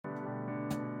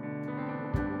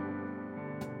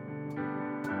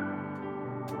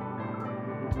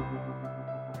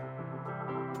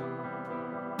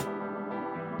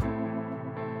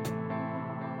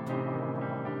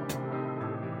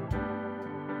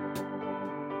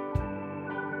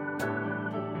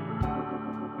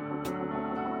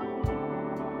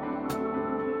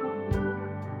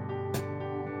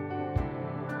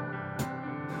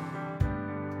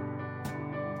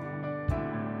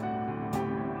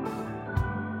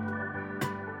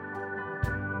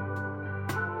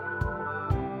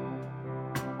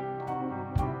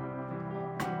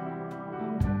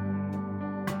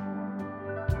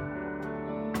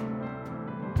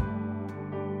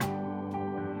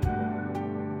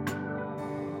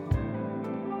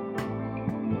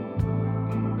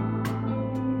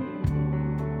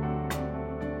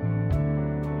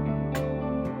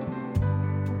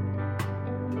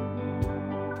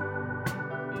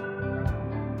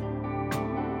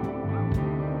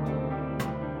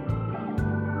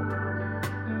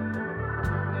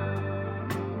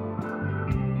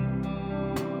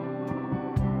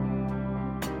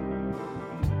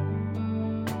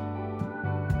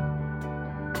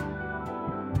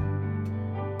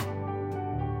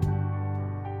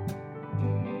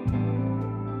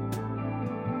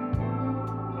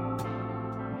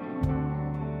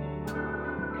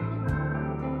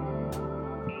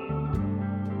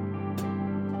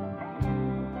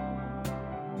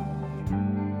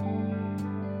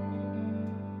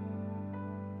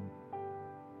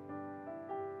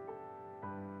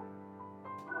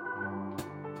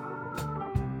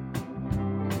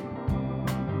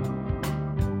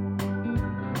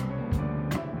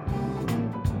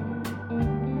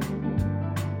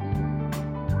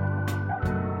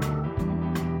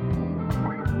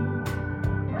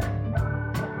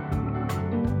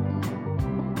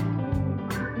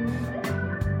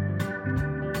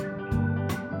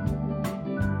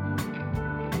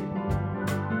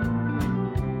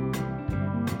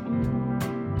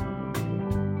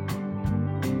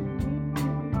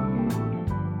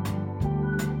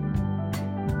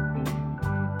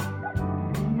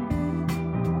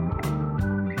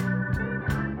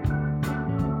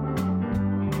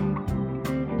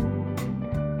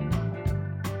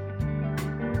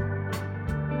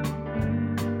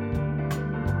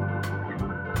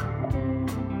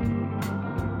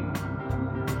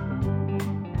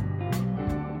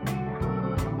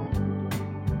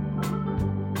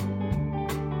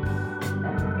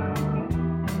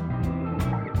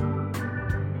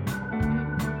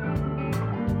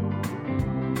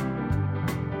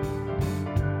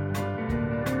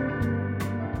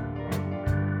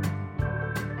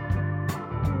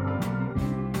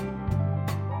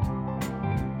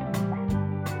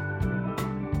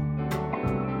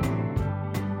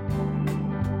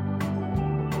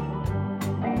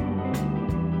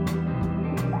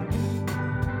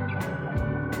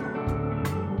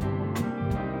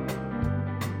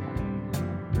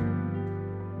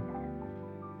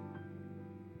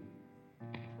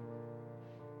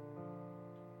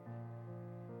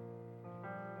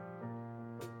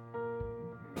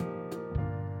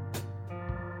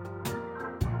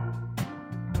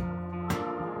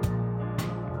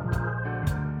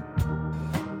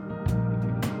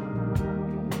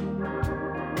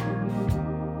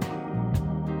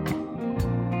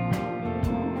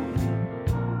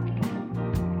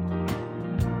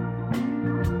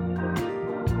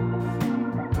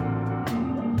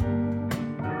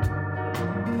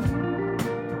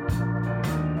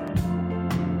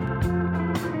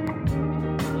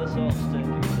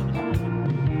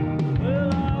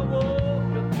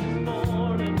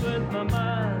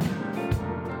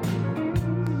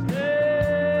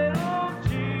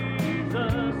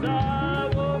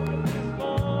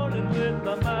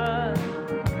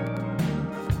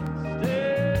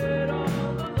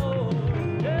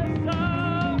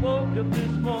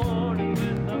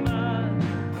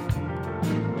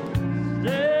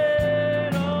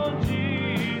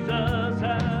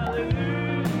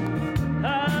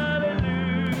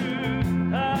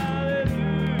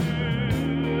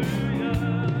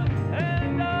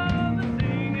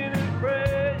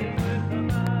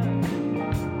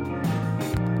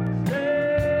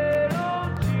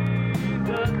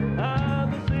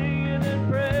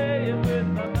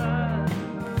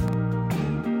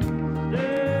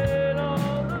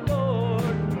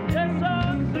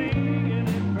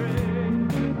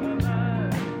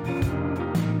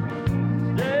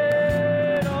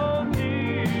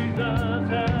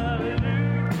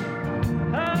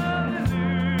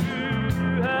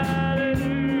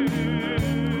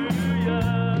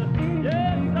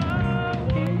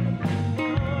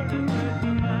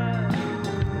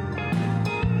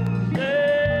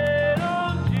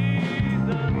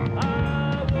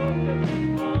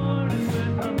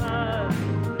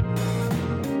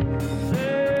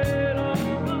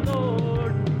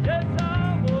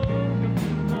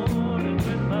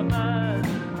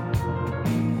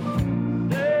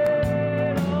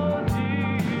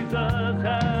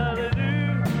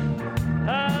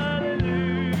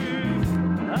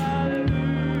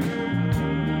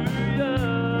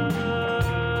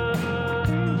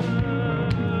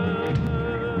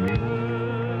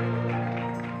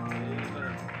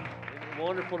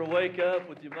thankful to wake up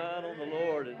with your mind on the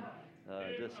Lord and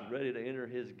just ready to enter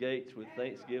His gates with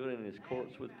thanksgiving and His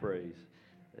courts with praise.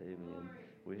 Amen.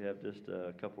 We have just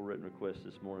a couple written requests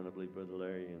this morning. I believe Brother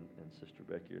Larry and Sister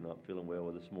Becky are not feeling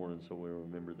well this morning, so we'll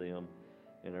remember them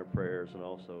in our prayers. And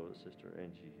also Sister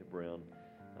Angie Brown,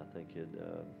 I think, had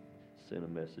sent a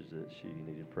message that she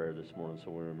needed prayer this morning,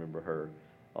 so we'll remember her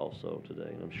also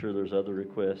today. And I'm sure there's other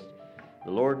requests.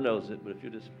 The Lord knows it, but if you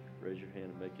just raise your hand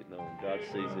and make it known, God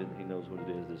sees it, and He knows what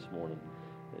it is this morning.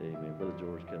 Amen. Brother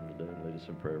George, come today and lead us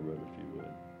in prayer, brother, if you would.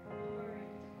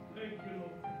 Thank you,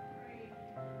 Lord.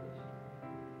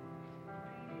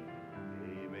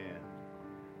 Amen.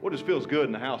 Well, it just feels good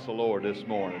in the house of the Lord this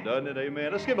morning, doesn't it?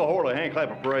 Amen. Let's give a Lord a hand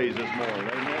clap of praise this morning.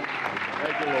 Amen.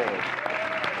 Thank you, Lord.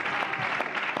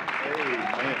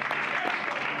 Amen.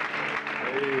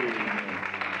 Amen.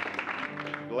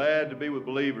 Glad to be with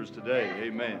believers today.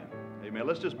 Amen. Amen.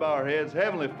 Let's just bow our heads.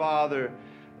 Heavenly Father,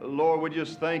 Lord, we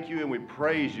just thank you and we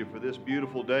praise you for this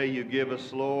beautiful day you give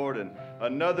us, Lord, and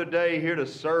another day here to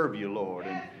serve you, Lord.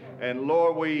 And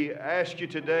Lord, we ask you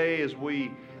today as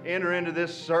we enter into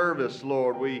this service,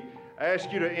 Lord, we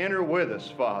ask you to enter with us,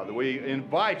 Father. We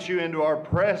invite you into our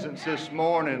presence this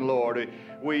morning, Lord.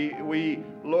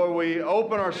 Lord, we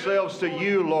open ourselves to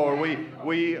you, Lord.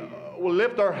 We'll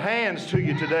lift our hands to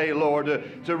you today, Lord,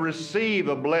 to receive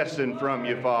a blessing from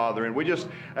you, Father. And we just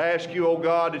ask you, oh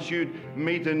God, that you'd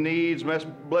meet the needs.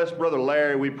 Bless Brother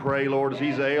Larry, we pray, Lord, as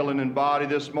he's ailing in body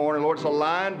this morning. Lord, it's a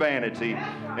lying vanity.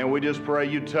 And we just pray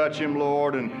you touch him,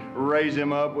 Lord, and raise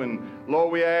him up. And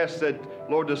Lord, we ask that,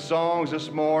 Lord, the songs this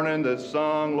morning, the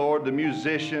song, Lord, the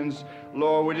musicians,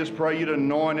 Lord, we just pray you to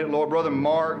anoint it. Lord, Brother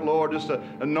Mark, Lord, just to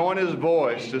anoint his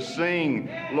voice to sing,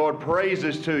 Lord,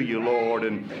 praises to you, Lord.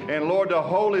 And Lord, the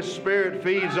Holy Spirit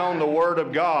feeds on the Word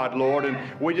of God, Lord. And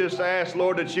we just ask,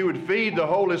 Lord, that you would feed the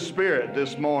Holy Spirit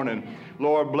this morning.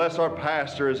 Lord, bless our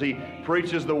pastor as he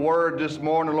preaches the word this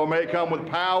morning. Lord, may it come with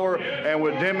power and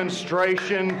with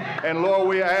demonstration. And Lord,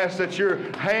 we ask that your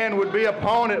hand would be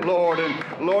upon it, Lord.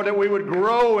 And Lord, that we would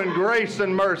grow in grace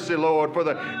and mercy, Lord, for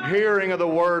the hearing of the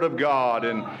word of God.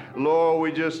 And Lord,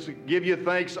 we just give you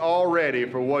thanks already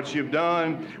for what you've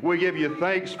done. We give you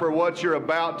thanks for what you're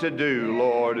about to do,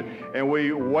 Lord. And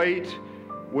we wait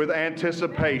with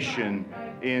anticipation.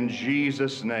 In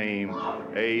Jesus' name,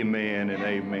 amen and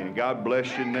amen. God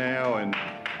bless you now. And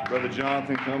Brother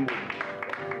Jonathan, come with me.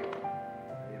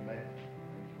 Amen.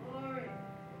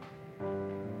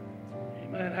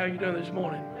 Amen. How you doing this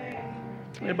morning?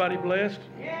 Everybody blessed?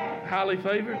 Highly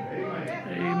favored?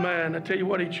 Amen. I tell you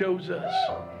what, He chose us.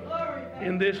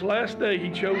 In this last day, He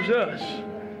chose us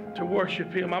to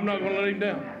worship Him. I'm not going to let Him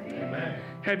down. Amen.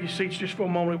 Have your seats just for a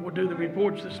moment. We'll do the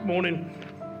reports this morning.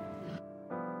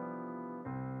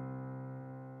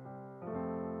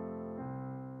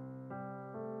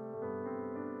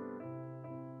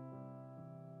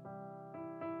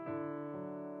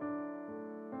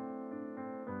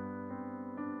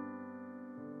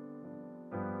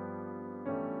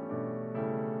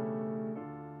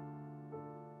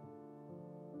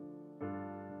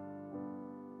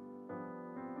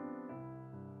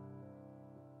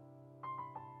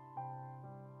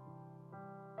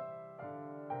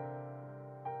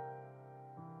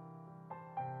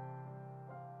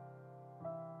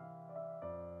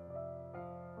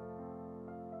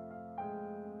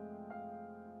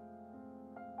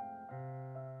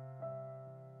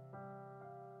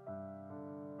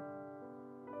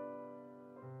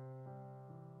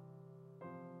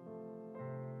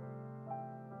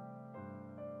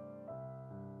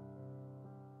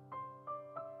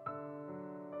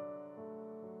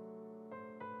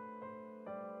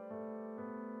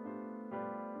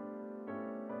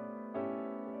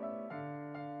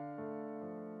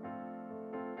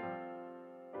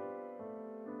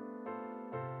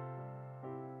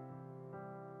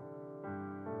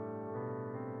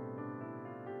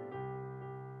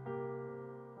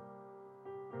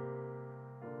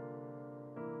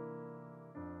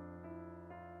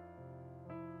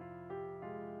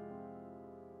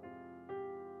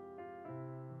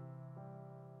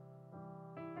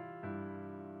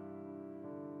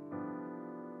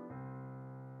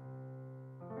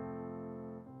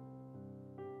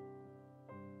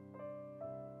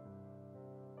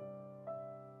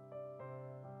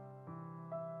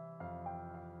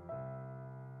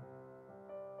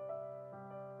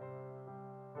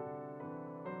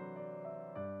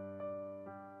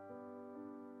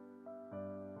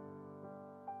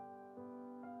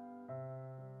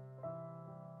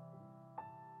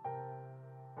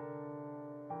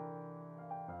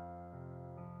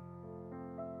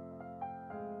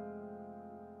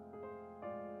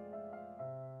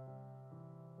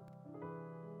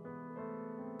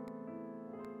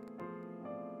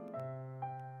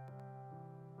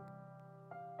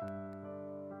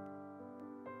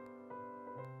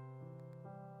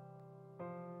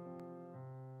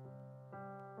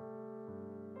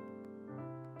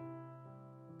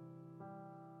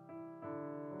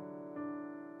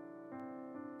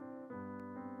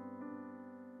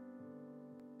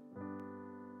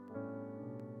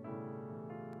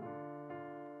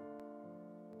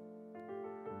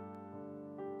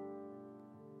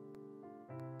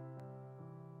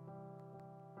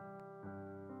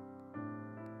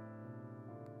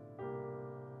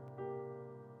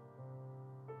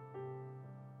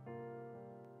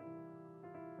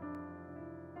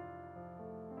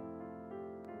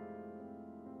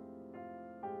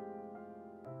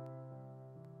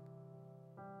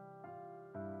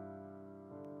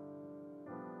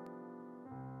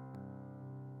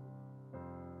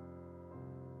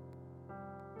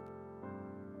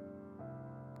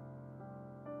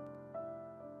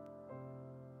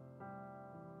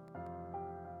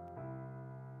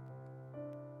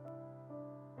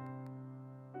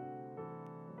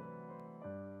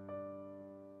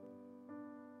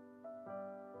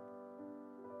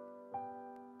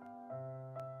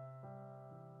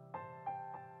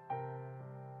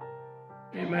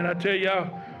 Amen. I tell you, I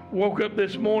woke up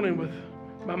this morning with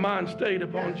my mind stayed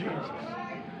upon Jesus.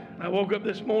 I woke up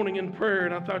this morning in prayer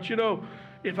and I thought, you know,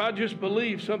 if I just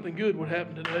believe, something good would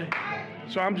happen today.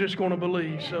 So I'm just going to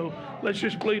believe. So let's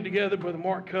just believe together. Brother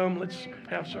Mark, come. Let's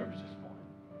have service this morning.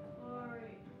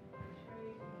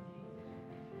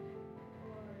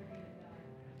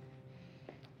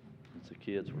 The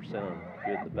kids were sounding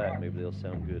good in the back. Maybe they'll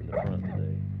sound good in the front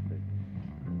today.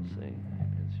 They'll sing.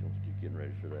 So keep getting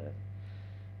ready for that.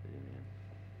 Amen.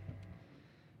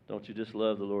 Don't you just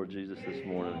love the Lord Jesus this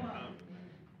morning?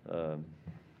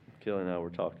 Kelly and I were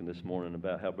talking this morning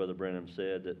about how Brother Branham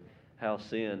said that how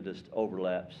sin just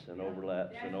overlaps and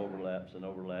overlaps and overlaps and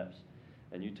overlaps.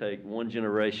 And you take one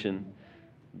generation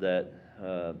that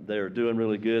they are doing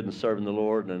really good and serving the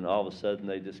Lord, and all of a sudden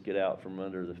they just get out from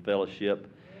under the fellowship.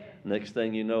 Next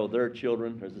thing you know, their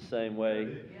children are the same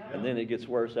way, and then it gets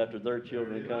worse after their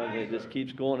children come, and it just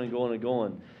keeps going and going and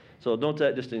going. So don't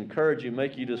that just encourage you,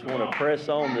 make you just want to press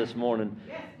on this morning?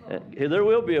 There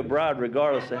will be a bride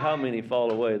regardless of how many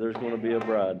fall away. There's going to be a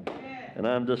bride. And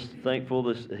I'm just thankful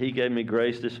that He gave me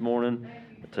grace this morning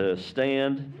to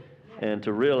stand and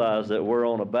to realize that we're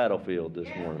on a battlefield this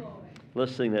morning.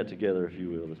 Let's sing that together, if you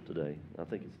will, today. I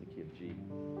think it's the key of G.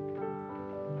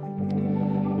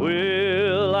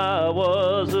 Well, I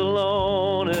was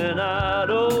alone and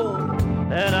idle,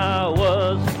 and I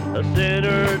was a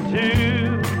sinner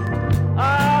too.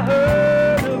 I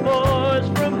heard a voice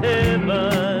from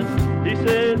heaven. He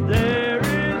said, there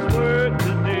is work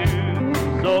to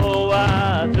do. So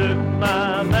I took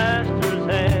my master's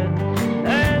hand,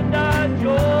 and I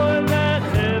joined that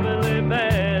heavenly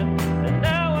band. And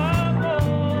now I'm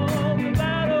on the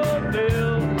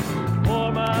battlefield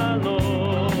for my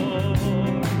Lord.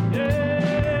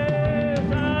 Yes,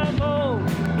 I'm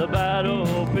on the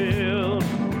battlefield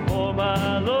for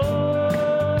my Lord.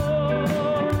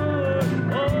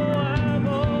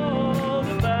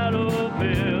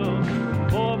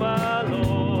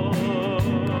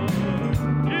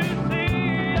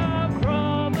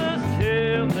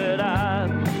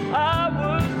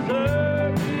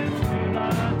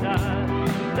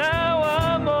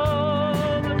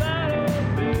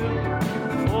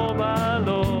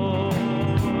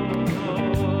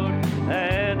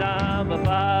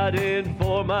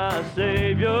 For my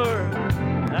Savior,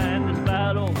 and this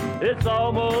battle, it's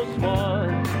almost won,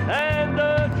 and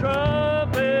the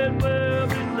trumpet will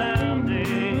be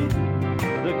sounding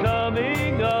the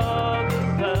coming of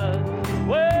the sun.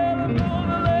 Well, I'm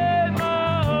gonna lay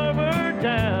my armor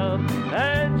down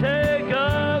and take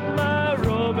up my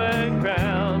robe and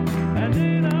crown, and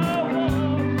then I'll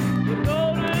walk the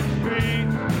golden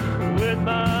streets with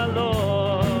my Lord.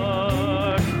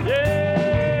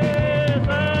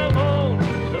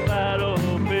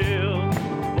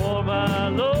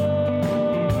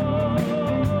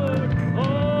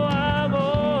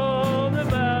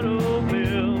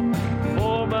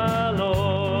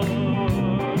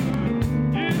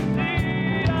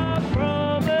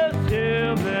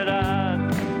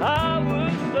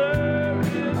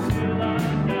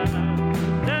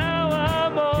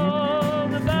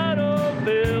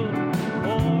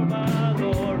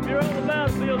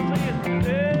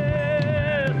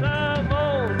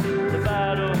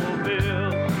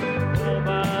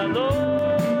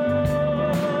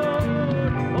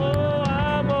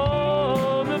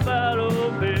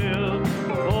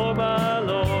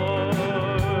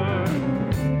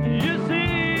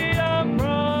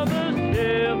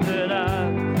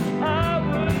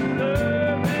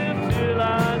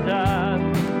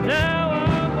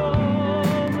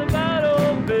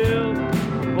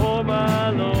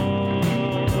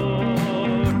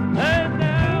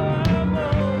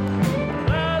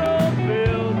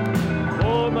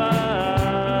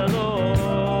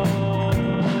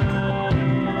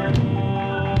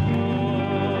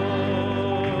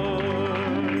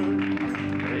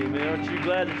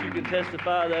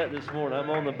 Testify that this morning. I'm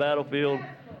on the battlefield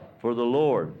for the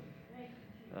Lord.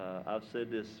 I've said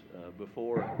this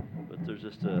before, but there's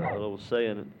just a little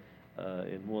saying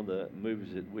in one of the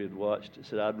movies that we had watched. It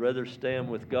said, I'd rather stand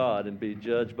with God and be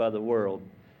judged by the world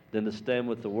than to stand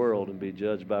with the world and be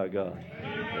judged by God.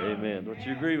 Amen. Don't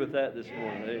you agree with that this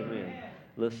morning? Amen.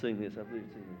 Let's sing this. I believe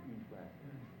it's in the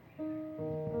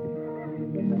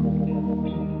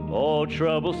Oh,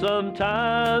 troublesome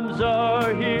times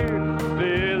are here,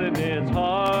 filling men's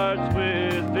hearts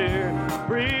with fear.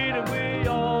 Freedom we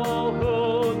all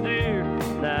hold dear,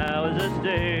 now is this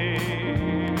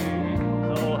day.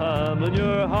 So humble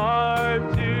your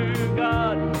heart to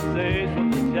God, saints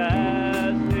from the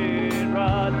chastened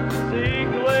rod.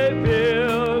 Seek the way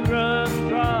pilgrims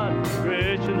trod,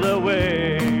 Christians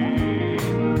away.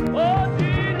 Oh,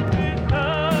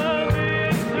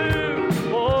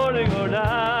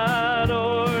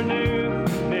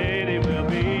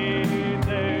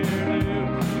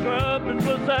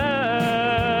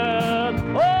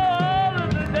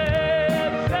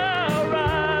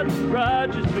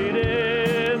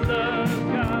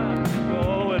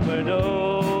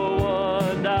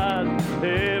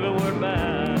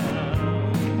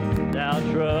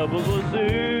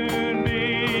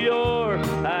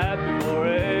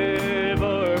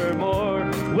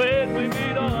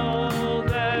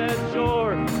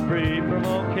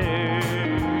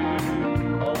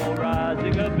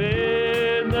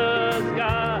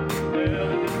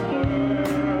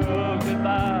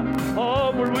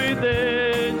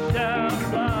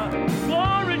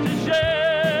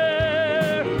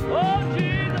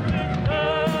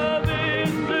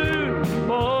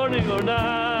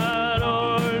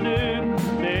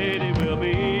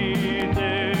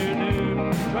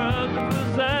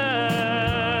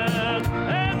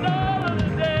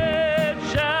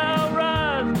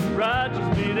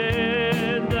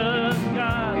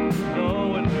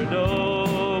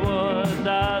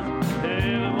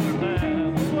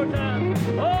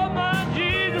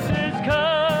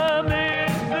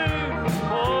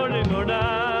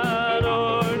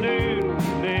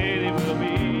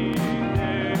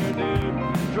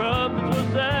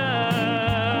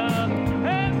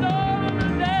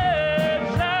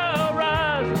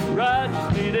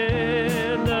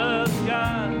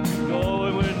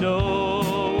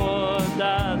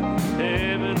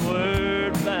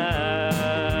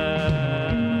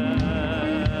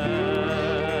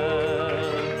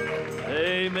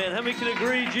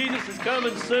 believe Jesus is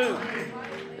coming soon.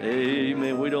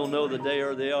 Amen. We don't know the day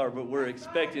or the hour, but we're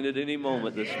expecting it any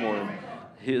moment this morning.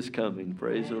 His coming.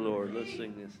 Praise the Lord. Let's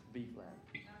sing this B flat.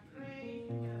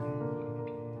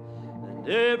 And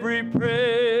every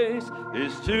praise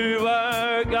is to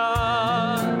our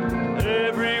God.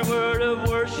 Every word of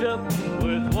worship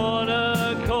with one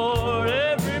accord.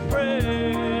 Every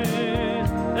praise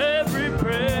is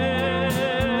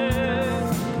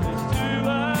to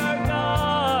our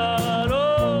God.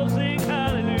 Oh, sing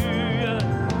hallelujah.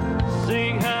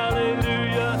 Sing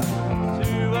hallelujah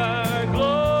to our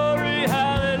glory.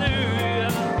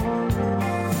 Hallelujah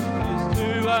is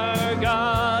to our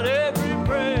God. Every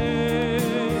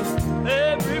praise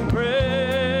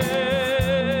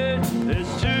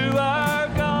is to our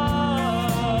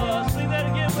God. Sing that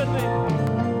again with me.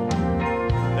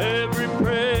 Every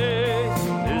praise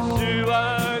is to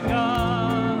our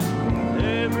God.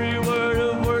 Every word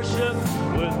of worship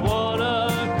with one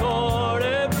accord.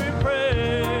 Every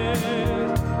praise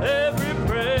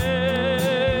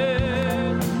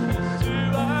is to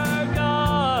our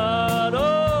God.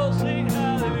 Oh, sing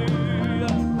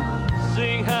hallelujah.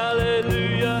 Sing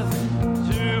hallelujah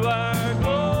to our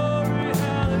glory.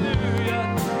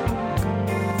 Hallelujah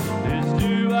is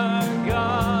to our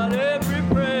God. Every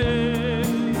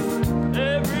praise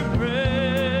is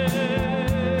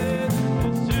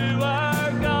to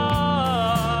our God.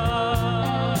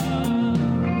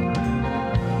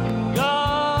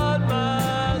 God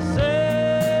my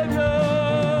Savior,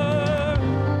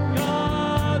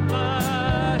 God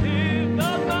my healer,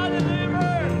 God my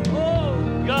deliverer.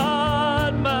 Oh,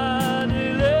 God my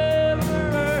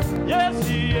deliverer. Yes,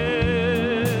 He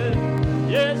is.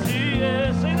 Yes, He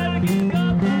is. Say that again.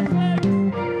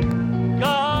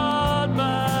 God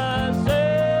my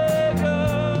Savior.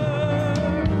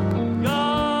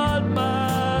 God my Savior, God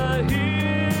my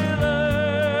healer,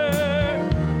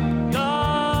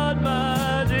 God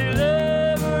my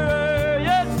deliverer.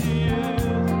 Yes, He is.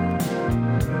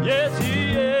 Yes,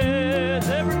 He is.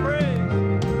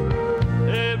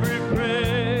 Every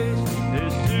praise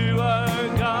is to our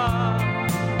God.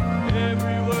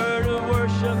 Every word of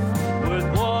worship with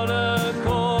one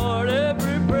accord.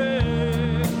 Every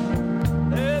praise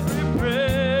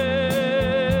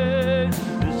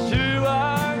is to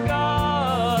our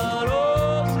God.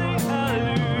 Oh, sing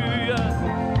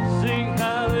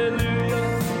hallelujah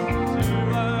to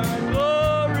our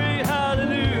glory.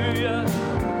 Hallelujah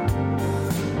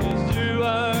is to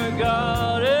our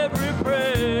God. Every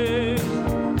praise,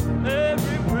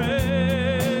 every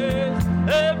praise,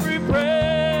 every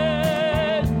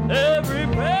praise, every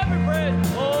praise.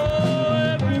 Oh,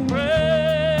 every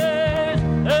praise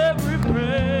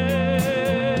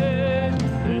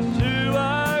is to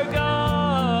our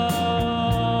God.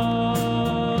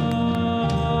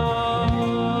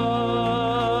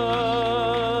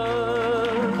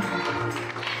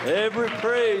 Every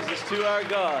praise is to our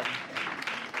God.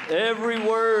 Every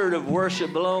word of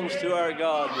worship belongs to our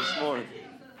God this morning.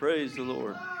 Praise the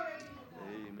Lord.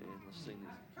 Amen. Let's sing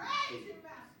this.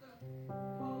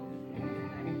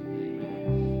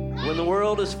 When the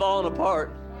world is falling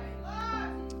apart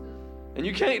and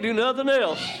you can't do nothing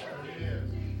else,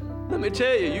 let me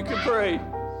tell you, you can pray.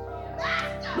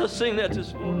 Let's sing that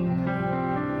this morning.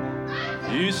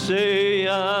 You say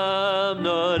I'm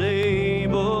not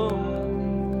able,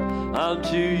 I'm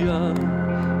too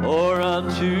young, or I'm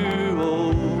too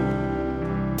old,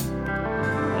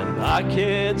 and I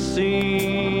can't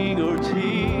sing or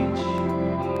teach,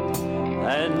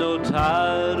 and no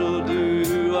title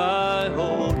do I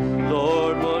hold.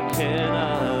 Lord, what can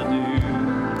I do?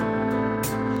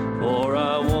 For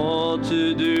I want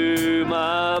to do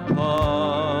my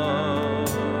part,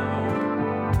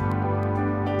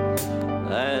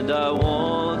 and I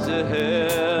want to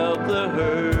help the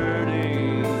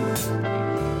hurting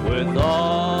with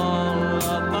all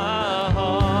of my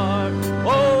heart.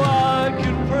 Oh, I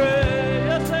can pray,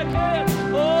 yes I can,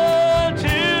 oh,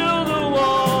 until the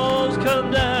walls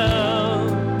come down,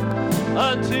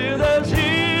 until there's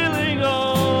healing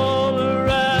all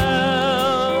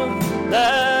around.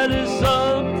 That is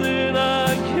something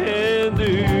I can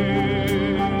do.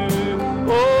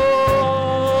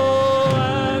 Oh,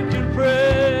 I can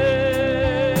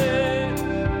pray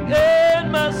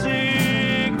in my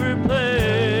secret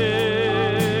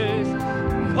place,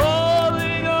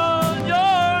 calling on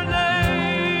your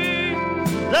name.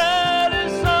 That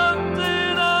is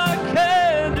something I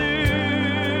can do.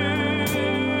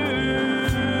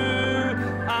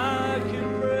 I can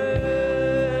pray.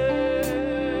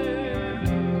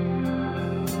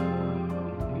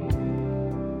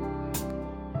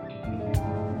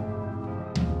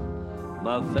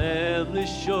 My family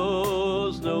shows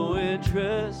shows no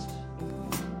interest.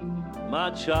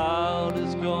 My child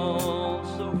has gone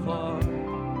so far.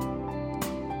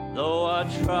 Though I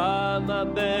try my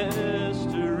best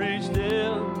to reach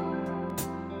them,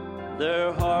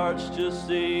 their hearts just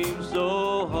seem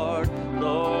so hard.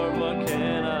 Lord, what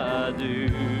can I do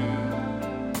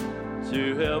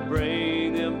to help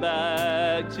bring them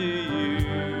back to you?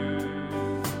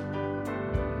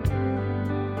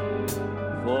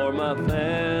 For my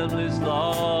family's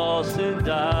lost and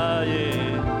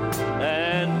dying,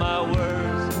 and my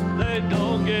words, they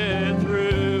don't get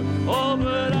through. Oh,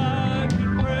 but I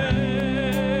can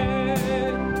pray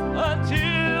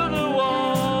until the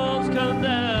walls come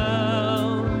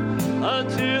down,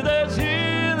 until there's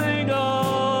healing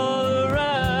all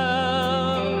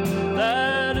around.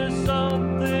 That is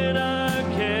something I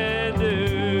can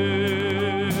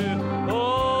do.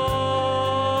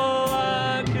 Oh,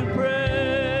 I can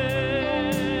pray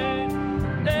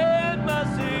in my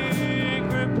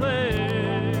secret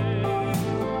place,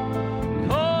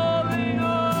 calling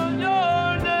on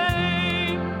your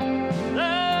name.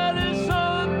 That is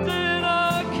something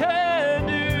I can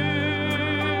do.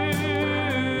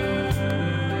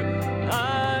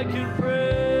 I can pray.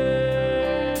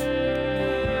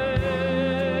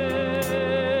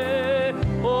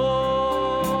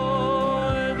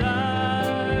 Oh, and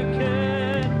I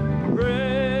can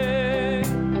pray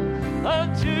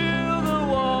until the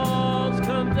walls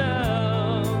come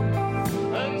down,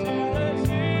 until there's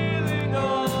healing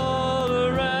all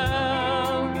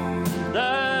around.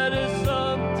 That is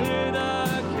something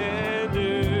I can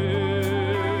do.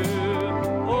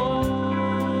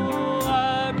 Oh,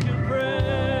 I can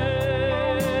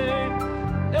pray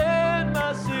in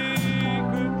my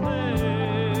secret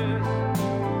place,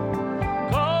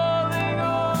 calling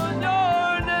on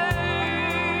your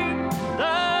name.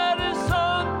 That is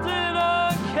something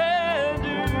I can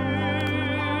do.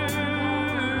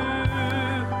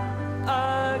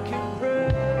 I can pray.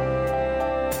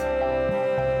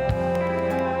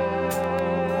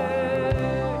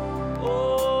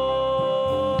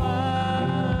 Oh,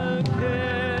 I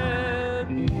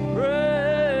can pray.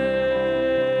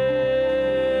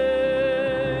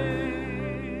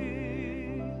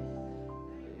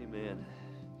 Amen.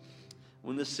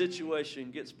 When the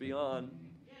situation gets beyond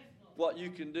what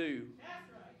you can do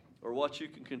or what you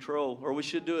can control, or we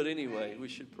should do it anyway, we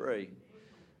should pray.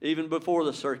 Even before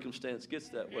the circumstance gets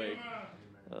that way.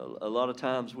 A lot of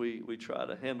times we try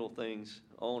to handle things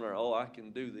on our, oh, I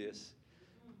can do this.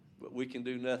 But we can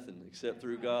do nothing except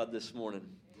through God this morning.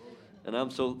 And I'm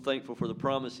so thankful for the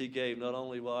promise He gave. Not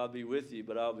only will I be with you,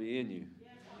 but I'll be in you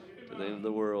to the end of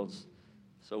the world.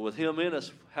 So with Him in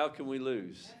us, how can we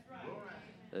lose?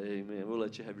 Amen. We'll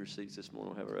let you have your seats this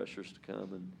morning. We'll have our ushers to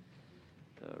come and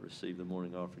receive the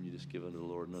morning offering. You just give unto the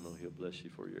Lord, and I know He'll bless you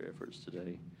for your efforts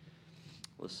today.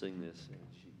 Let's sing this.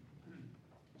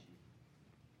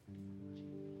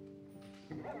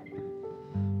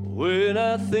 When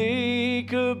I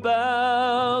think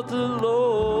about the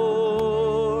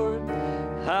Lord,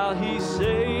 how He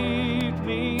saved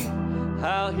me,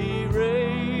 how He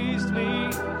raised me,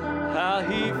 how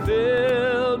He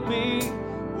filled me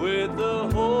with the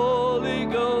Holy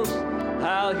Ghost,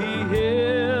 how He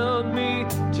held me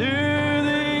to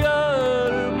the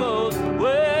uttermost.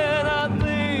 When I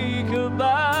think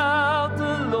about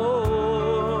the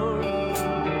Lord,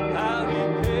 how He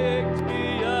picked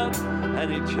me up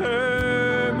and He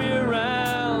turned me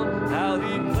around, how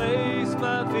He placed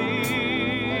my feet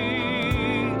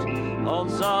on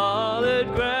solid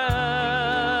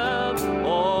ground.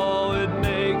 Oh, it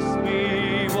makes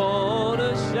me want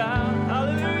to shout,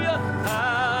 hallelujah,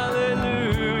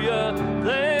 hallelujah.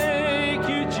 Thank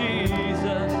you,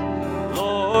 Jesus.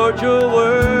 Lord, you're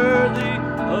worthy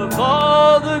of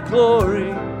all the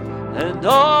glory and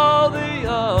all the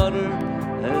honor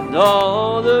and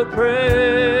all the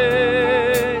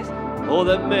praise. Oh,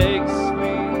 that makes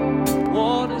me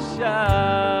want to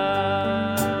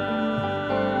shout.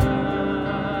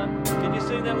 Can you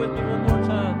sing that with me one more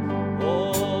time?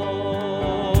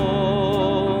 Oh,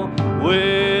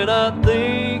 when I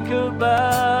think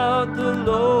about the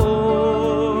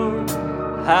Lord,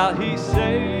 how He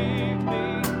saved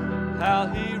me, how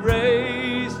He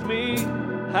raised me,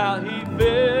 how He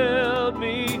filled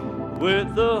me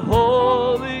with the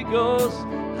Holy Ghost,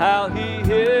 how He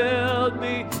held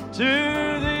me to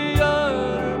the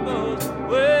uttermost.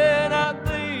 When I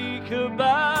think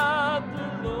about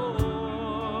the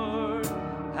Lord,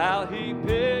 how He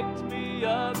picked me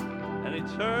up and He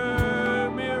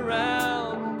turned me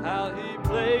around, how He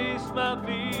placed my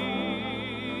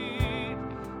feet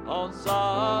on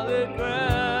solid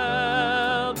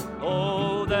ground.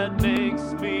 Oh, that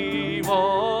makes me want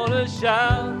to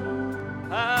shout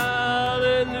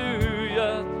hallelujah.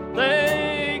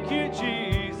 Thank you,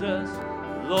 Jesus.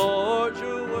 Lord,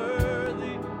 you're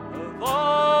worthy of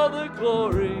all the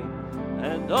glory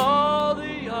and all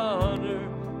the honor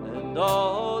and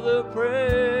all the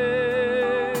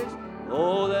praise.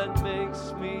 Oh, that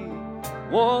makes me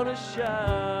want to shout.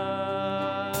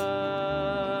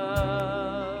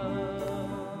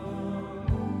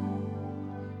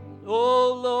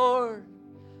 Oh, Lord,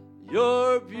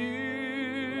 you're beautiful,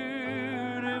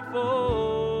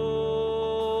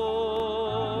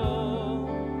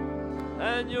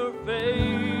 and your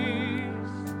face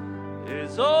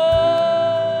is all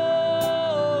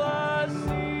I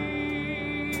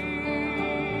see.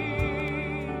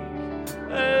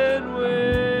 And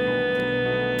when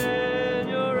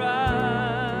your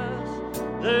eyes,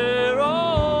 they're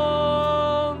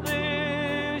on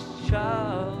this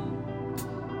child,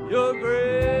 your grace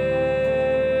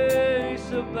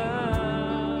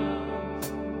abounds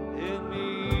in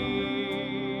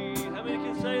me. How many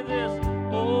can say this?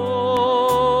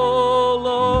 Oh,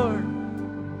 Lord,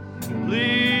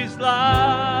 please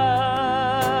light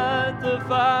the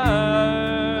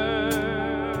fire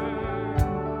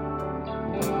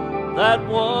that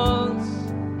once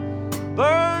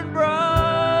burned bright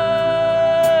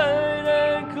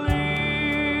and clear.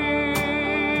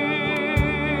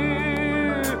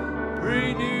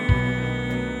 Renew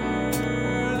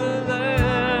the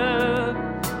land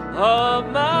of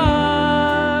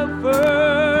my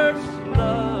first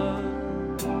love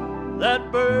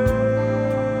that burned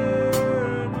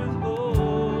with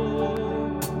holy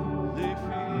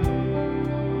fear.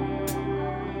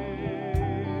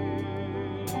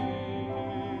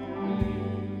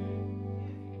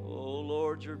 Oh,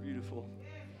 Lord, you're beautiful.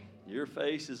 Your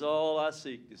face is all I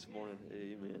seek this morning.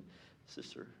 Amen.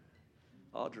 Sister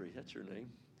Audrey, that's your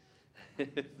name.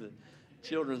 The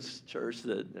children's church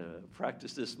that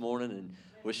practiced this morning and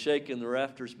was shaking the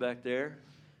rafters back there.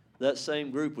 That same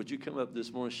group, would you come up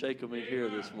this morning, shake them in here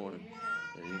this morning?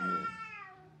 Amen.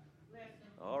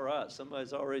 All right,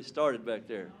 somebody's already started back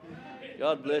there.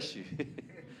 God bless you.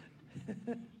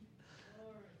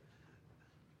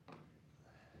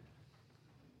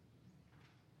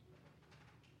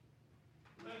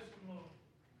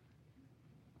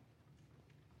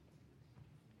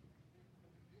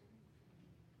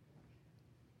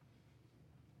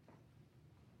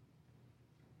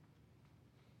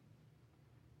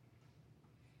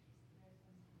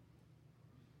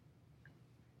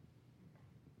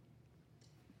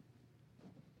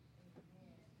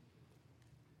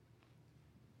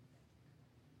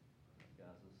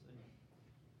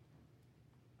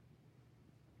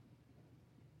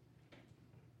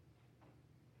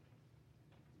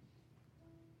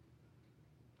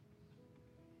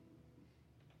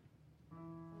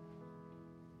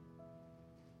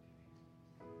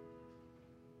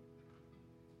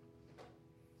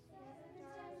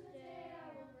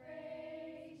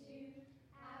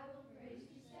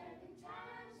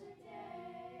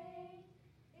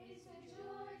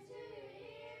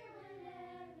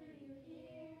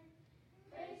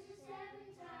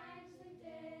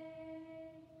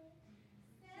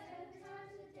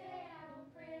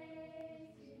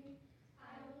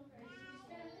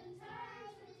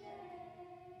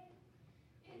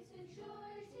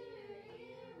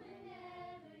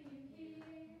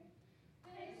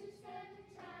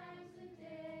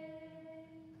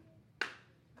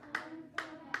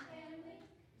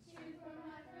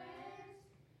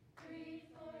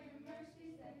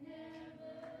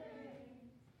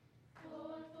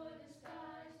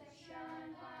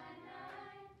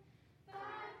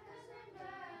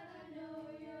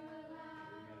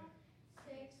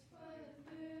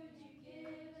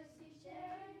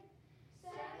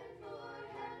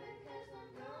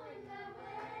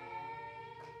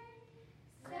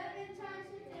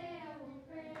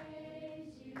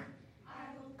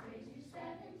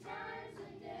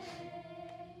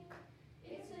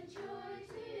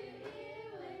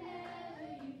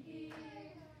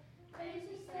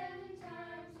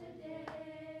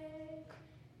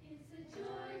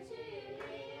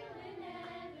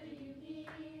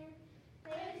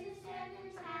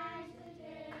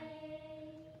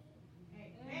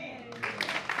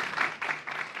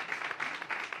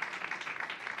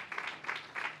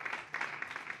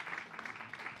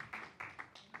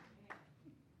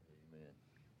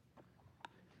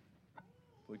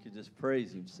 We could just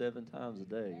praise Him 7 times a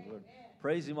day. Lord,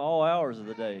 praise Him all hours of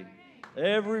the day.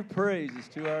 Every praise is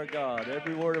to our God.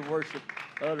 Every word of worship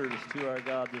uttered is to our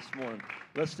God this morning.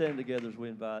 Let's stand together as we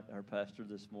invite our pastor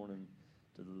this morning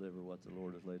to deliver what the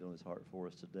Lord has laid on his heart for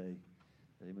us today.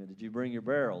 Amen. Did you bring your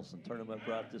barrels and turn them up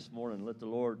right this morning? Let the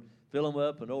Lord fill them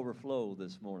up and overflow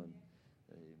this morning.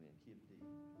 Amen. Keep it deep.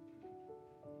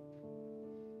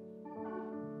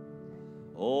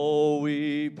 Oh,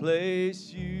 we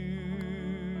place you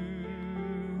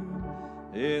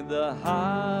in the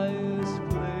highest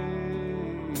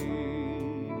place,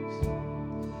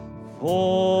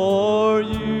 for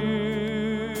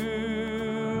you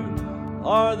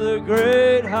are the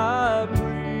great high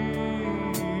priest,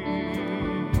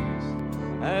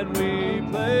 and we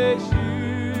place you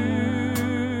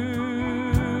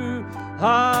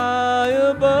high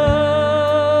above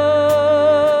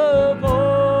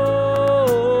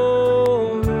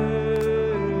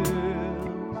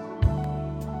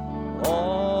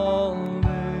all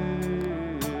else,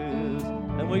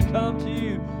 and we come to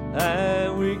you,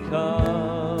 and we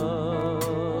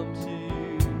come to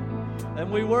you,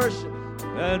 and we worship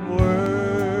at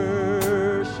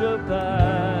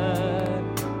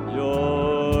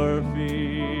your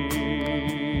feet.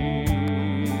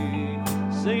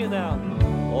 Sing it now.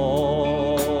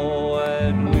 Oh,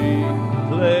 and we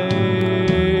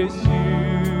place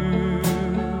you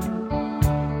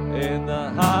in the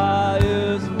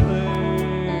highest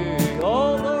place.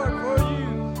 Oh, Lord,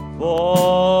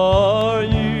 for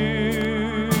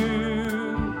you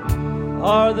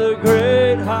are the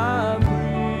great high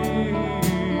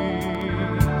priest,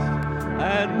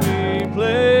 and we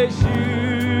place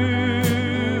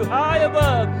you high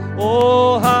above,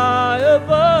 oh, high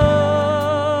above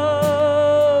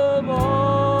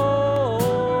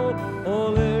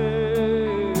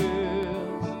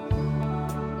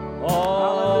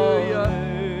all else,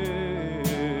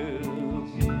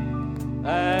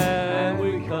 and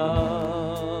we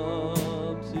come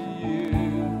to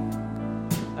you,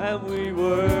 and we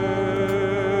worship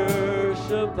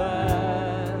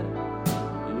at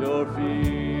your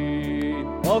feet.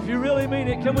 Oh, if you really mean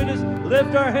it, can we just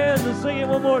lift our hands and sing it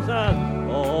one more time?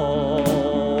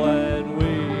 Oh, and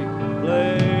we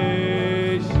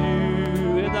place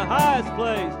you in the highest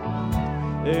place,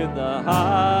 in the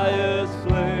highest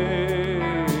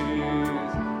place,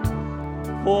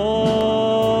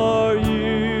 for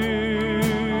you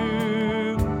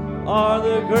are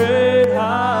the great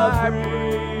high priest,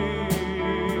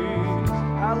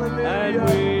 and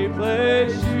we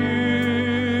place you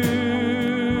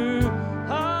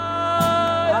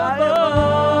high above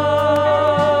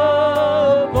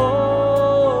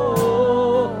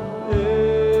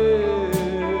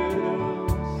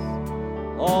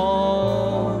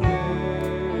all else,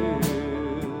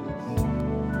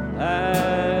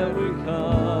 and we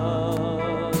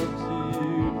come to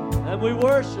you, and we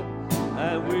worship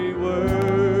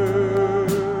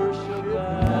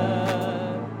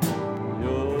at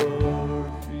your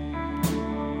feet.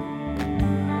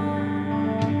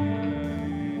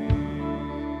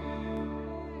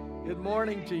 Good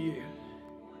morning to you.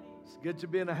 It's good to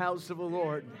be in the house of the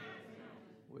Lord.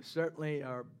 We certainly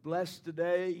are blessed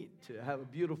today to have a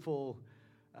beautiful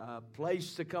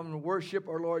place to come and worship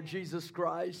our Lord Jesus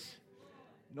Christ,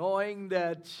 knowing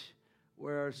that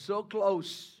we're so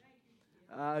close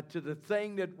to the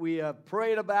thing that we have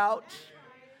prayed about.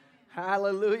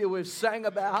 Hallelujah, we've sang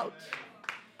about,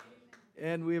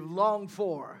 and we've longed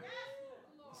for.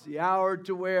 It's the hour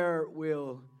to where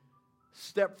we'll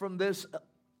step from this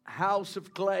house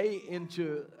of clay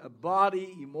into a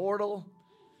body immortal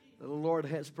that the Lord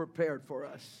has prepared for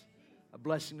us. A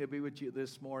blessing to be with you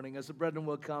this morning. As the brethren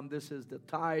will come, this is the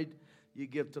tithe you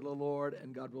give to the Lord,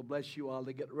 and God will bless you all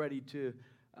to get ready to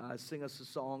sing us a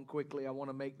song quickly. I want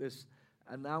to make this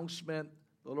announcement.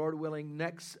 The Lord willing,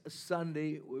 next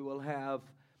Sunday we will have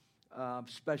a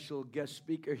special guest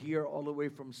speaker here all the way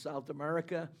from South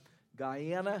America,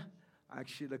 Guyana,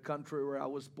 actually the country where I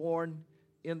was born,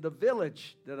 in the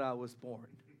village that I was born.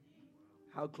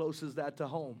 How close is that to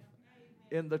home?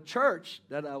 In the church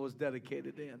that I was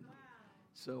dedicated in.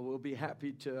 So we'll be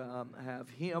happy to have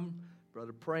him,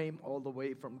 Brother Prem, all the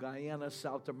way from Guyana,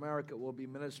 South America, will be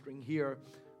ministering here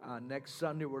next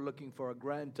Sunday. We're looking for a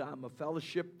grand time of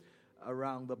fellowship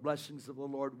around the blessings of the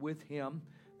Lord with him.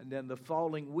 And then the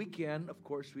following weekend, of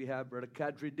course, we have Brother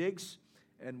Kadri Diggs,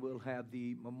 and we'll have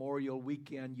the Memorial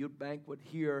Weekend Youth Banquet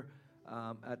here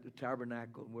at the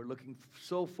Tabernacle. And we're looking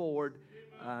so forward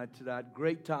to that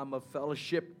great time of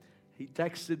fellowship. He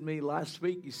texted me last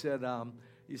week. He said, I'm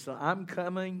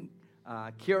coming,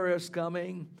 Kira's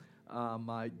coming,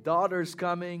 my daughter's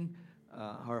coming,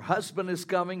 her husband is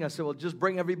coming. I said, well, just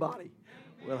bring everybody.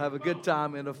 We'll have a good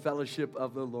time in the fellowship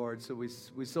of the Lord. So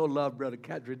we so love Brother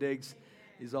Kadri Diggs.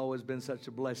 He's always been such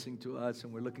a blessing to us,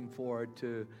 and we're looking forward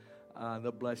to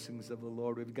the blessings of the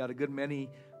Lord. We've got a good many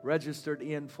registered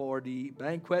in for the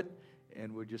banquet,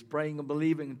 And we're just praying and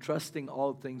believing and trusting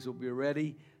all things will be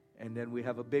ready. And then we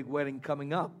have a big wedding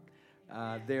coming up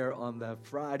there on the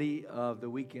Friday of the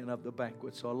weekend of the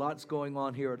banquet. So a lot's going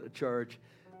on here at the church,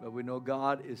 but we know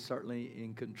God is certainly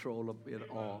in control of it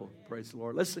all. Praise the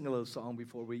Lord. Let's sing a little song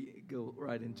before we go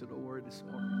right into the Word this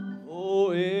morning.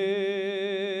 Oh,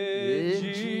 in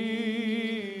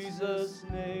Jesus'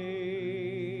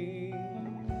 name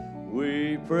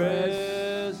we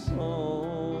press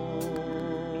on.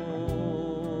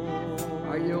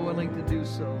 Are you willing to do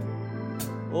so?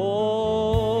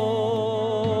 Oh,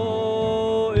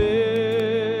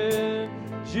 in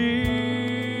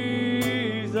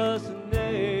Jesus'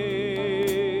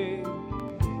 name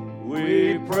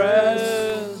we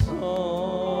press on.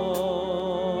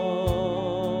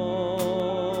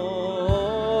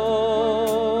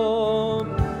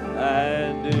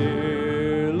 And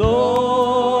dear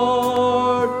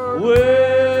Lord,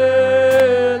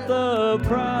 with the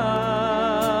prize,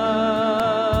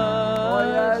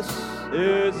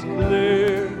 it's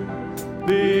clear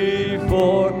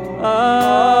before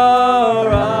our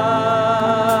eyes.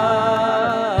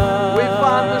 We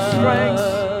find the strength.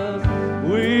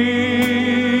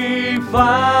 We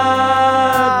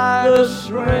find the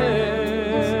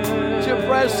strength To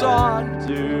press on.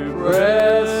 to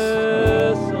press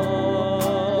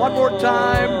on. One more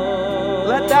time.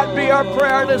 Let that be our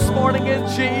prayer this morning in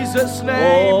Jesus'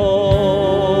 name.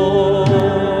 Oh,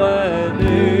 and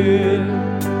in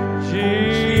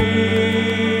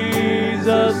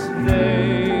Jesus'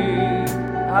 name.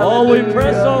 Oh, we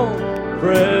press on.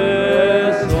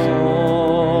 Press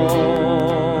on.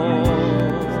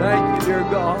 Thank you, dear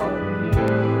God.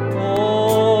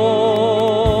 Oh,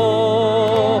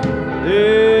 in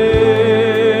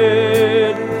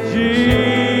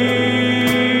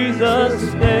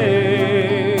Jesus'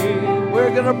 name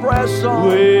We're going to press on.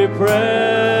 we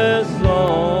press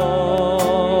on.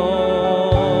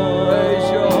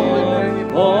 Praise your holy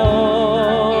name.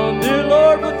 On, dear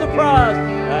Lord, with the prize,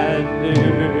 and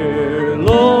dear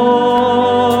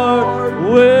Lord,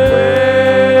 with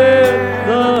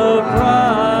the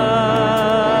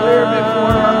prize. Clear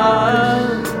before our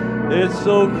eyes. It's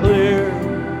so clear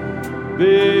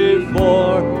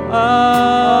before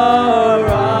our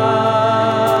eyes.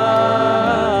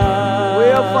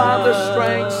 We'll find the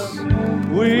strength.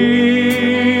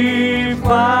 We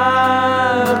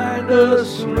find the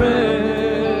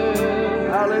strength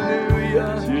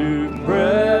Hallelujah. to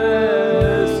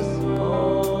press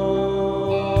on.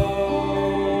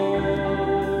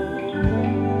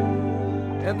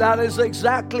 And that is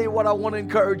exactly what I want to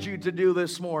encourage you to do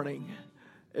this morning,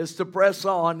 is to press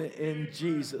on in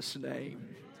Jesus' name.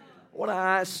 I want to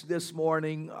ask this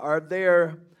morning, how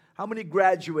many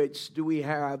graduates do we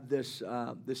have this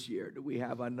year? Do we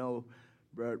have, I know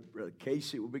Brother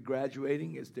Casey will be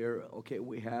graduating. Is there, okay,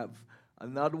 we have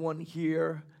another one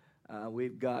here.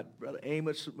 We've got Brother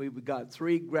Amos. We've got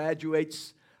 3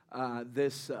 graduates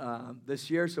this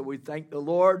year, so we thank the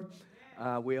Lord.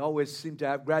 We always seem to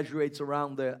have graduates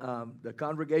around the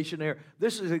congregation here.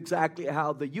 This is exactly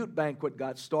how the youth banquet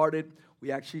got started.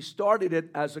 We actually started it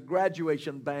as a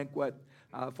graduation banquet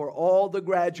for all the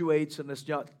graduates, and it's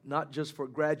not just for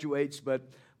graduates, but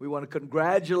we want to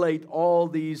congratulate all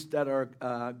these that are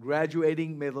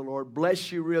graduating. May the Lord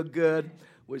bless you real good.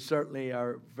 We certainly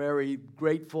are very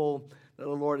grateful that the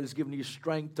Lord has given you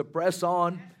strength to press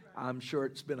on. I'm sure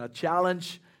it's been a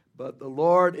challenge, but the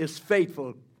Lord is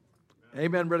faithful.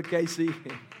 Amen, Brother Casey.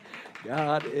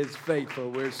 God is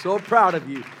faithful. We're so proud of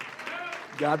you.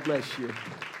 God bless you.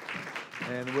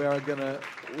 And we are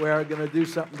gonna do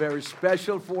something very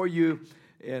special for you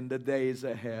in the days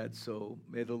ahead. So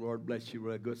may the Lord bless you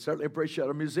real good. Certainly appreciate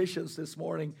our musicians this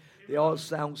morning. They all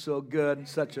sound so good, and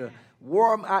such a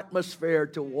warm atmosphere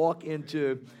to walk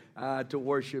into to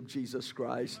worship Jesus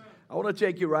Christ. I want to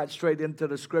take you right straight into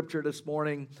the scripture this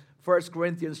morning. 1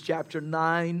 Corinthians chapter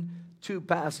 9, 2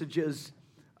 passages.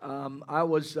 I've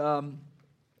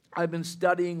been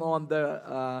studying on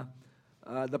the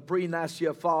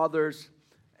pre-Nicene fathers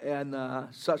and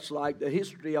such like, the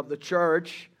history of the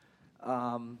church,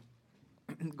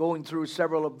 going through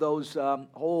several of those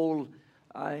whole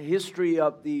history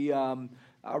of the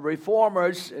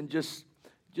reformers, and just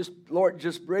Lord,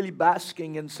 just really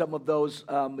basking in some of those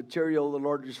material. The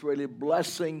Lord just really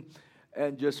blessing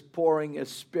and just pouring His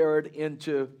Spirit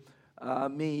into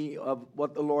me of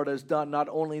what the Lord has done, not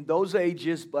only in those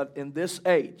ages, but in this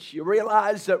age. You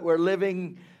realize that we're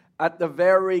living at the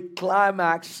very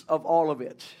climax of all of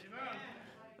it.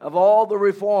 Of all the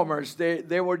reformers,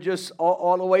 they were just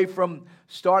all the way from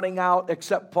starting out,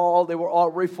 except Paul, they were all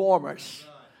reformers.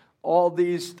 all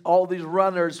these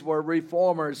runners were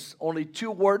reformers. Only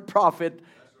two word prophet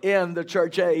in the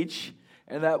church age,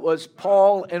 and that was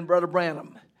Paul and Brother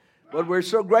Branham. But we're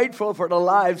so grateful for the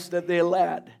lives that they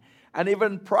led. And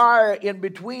even prior, in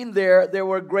between there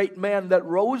were great men that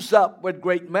rose up with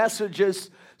great messages,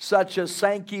 such as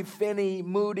Sankey, Finney,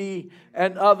 Moody,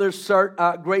 and other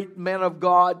great men of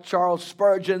God, Charles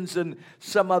Spurgeon, and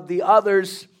some of the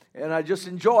others. And I just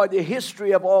enjoy the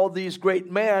history of all these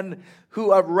great men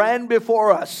who have ran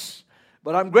before us.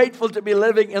 But I'm grateful to be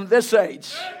living in this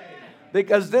age,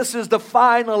 because this is the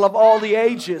final of all the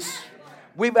ages.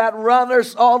 We've had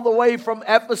runners all the way from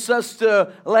Ephesus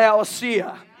to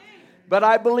Laodicea. But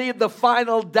I believe the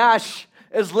final dash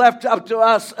is left up to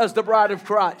us as the bride of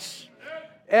Christ.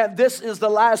 And this is the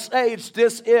last age.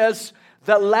 This is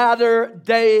the latter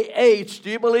day age. Do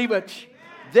you believe it?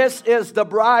 This is the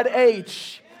bride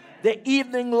age. The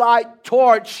evening light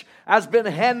torch has been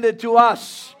handed to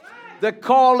us. The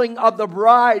calling of the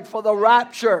bride for the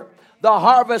rapture, the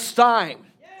harvest time.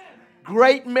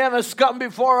 Great men has come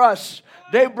before us.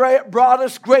 They brought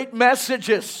us great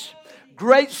messages,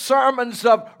 great sermons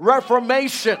of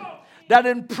reformation that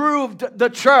improved the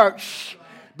church.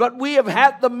 But we have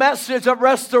had the message of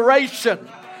restoration,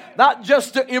 not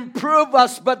just to improve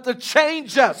us, but to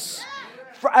change us.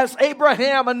 For as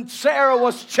Abraham and Sarah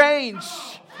was changed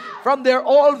from their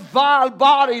old vile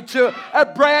body to a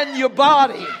brand new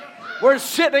body, we're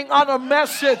sitting on a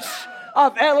message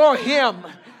of Elohim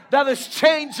that is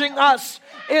changing us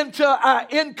into an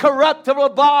incorruptible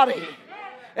body.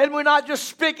 And we're not just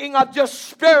speaking of just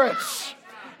spirits.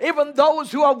 Even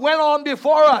those who have went on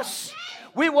before us,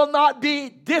 we will not be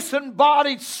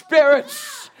disembodied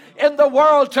spirits in the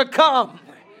world to come,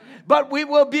 but we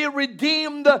will be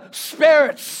redeemed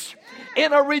spirits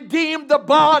in a redeemed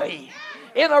body,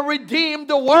 in a redeemed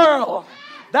world.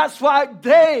 That's why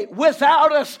they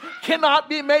without us cannot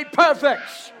be made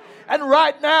perfect. And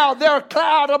right now there are a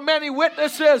cloud of many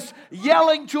witnesses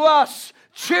yelling to us,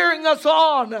 cheering us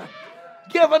on,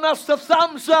 giving us the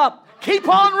thumbs up. Keep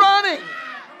on running.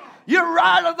 You're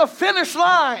right at the finish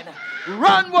line.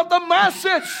 Run with the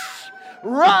message.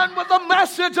 Run with the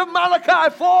message of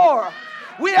Malachi 4.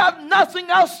 We have nothing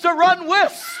else to run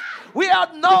with. We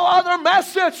have no other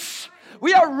message.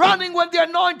 We are running with the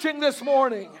anointing this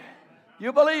morning.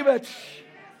 You believe it?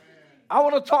 I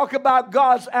want to talk about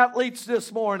God's athletes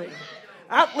this morning.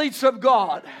 Athletes of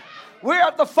God. We're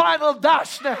at the final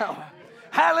dash now.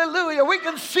 Hallelujah. We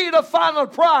can see the final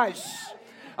prize.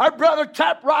 Our brother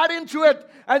tapped right into it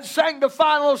and sang the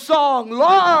final song.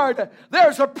 Lord,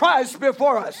 there's a prize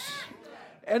before us.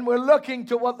 And we're looking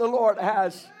to what the Lord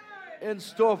has in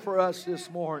store for us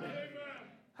this morning.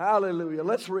 Hallelujah.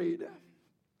 Let's read.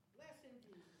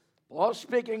 Paul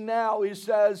speaking now, he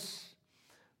says,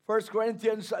 1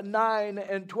 Corinthians 9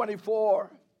 and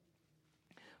 24.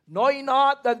 Know ye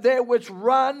not that they which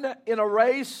run in a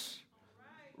race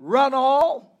run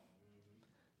all,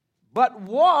 but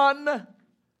one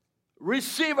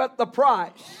receiveth the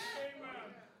prize.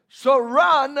 So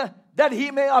run that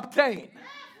he may obtain.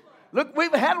 Look,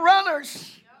 we've had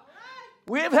runners.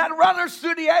 We've had runners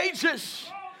through the ages.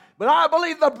 But I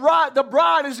believe the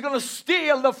bride is going to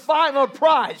steal the final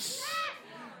prize.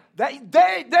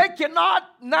 They cannot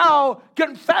now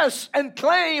confess and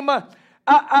claim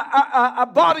a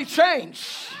body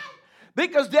change,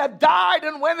 because they have died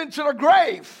and went into the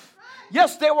grave.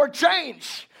 Yes, they were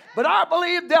changed. But I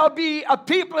believe there'll be a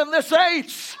people in this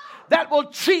age that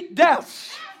will cheat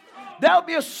death. There'll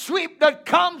be a sweep that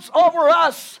comes over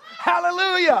us.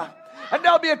 Hallelujah. And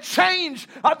there'll be a change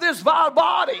of this vile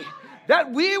body,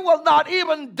 that we will not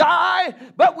even die,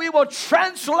 but we will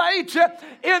translate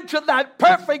into that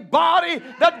perfect body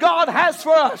that God has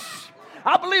for us.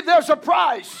 I believe there's a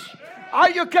prize. Are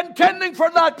you contending for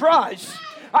that prize?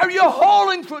 Are you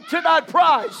holding to that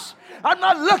prize? I'm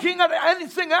not looking at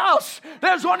anything else.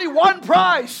 There's only one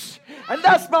prize, and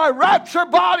that's my rapture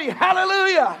body.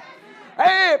 Hallelujah.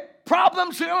 Hey,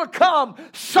 problems will come.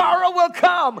 Sorrow will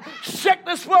come.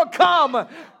 Sickness will come.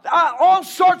 All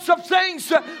sorts of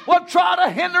things will try to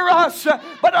hinder us,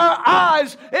 but our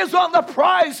eyes is on the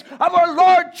prize of our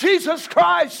Lord Jesus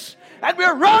Christ, and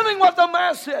we're running with the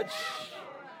message.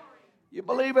 You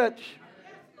believe it?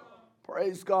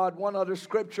 Praise God. One other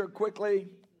scripture quickly.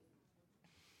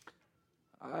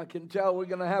 I can tell we're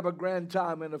going to have a grand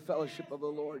time in the fellowship of the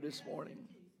Lord this morning.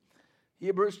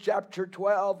 Hebrews chapter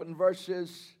 12 and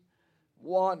verses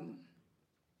 1.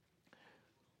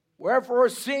 Wherefore,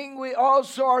 seeing we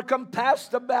also are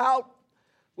compassed about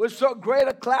with so great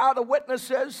a cloud of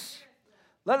witnesses,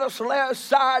 let us lay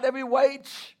aside every weight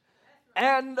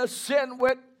and the sin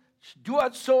which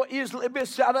doeth so easily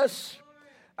beset us,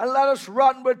 and let us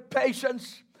run with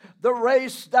patience the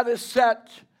race that is set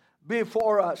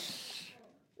before us.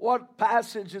 What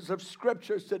passages of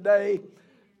scriptures today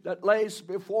that lays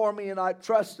before me, and I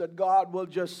trust that God will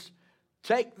just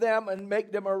take them and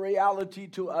make them a reality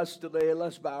to us today.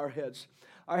 Let's bow our heads.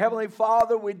 Our Heavenly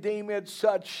Father, we deem it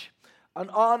such an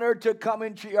honor to come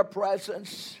into your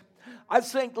presence. I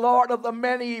think, Lord, of the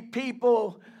many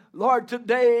people, Lord,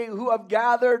 today who have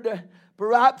gathered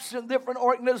perhaps in different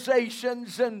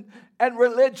organizations and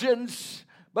religions.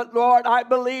 But Lord, I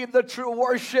believe the true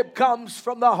worship comes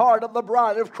from the heart of the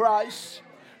bride of Christ.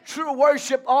 True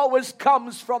worship always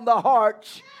comes from the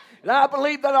heart. And I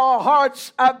believe that our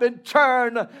hearts have been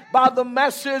turned by the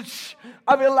message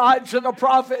of Elijah the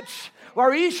prophet,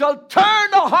 where he shall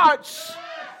turn the hearts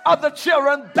of the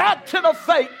children back to the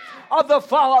faith of the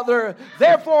Father.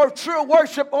 Therefore, true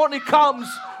worship only comes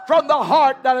from the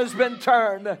heart that has been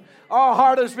turned. Our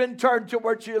heart has been turned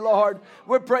towards you, Lord.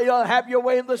 We pray you'll have your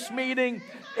way in this meeting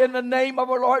in the name of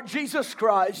our Lord Jesus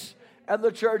Christ. And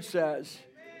the church says,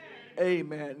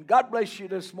 amen. God bless you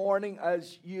this morning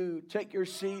as you take your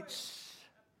seats.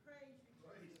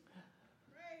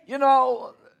 You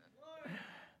know,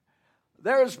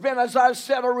 there has been, as I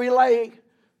said, a relay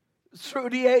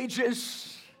through the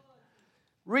ages.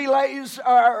 Relays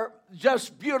are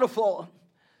just beautiful.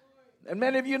 And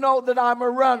many of you know that I'm a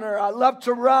runner. I love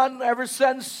to run ever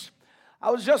since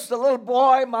I was just a little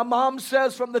boy. My mom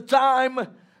says from the time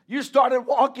you started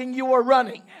walking, you were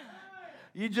running.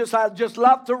 I just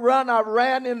love to run. I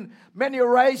ran in many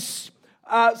races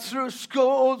through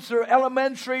school, through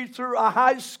elementary, through a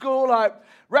high school. I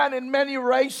ran in many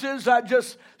races.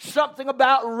 Something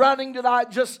about running that I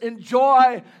just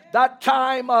enjoy that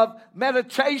time of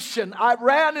meditation. I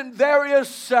ran in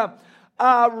various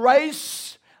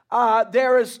races.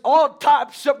 There is all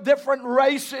types of different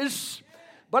races.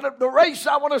 But the race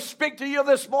I want to speak to you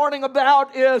this morning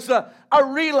about is a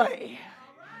relay.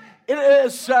 It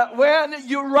is when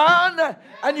you run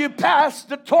and you pass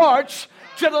the torch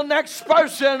to the next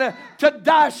person to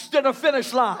dash to the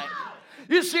finish line.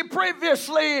 You see,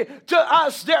 previously to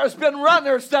us, there's been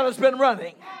runners that has been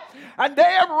running. And they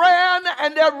have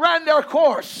ran their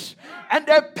course. And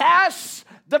they passed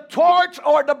the torch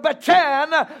or the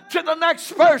baton to the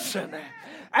next person.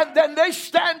 And then they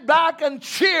stand back and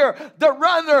cheer the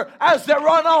runner as they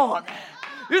run on.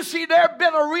 You see, there have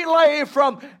been a relay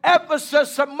from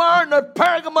Ephesus, Smyrna,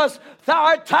 Pergamos,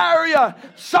 Thyatira,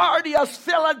 Sardis,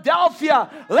 Philadelphia,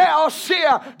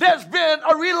 Laodicea. There's been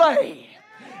a relay.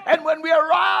 And when we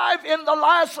arrive in the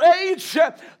last age,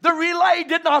 the relay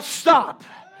did not stop.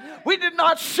 We did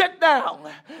not sit down.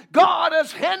 God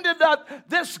has handed us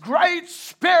this great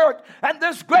spirit and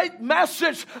this great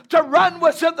message to run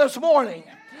with it this morning.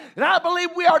 And I believe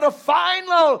we are the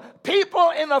final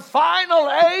people in the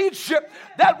final age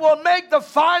that will make the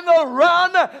final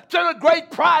run to the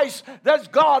great prize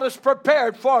that God has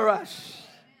prepared for us.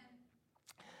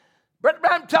 Brother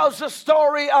Branham tells the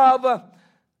story of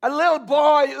a little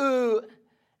boy who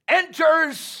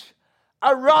enters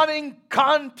a running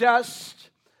contest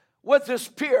with his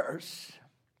peers.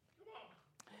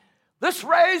 This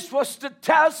race was to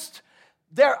test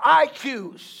their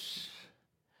IQs.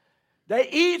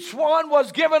 Each one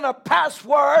was given a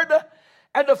password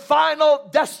and a final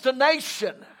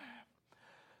destination.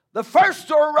 The first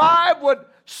to arrive would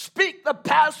speak the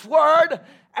password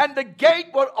and the gate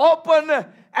would open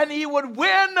and he would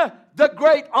win the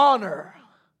great honor.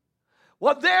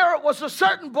 Well, there was a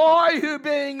certain boy who,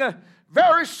 being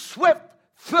very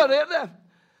swift-footed,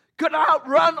 could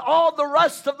outrun all the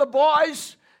rest of the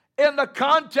boys in the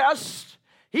contest.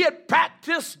 He had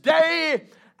practiced day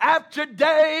after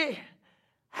day,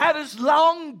 had his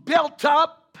lung built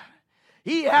up.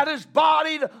 He had his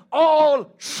body all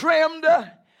trimmed.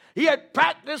 He had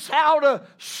practiced how to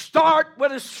start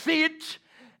with his feet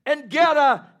and get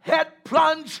a head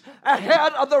plunge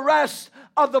ahead of the rest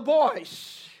of the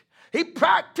boys. He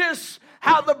practiced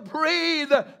how to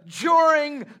breathe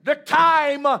during the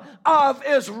time of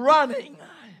his running.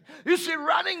 You see,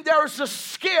 running, there is a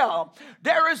skill.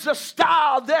 There is a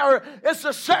style. There is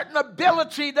a certain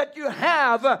ability that you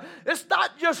have. It's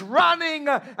not just running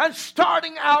and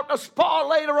starting out, as Paul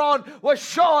later on will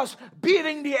show us,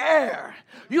 beating the air.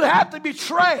 You have to be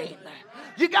trained.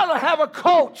 You got to have a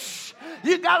coach.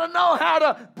 You got to know how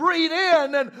to breathe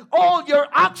in and hold your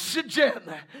oxygen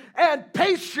and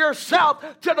pace yourself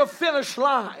to the finish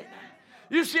line.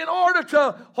 You see, in order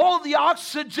to hold the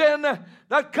oxygen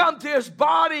that come to his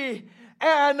body,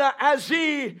 and as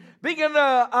he began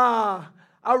a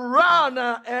run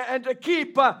and to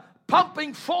keep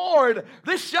pumping forward,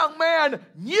 this young man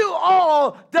knew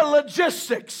all the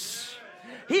logistics.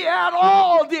 He had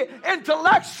all the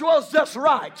intellectuals just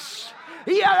right.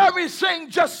 He had everything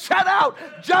just set out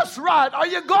just right. Are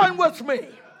you going with me?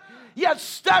 He had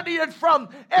studied it from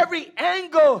every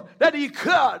angle that he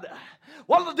could.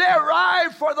 Well, they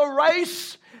arrived for the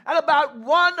race, and about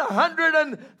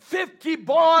 150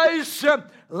 boys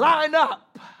line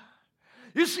up.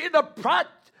 You see, this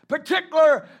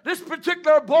particular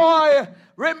boy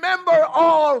remember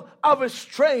all of his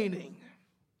training.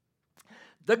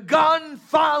 The gun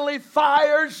finally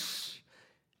fires,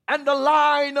 and the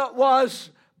line was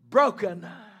broken.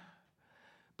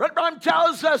 Brother Branham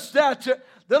tells us that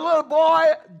the little boy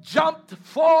jumped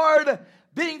forward,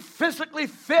 being physically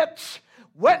fit,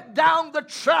 went down the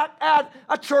track at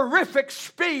a terrific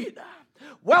speed.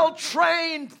 Well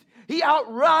trained, he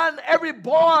outrun every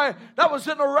boy that was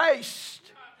in the race.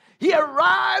 He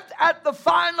arrived at the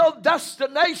final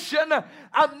destination a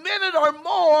minute or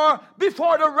more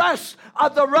before the rest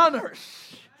of the runners.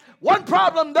 One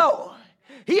problem though,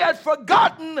 he had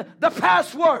forgotten the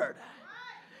password.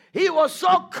 He was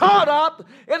so caught up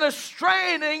in his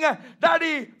training that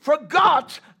he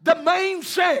forgot the main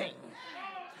thing.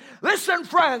 Listen,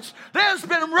 friends, there's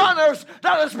been runners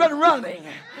that has been running,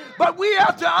 but we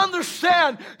have to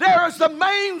understand there is the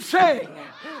main thing.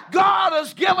 God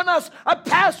has given us a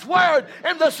password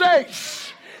in this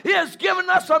age. He has given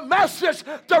us a message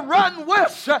to run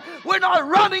with. We're not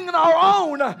running on our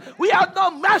own. We have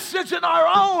no message in our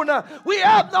own. We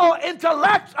have no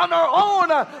intellect on our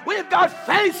own. We've got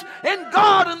faith in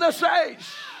God in this age.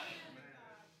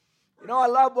 You know, I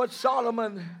love what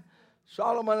Solomon,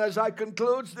 as I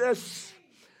concludes this,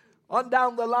 on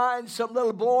down the line, some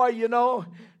little boy, you know,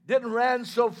 didn't run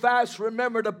so fast,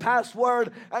 remember the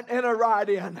password and enter right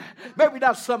in. Maybe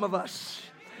that's some of us.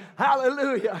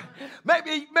 Hallelujah.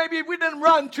 Maybe we didn't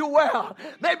run too well.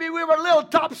 Maybe we were a little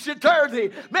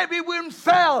topsy-turvy. Maybe we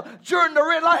fell during the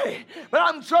relay. But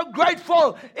I'm so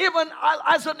grateful, even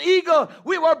as an eagle,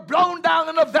 we were blown down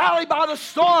in the valley by the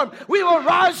storm. We will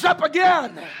rise up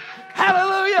again.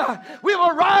 Hallelujah. We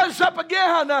will rise up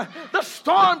again. The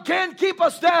storm can't keep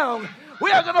us down.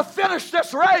 We are going to finish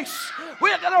this race.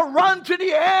 We are going to run to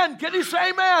the end. Can you say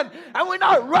amen? And we're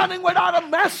not running without a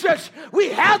message. We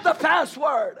have the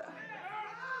password.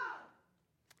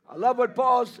 I love what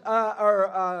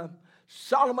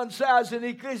Solomon says in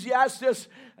Ecclesiastes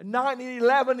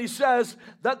 9:11. He says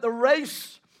that the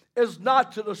race is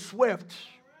not to the swift,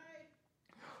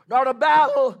 nor the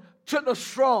battle to the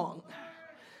strong.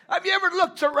 Have you ever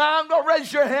looked around, or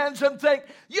raise your hands and think,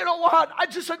 you know what, I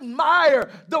just admire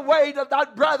the way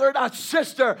that brother, that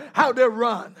sister, how they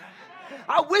run.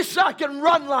 I wish I can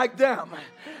run like them.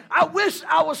 I wish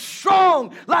I was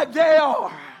strong like they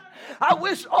are. I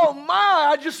wish, oh my,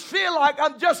 I just feel like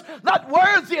I'm just not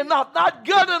worthy enough, not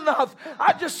good enough.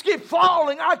 I just keep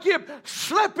falling. I keep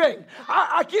slipping.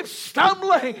 I keep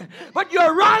stumbling. But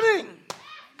you're running.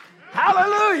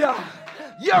 Hallelujah.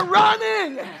 You're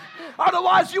running.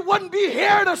 Otherwise, you wouldn't be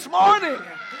here this morning.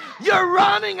 You're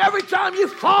running. Every time you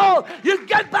fall, you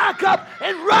get back up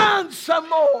and run some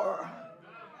more.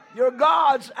 You're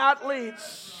God's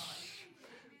athletes.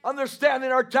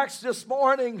 Understanding our text this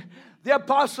morning, the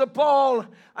Apostle Paul,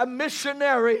 a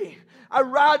missionary, a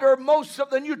writer, most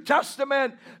of the New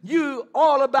Testament knew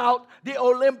all about the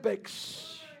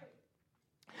Olympics.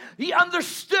 He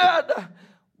understood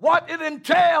what it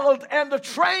entailed and the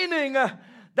training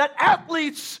that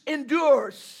athletes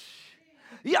endures.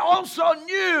 He also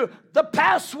knew the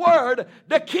password,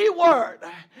 the key word.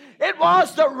 It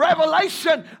was the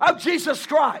revelation of Jesus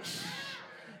Christ.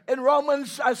 In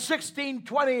Romans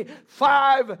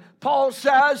 16:25, Paul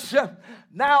says,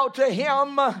 now to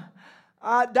him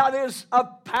that is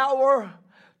of power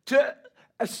to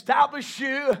establish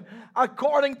you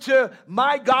according to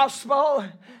my gospel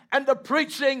and the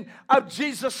preaching of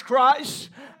Jesus Christ,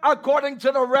 according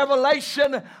to the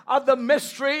revelation of the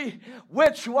mystery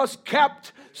which was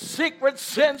kept secret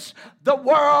since the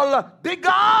world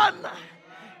began.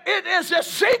 It is a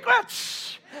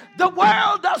secret. The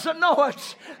world doesn't know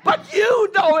it, but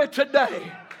you know it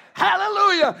today.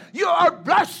 Hallelujah. You are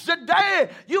blessed today.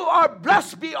 You are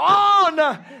blessed beyond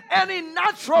any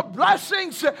natural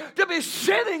blessings to be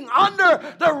sitting under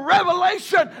the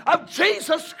revelation of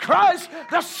Jesus Christ,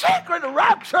 the secret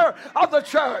rapture of the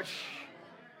church.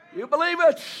 You believe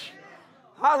it?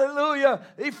 Hallelujah.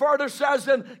 He further says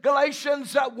in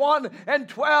Galatians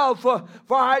 1:12,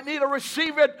 for I neither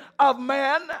receive it of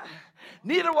man,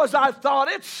 neither was I taught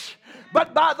it,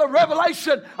 but by the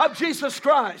revelation of Jesus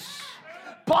Christ.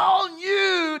 Paul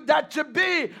knew that to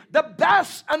be the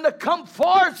best and to come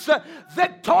forth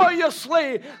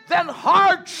victoriously, then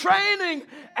hard training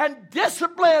and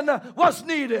discipline was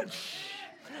needed.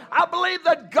 I believe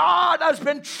that God has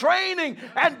been training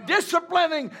and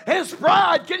disciplining His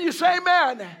bride. Can you say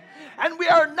amen? And we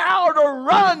are now to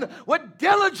run with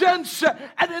diligence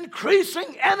and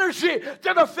increasing energy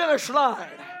to the finish line.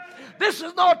 This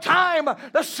is no time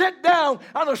to sit down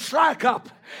and to slack up.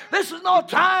 This is no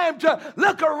time to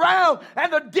look around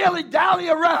and to dilly-dally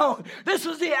around. This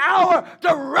is the hour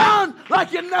to run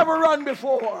like you never run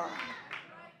before.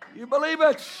 You believe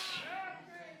it?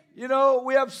 You know,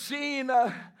 we have seen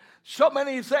so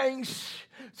many things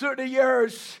through the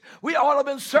years. We all have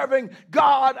been serving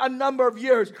God a number of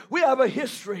years. We have a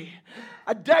history,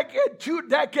 a decade, 2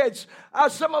 decades,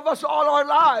 some of us all our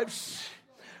lives.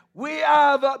 We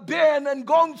have been and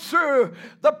gone through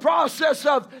the process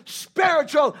of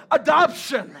spiritual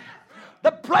adoption,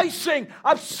 the placing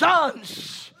of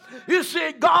sons. You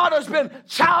see, God has been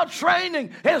child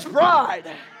training His bride.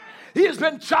 He has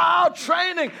been child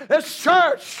training His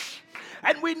church.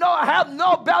 And we have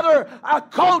no better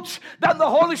coach than the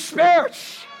Holy Spirit.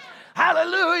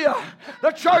 Hallelujah.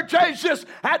 The church ages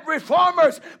had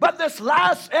reformers, but this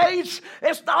last age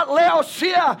is not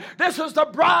Laodicea. This is the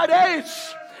bride age.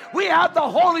 We have the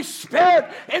Holy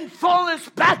Spirit in fullness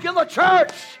back in the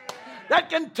church that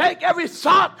can take every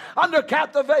thought under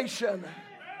captivation.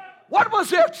 What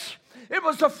was it? It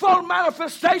was the full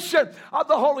manifestation of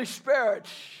the Holy Spirit.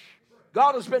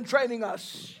 God has been training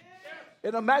us.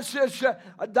 In a message,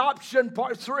 Adoption,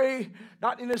 Part 3,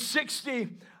 1960,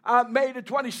 May the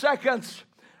 22nd,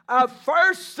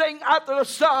 first thing after the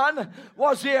Son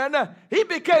was in, He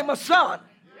became a son.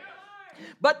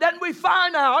 But then we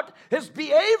find out His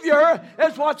behavior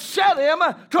is what sent Him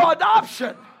to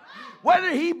adoption.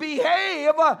 Whether He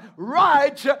behave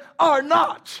right or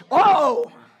not.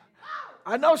 Oh,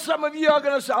 I know some of you are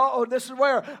going to say, oh, this is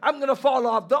where I'm going to fall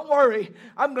off. Don't worry.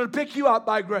 I'm going to pick you up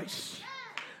by grace.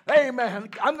 Amen.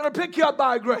 I'm going to pick you up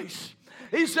by grace.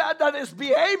 He said that His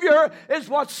behavior is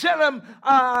what sent Him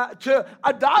to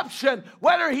adoption.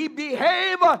 Whether He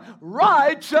behave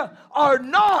right or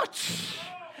not.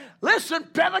 Listen,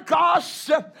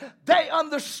 Pentecost, they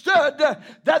understood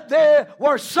that they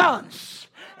were sons.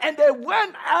 And they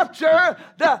went after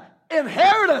the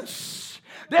inheritance.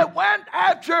 They went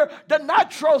after the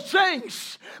natural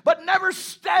things, but never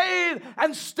stayed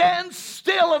and stand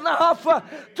still enough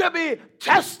to be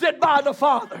tested by the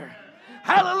Father.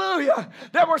 Hallelujah.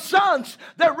 There were sons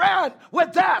that ran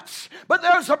with that. But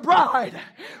there's a bride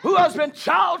who has been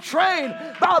child trained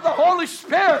by the Holy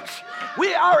Spirit.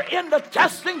 We are in the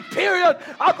testing period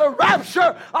of the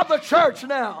rapture of the church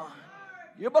now.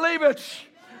 You believe it?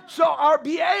 So our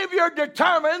behavior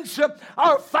determines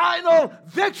our final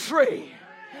victory.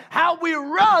 How we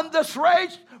run this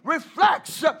race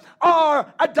reflects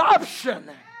our adoption.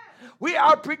 We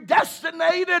are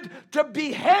predestinated to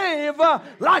behave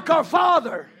like our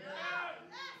Father.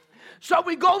 So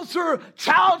we go through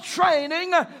child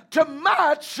training to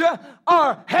match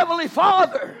our Heavenly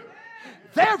Father.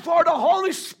 Therefore, the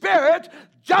Holy Spirit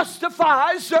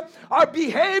justifies our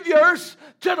behaviors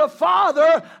to the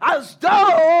Father as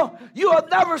though you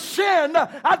have never sinned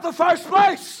at the first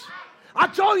place. I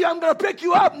told you I'm going to pick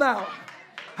you up now.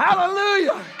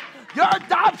 Hallelujah. Your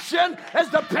adoption is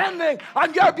depending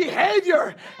on your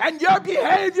behavior, and your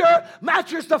behavior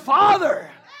matches the Father.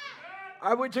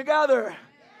 Are we together?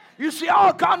 You see,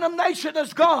 all condemnation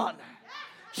is gone.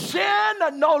 Sin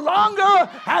no longer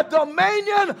has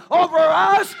dominion over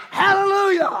us.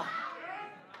 Hallelujah.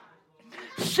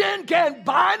 Sin can't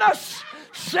bind us.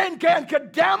 Sin can't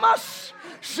condemn us.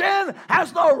 Sin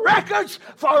has no records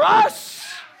for us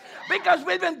because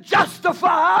we've been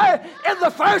justified in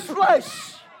the first place.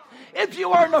 If you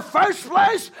were in the first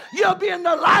place, you'll be in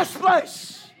the last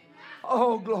place.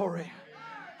 Oh, glory.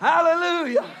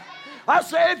 Hallelujah. I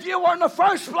say if you were in the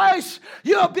first place,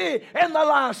 you'll be in the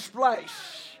last place.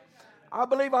 I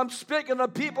believe I'm speaking to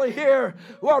people here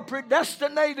who are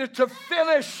predestinated to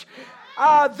finish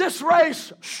this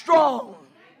race strong.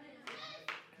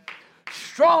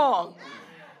 Strong.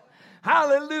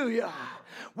 Hallelujah.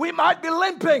 We might be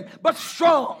limping, but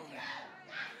strong.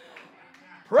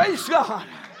 Praise God.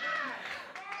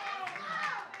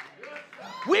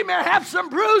 We may have some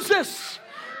bruises,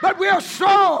 but we are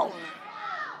strong.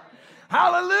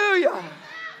 Hallelujah.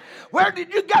 Where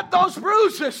did you get those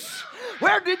bruises?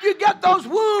 Where did you get those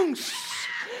wounds?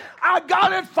 I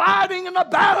got it fighting in the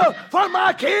battle for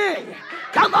my King.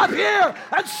 Come up here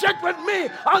and sit with me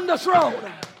on the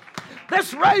throne.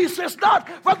 This race is not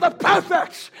for the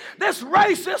perfect. This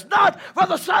race is not for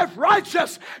the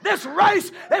self-righteous. This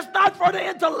race is not for the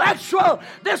intellectual.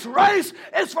 This race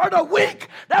is for the weak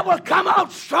that will come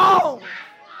out strong.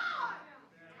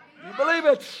 You believe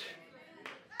it?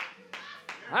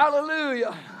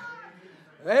 Hallelujah.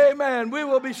 Amen. We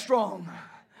will be strong.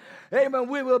 Amen.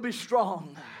 We will be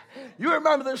strong. You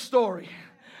remember this story.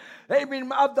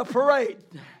 Amen. Of the parade.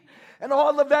 And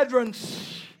all the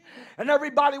veterans. And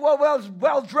everybody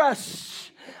well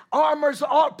dressed. Armors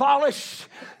all polished.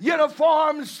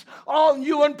 Uniforms all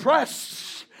new and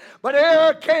pressed. But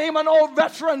here came an old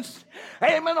veteran.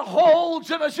 Amen.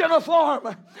 Holes in his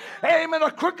uniform. Amen.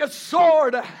 A crooked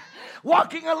sword.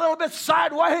 Walking a little bit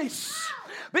sideways.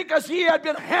 Because he had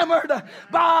been hammered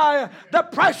by the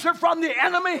pressure from the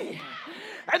enemy.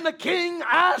 And the king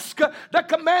asked the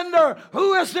commander,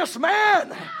 who is this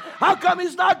man? How come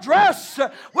he's not dressed?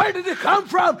 Where did he come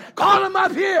from? Call him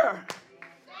up here.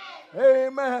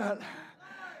 Amen.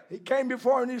 He came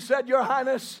before and he said, Your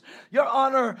Highness, Your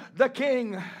Honor, the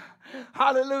king.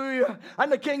 Hallelujah. And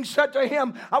the king said to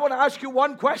him, I want to ask you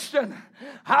one question.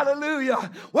 Hallelujah.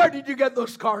 Where did you get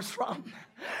those scars from?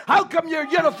 How come your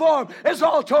uniform is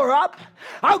all tore up?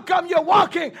 How come you're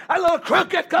walking a little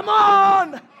crooked? Come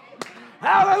on.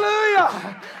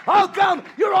 Hallelujah. How come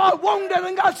you're all wounded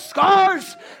and got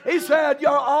scars? He said,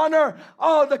 Your Honor,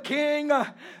 oh, the king,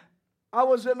 I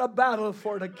was in a battle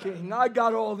for the king. I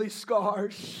got all these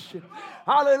scars.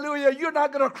 Hallelujah. You're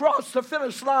not going to cross the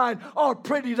finish line all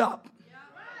prettied up.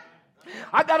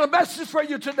 I got a message for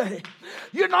you today.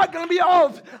 You're not going to be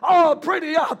all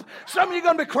pretty up. Some of you are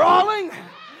going to be crawling.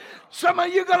 Some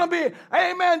of you are going to be,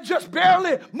 amen, just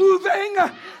barely moving.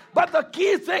 But the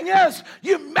key thing is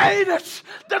you made it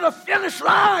to the finish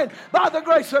line by the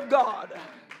grace of God.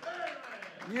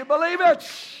 You believe it?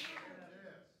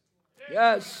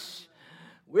 Yes.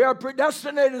 We are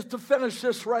predestinated to finish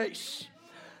this race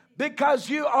because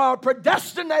you are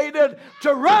predestinated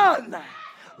to run.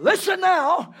 Listen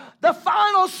now, the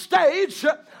final stage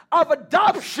of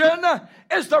adoption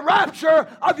is the rapture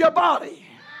of your body.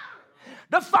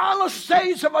 The final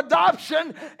stage of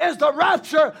adoption is the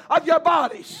rapture of your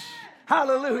bodies.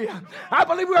 Hallelujah. I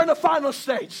believe we're in the final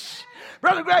stage.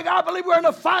 Brother Greg, I believe we're in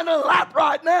the final lap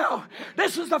right now.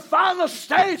 This is the final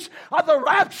stage of the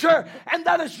rapture, and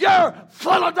that is your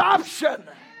full adoption.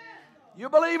 You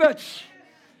believe it?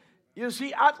 You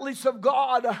see, athletes of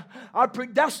God are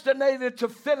predestinated to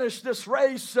finish this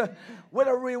race with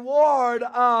a reward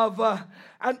of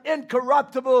an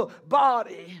incorruptible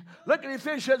body. Look at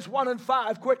Ephesians 1 and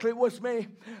 5 quickly with me.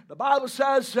 The Bible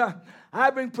says,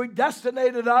 having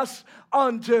predestinated us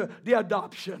unto the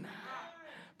adoption.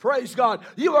 Praise God.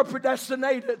 You are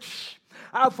predestinated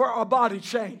for a body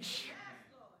change.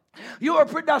 You are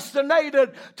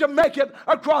predestinated to make it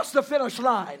across the finish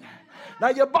line. Now,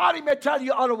 your body may tell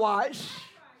you otherwise.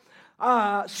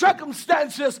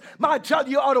 Circumstances might tell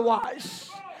you otherwise.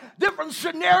 Different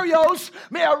scenarios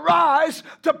may arise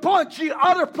to point you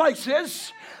other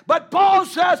places. But Paul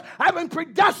says, having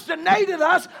predestinated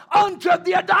us unto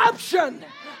the adoption.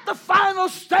 The final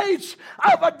stage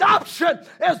of adoption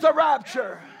is the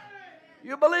rapture.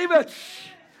 You believe it?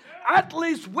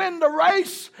 Athletes win the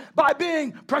race by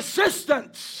being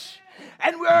persistent.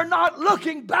 And we're not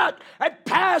looking back at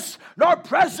past nor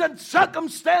present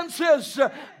circumstances,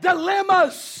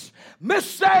 dilemmas,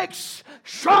 mistakes,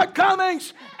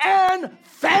 shortcomings, and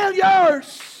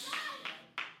failures.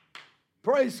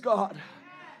 Praise God.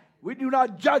 We do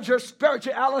not judge our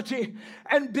spirituality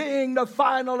and being the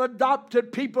final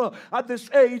adopted people of this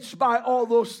age by all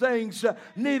those things.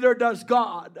 Neither does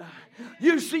God.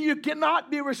 You see, you cannot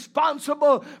be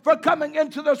responsible for coming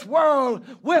into this world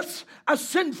with a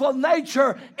sinful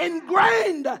nature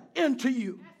ingrained into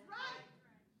you.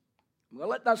 We'll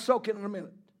let that soak in a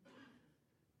minute.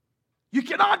 You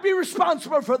cannot be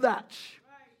responsible for that.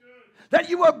 That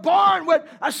you were born with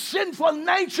a sinful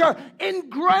nature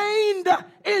ingrained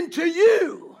into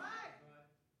you.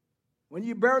 When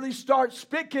you barely start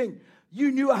speaking,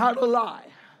 you knew how to lie.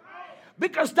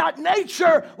 Because that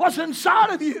nature was inside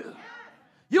of you.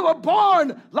 You were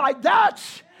born like that.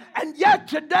 And yet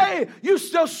today, you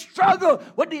still struggle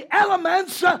with the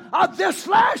elements of this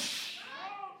flesh.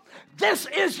 This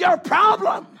is your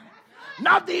problem.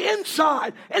 Not the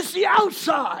inside, it's the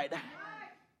outside.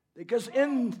 Because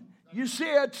you see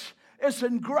it's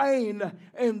ingrained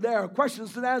in there.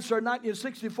 Questions and answers,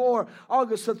 1964,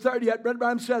 August the 30th. Brother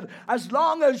Branham said, as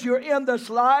long as you're in this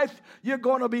life, you're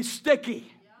going to be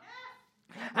sticky.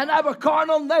 And have a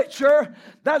carnal nature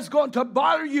that's going to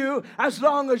bother you as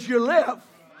long as you live.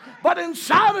 But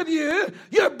inside of you,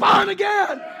 you're born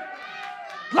again.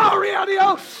 Gloria a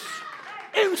Dios.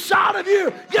 Inside of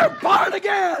you, you're born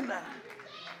again.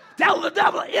 Tell the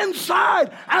devil,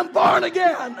 inside, I'm born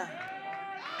again.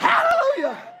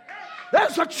 Hallelujah.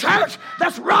 There's a church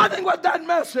that's running with that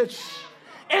message.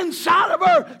 Inside of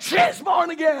her, she's born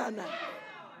again.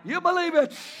 You believe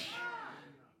it?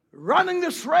 Running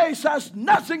this race has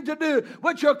nothing to do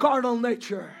with your carnal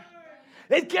nature.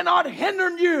 It cannot hinder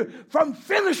you from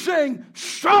finishing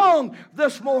strong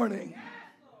this morning.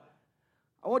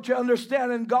 I want you to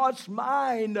understand, in God's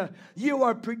mind, you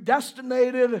are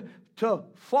predestinated to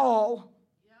fall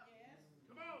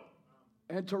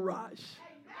and to rise.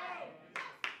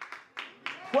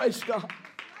 Praise God.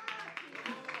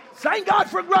 Thank God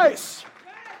for grace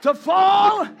to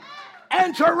fall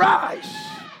and to rise.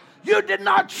 You did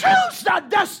not choose that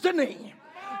destiny.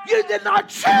 You did not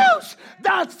choose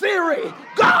that theory.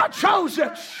 God chose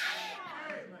it.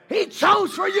 He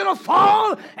chose for you to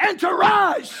fall and to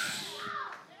rise.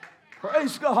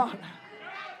 Praise God.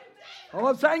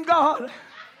 Oh, thank God.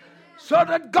 So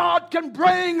that God can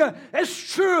bring His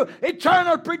true,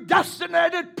 eternal,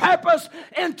 predestinated purpose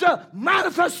into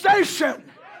manifestation.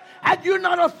 Had you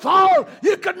not have fallen,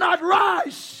 you could not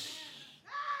rise.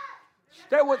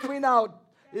 Stay with me now.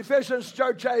 Ephesians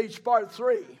church age, part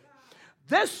 3.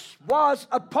 This was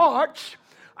a part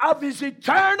of His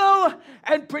eternal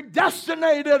and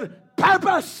predestinated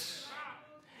purpose.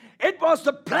 It was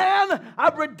the plan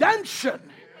of redemption.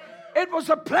 It was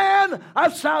a plan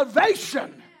of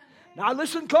salvation. Now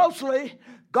listen closely.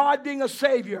 God being a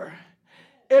Savior,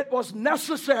 it was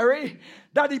necessary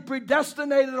that He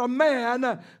predestinated a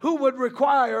man who would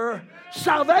require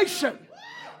salvation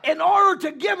in order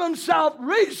to give Himself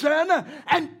reason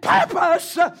and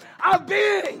purpose of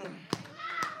being.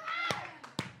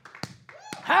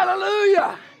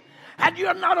 Hallelujah. Had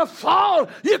you not have fallen,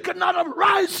 you could not have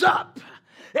rise up.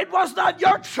 It was not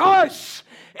your choice.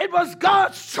 It was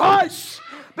God's choice.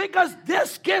 Because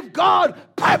this gave God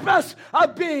purpose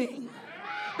of being.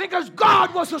 Because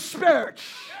God was a spirit.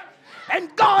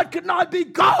 And God could not be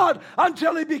God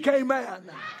until He became man.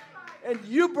 And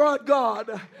you brought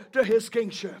God to His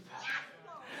kingship.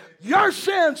 Your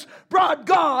sins brought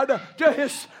God to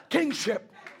His kingship.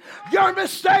 Your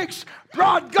mistakes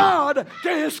brought God to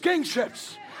His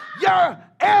kingships. Your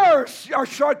errors, your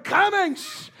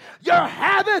shortcomings, your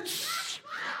habits,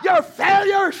 your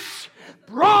failures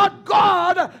brought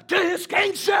God to His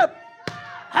kingship.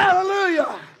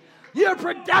 Hallelujah. You're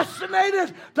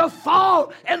predestinated to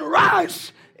fall and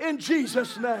rise in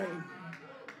Jesus' name.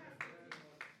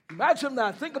 Imagine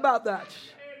that. Think about that.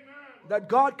 That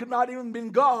God could not even be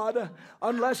God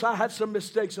unless I had some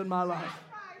mistakes in my life.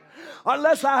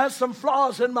 Unless I had some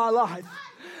flaws in my life.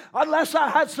 Unless I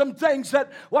had some things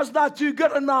that was not too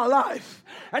good in my life.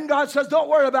 And God says, don't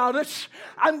worry about it.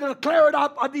 I'm going to clear it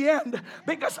up at the end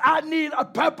because I need a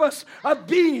purpose of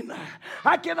being.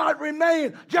 I cannot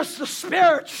remain just a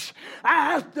spirit.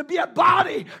 I have to be a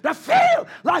body to feel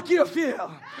like you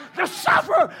feel. To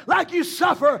suffer like you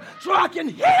suffer so I can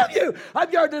heal you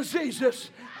of your diseases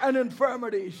and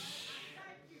infirmities.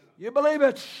 You believe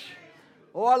it?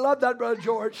 Oh, I love that, Brother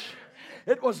George.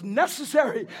 It was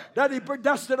necessary that He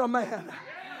predestined a man.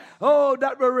 Oh,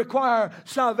 that will require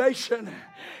salvation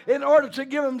in order to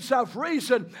give Himself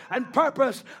reason and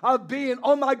purpose of being.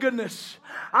 Oh, my goodness.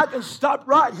 I can stop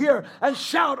right here and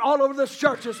shout all over this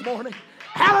church this morning.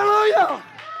 Hallelujah.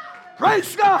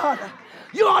 Praise God.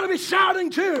 You ought to be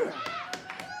shouting too.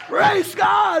 Praise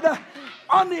God.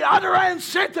 On the other end,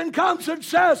 Satan comes and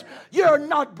says, you're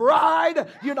not bride,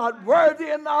 you're not worthy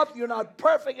enough, you're not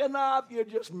perfect enough, you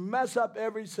just mess up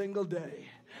every single day.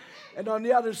 And on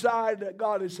the other side,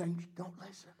 God is saying, don't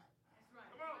listen.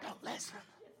 Don't listen.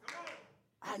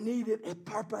 I needed a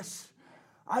purpose.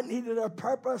 I needed a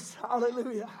purpose.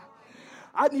 Hallelujah.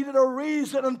 I needed a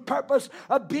reason and purpose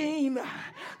of being.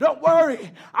 Don't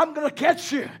worry. I'm going to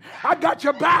catch you. I got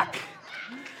your back.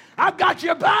 I got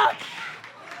your back.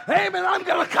 Amen. I'm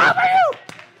going to cover you.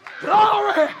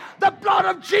 Glory. The blood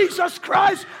of Jesus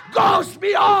Christ goes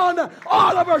beyond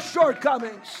all of our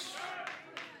shortcomings.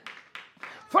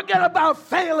 Forget about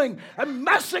failing and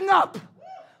messing up.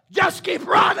 Just keep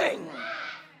running.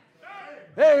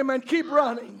 Amen. Keep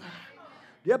running.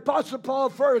 The Apostle Paul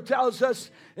further tells us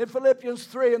in Philippians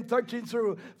 3 and 13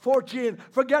 through 14,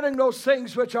 forgetting those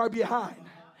things which are behind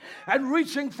and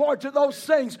reaching forth to those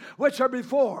things which are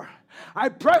before. I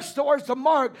press towards the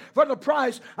mark for the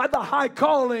prize of the high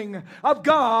calling of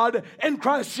God in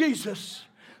Christ Jesus.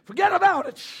 Forget about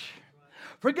it.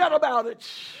 Forget about it.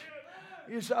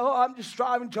 You say, oh, I'm just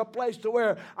striving to a place to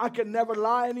where I can never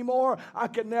lie anymore. I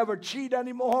can never cheat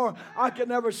anymore. I can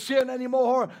never sin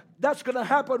anymore. That's going to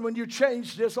happen when you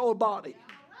change this old body.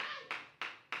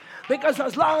 Because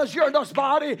as long as you're in this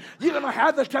body, you're going to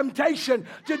have the temptation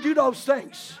to do those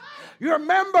things. You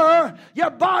remember, your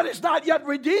body's not yet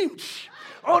redeemed.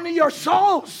 Only your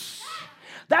souls.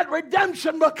 That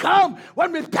redemption will come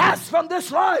when we pass from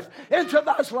this life into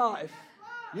that life.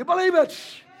 You believe it?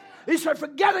 He said,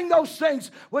 forgetting those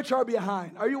things which are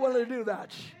behind. Are you willing to do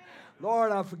that?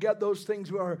 Lord, I forget those things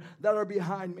that are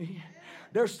behind me.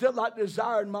 There's still that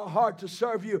desire in my heart to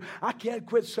serve you. I can't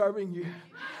quit serving you.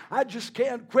 I just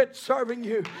can't quit serving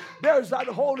you. There's that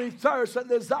holy thirst and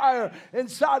desire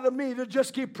inside of me to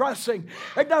just keep pressing.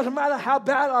 It doesn't matter how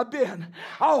bad I've been,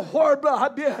 how horrible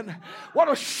I've been, what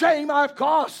a shame I've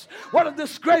caused, what a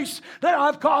disgrace that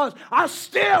I've caused. I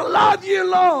still love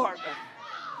you, Lord.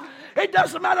 It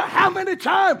doesn't matter how many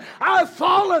times I've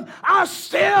fallen, I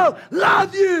still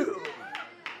love you.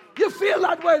 You feel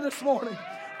that way this morning?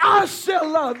 I still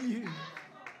love you.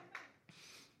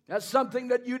 That's something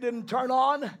that you didn't turn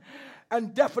on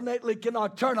and definitely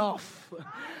cannot turn off.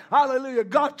 Hallelujah.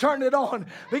 God turned it on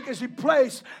because He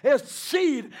placed His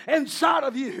seed inside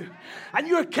of you. And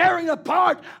you're carrying a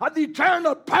part of the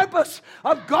eternal purpose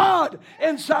of God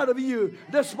inside of you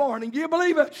this morning. Do you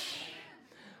believe it?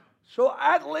 So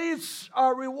athletes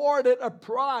are rewarded a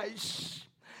prize.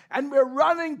 And we're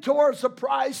running towards the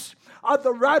prize of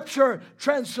the rapture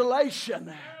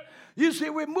translation. You see,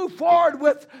 we move forward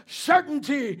with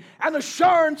certainty and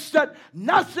assurance that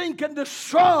nothing can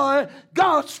destroy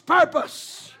God's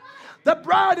purpose. The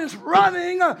bride is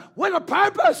running with a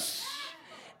purpose,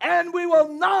 and we will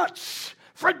not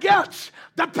forget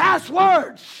the past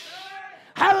words.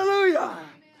 Hallelujah.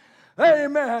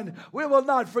 Amen. We will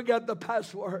not forget the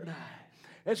past word.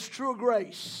 It's true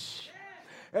grace.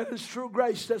 It is true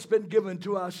grace that's been given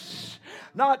to us.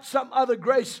 Not some other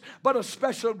grace, but a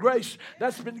special grace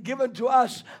that's been given to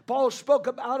us. Paul spoke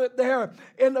about it there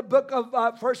in the book of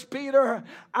 1 Peter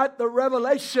at the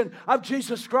revelation of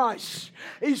Jesus Christ.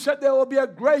 He said there will be a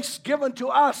grace given to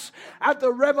us at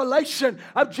the revelation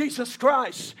of Jesus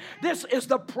Christ. This is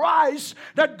the prize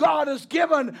that God has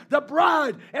given the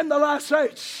bride in the last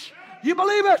age. You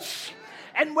believe it?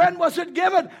 And when was it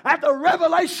given? At the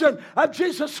revelation of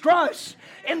Jesus Christ.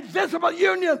 Invisible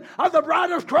union of the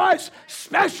bride of Christ.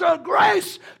 Special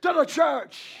grace to the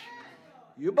church.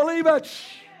 You believe it?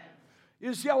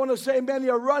 You see, I want to say many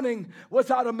are running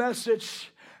without a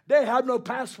message. They have no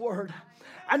password.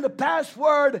 And the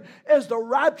password is the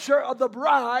rapture of the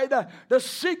bride, the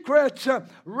secret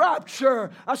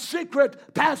rapture, a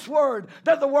secret password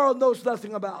that the world knows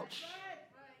nothing about.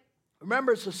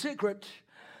 Remember, it's a secret.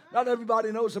 Not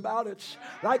everybody knows about it.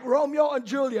 Like Romeo and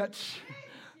Juliet.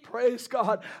 Praise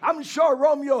God. I'm sure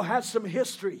Romeo had some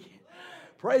history.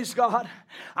 Praise God.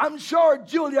 I'm sure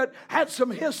Juliet had some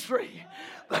history.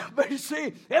 But you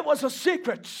see, it was a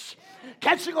secret.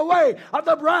 Catching away of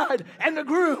the bride and the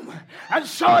groom. And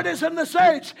so it is in this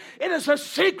age. It is a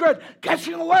secret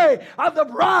catching away of the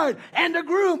bride and the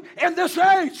groom in this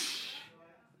age.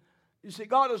 You see,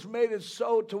 God has made it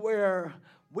so to where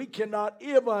we cannot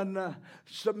even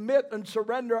submit and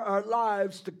surrender our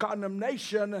lives to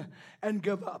condemnation and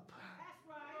give up.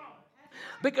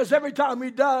 Because every time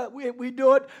we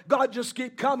do it, God just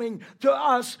keeps coming to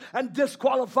us and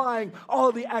disqualifying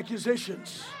all the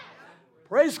accusations.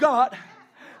 Praise God.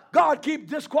 God keeps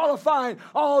disqualifying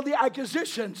all the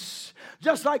accusations.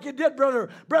 Just like He did, Brother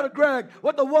Greg,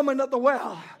 with the woman at the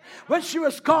well. When she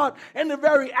was caught in the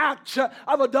very act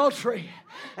of adultery.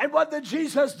 And what did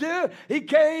Jesus do? He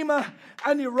came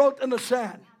and He wrote in the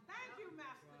sand.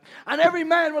 And every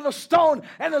man with a stone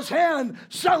in his hand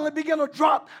suddenly began to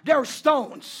drop their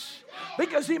stones.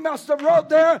 Because he must have wrote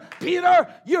there,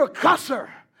 Peter, you're a cusser.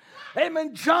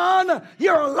 Amen. John,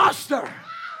 you're a luster.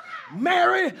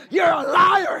 Mary, you're a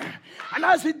liar. And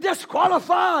as he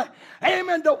disqualified,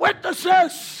 amen, the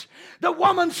witnesses, the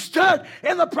woman stood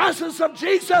in the presence of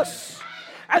Jesus.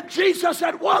 And Jesus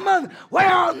said, woman, where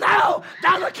are now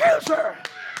thine accuser?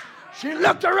 She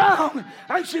looked around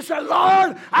and she said,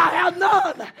 Lord, I have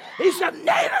none. He said,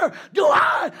 neither do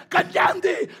I condemn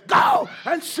thee. Go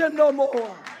and sin no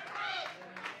more.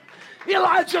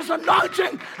 Elijah's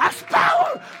anointing has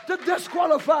power to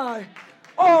disqualify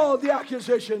all the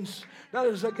accusations that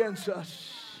is against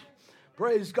us.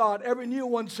 Praise God. Every new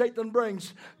one Satan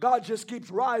brings, God just keeps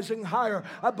rising higher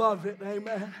above it.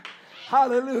 Amen.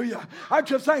 Hallelujah. Aren't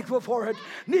you thankful for it?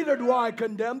 Neither do I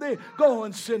condemn thee. Go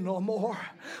and sin no more.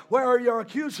 Where are your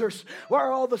accusers? Where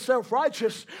are all the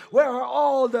self-righteous? Where are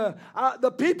all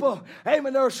the people?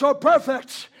 Amen. They're so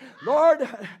perfect. Lord,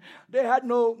 they had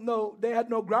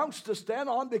no grounds to stand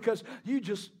on because you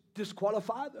just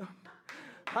disqualified them.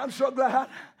 I'm so glad,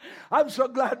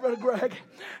 Brother Greg.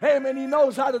 Amen. He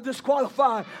knows how to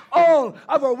disqualify all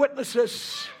of our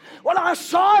witnesses. When I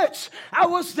saw it, I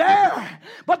was there.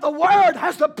 But the Word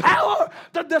has the power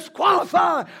to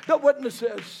disqualify the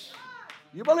witnesses.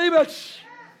 You believe it?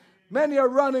 Many are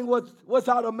running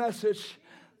without a message.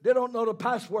 They don't know the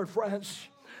password, friends.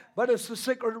 but it's the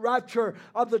secret rapture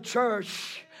of the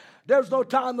church. There's no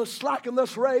time to slacken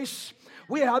this race.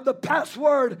 We have the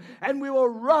password, and we will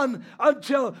run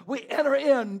until we enter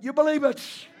in. You believe it?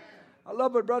 I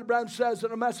love what Brother Branham says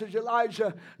in a message,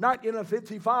 Elijah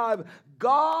 1955.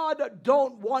 God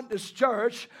don't want this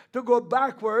church to go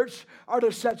backwards or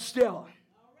to sit still.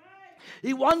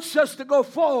 He wants us to go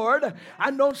forward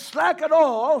and don't slack at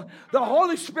all. The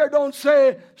Holy Spirit don't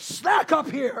say, slack up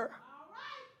here.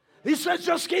 He says,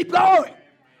 just keep going.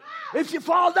 If you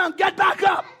fall down, get back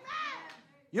up.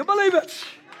 You believe it?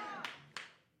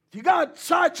 If you got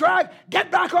sidetracked,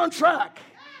 get back on track.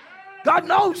 God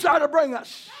knows how to bring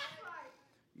us.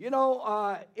 You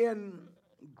know, in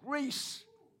Greece,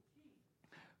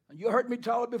 you heard me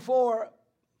tell it before,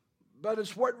 but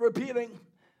it's worth repeating.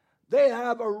 They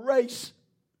have a race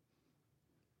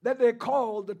that they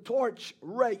call the torch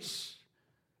race.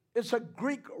 It's a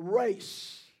Greek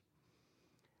race.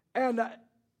 And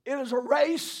it is a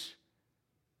race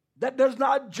that does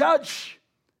not judge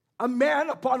a man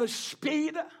upon his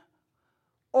speed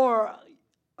or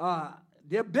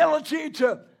the ability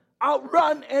to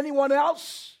outrun anyone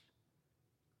else,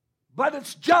 but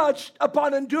it's judged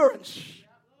upon endurance.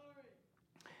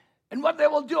 And what they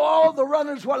will do, all the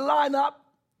runners will line up,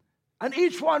 and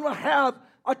each one will have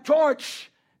a torch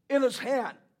in his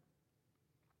hand.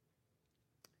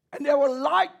 And they will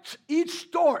light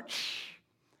each torch,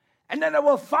 and then they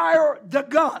will fire the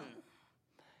gun.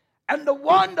 And the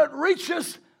one that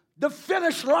reaches the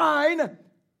finish line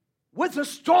with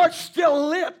his torch still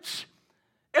lit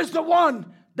is the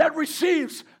one that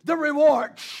receives the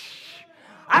reward.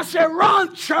 I say,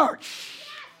 run, church.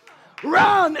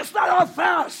 Run. It's not how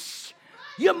fast.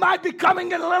 You might be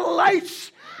coming in a little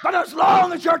late, but as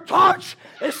long as your torch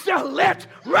is still lit,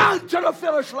 run to the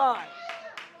finish line.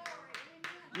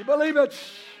 You believe it?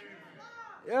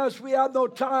 Yes, we have no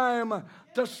time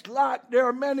to slack. There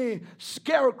are many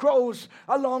scarecrows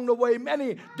along the way,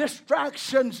 many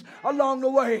distractions along the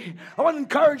way. I want to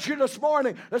encourage you this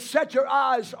morning to set your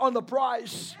eyes on the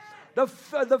prize. The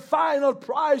final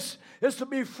price is to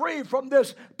be free from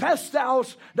this pest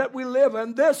house that we live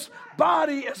in. This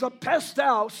body is a pest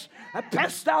house. A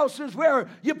pest house is where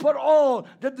you put all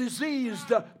the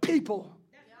diseased people.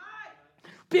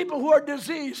 People who are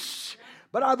diseased.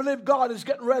 But I believe God is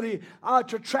getting ready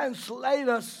to translate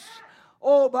us.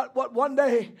 Oh, but what one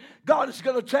day God is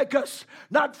going to take us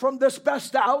not from this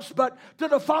pest house, but to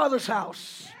the Father's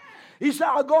house. He said,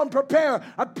 I'll go and prepare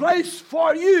a place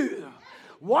for you.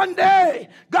 One day,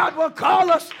 God will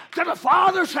call us to the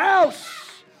Father's house.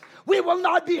 We will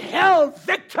not be held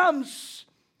victims,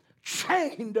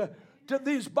 chained to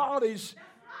these bodies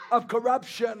of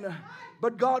corruption.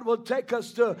 But God will take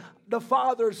us to the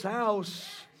Father's house.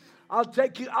 I'll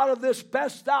take you out of this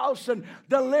pest house and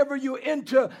deliver you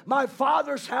into my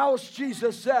Father's house,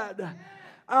 Jesus said.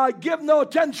 Give no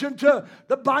attention to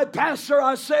the bypasser,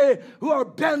 I say, who are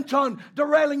bent on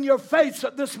derailing your faith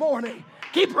this morning.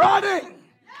 Keep running,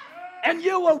 and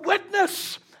you will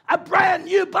witness a brand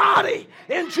new body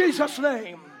in Jesus'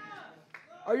 name.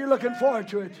 Are you looking forward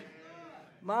to it?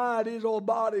 My, these old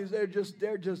bodies, they're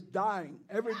just dying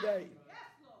every day.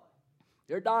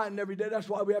 They're dying every day. That's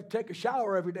why we have to take a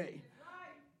shower every day.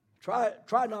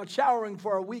 Try not showering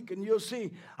for a week, and you'll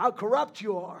see how corrupt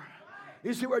you are.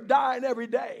 You see, we're dying every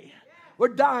day. We're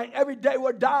dying every day.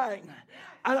 We're dying.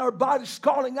 And our body's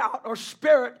calling out. Our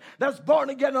spirit that's born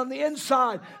again on the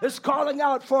inside is calling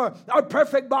out for our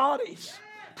perfect bodies.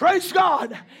 Praise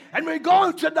God. And we're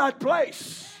going to that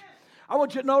place. I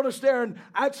want you to notice there in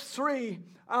Acts 3,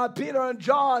 Peter and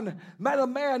John met a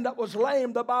man that was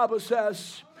lame, the Bible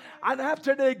says. And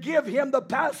after they give him the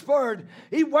password,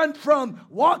 he went from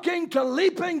walking to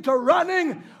leaping to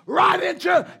running right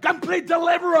into complete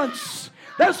deliverance.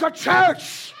 There's a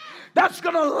church that's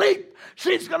going to leap.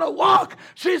 She's going to walk.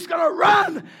 She's going to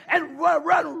run and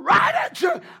run right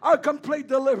into our complete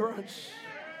deliverance.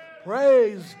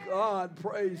 Praise God,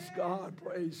 praise God,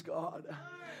 praise God.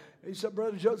 He said,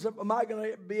 Brother Joseph, am I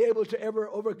going to be able to ever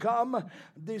overcome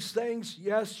these things?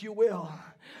 Yes, you will.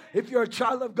 If you're a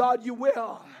child of God, you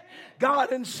will.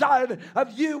 God inside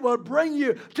of you will bring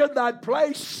you to that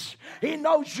place. He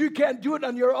knows you can't do it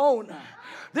on your own.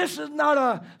 This is not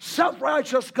a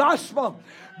self-righteous gospel.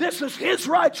 This is His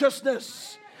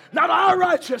righteousness, not our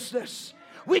righteousness.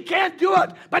 We can't do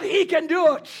it, but He can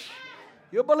do it.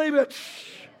 You believe it?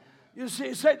 You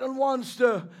see, Satan wants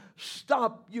to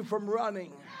stop you from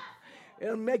running.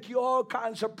 It'll make you all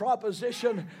kinds of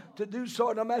proposition to do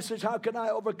so. In a message, How Can I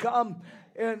Overcome?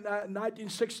 In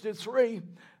 1963,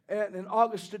 and in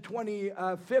August the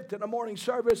 25th in the morning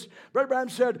service, Brother Branham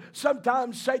said,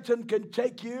 sometimes Satan can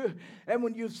take you, and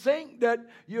when you think that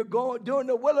you're doing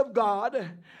the will of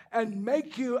God and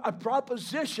make you a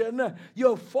proposition,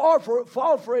 you'll fall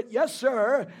for it. Yes,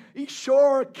 sir, he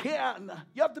sure can.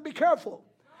 You have to be careful.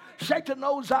 Satan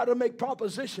knows how to make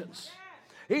propositions.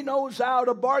 He knows how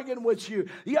to bargain with you.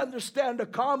 He understands the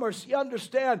commerce. He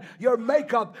understands your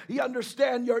makeup. He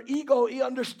understands your ego. He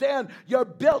understands you're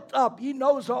built up. He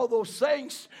knows all those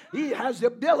things. He has the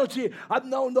ability of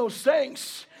knowing those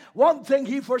things. One thing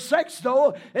he forsakes,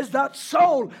 though, is that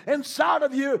soul inside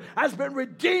of you has been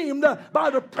redeemed by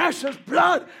the precious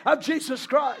blood of Jesus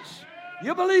Christ.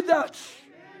 You believe that?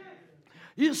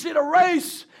 You see, the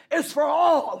race is for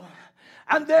all.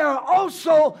 And there are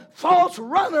also false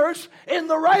runners in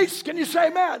the race. Can you say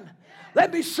amen?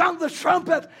 Let me sound the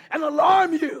trumpet and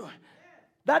alarm you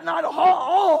that not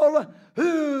all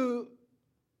who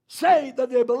say that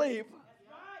they believe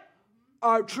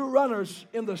are true runners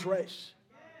in this race.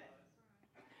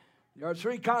 There are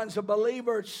three kinds of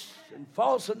believers and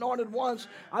false anointed ones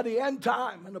at the end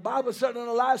time. And the Bible said in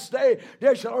the last day,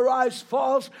 there shall arise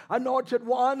false anointed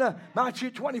one, Matthew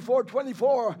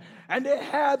 24:24. And they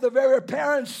had the very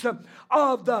appearance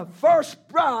of the first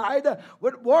bride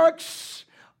with works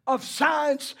of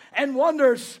signs and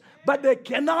wonders, but they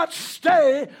cannot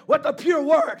stay with the pure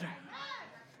word.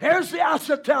 Here's the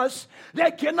answer test.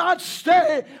 They cannot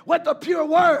stay with the pure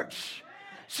words.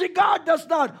 See, God does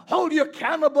not hold you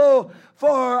accountable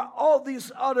for all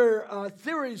these other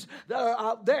theories that are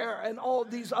out there and all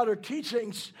these other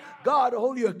teachings. God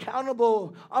holds you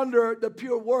accountable under the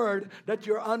pure word that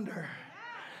you're under.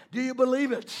 Do you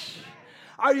believe it?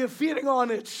 Are you feeding on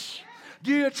it?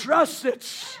 Do you trust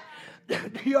it?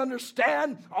 Do you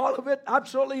understand all of it?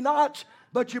 Absolutely not.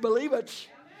 But you believe it.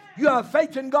 You have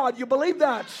faith in God. You believe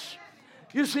that.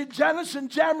 You see, Jannes and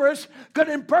Jambres could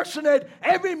impersonate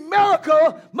every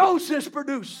miracle Moses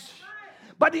produced.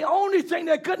 But the only thing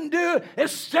they couldn't do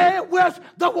is stay with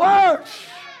the Word.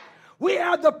 We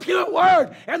have the pure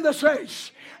Word in this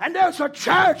age. And there's a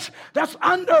church that's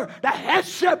under the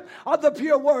headship of the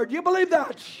pure Word. You believe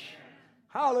that?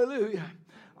 Hallelujah.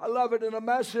 I love it in a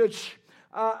message,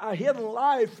 A Hidden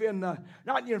Life in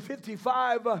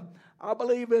 1955. I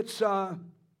believe it's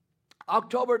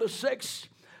October the 6th.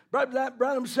 Brother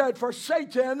Branham said, for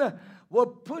Satan will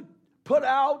put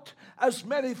out as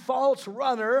many false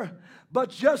runners, but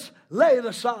just lay it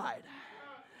aside.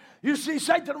 You see,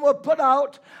 Satan will put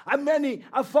out many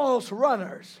false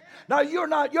runners. Now,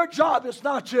 your job is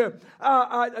not to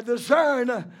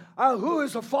discern who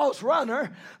is a false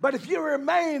runner, but if you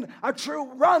remain a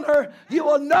true runner, you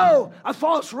will know a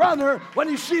false runner when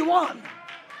you see one.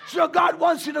 So God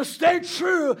wants you to stay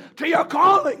true to your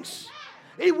callings.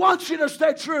 He wants you to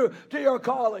stay true to your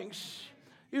callings.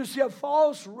 You see, a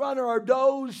false runner are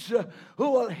those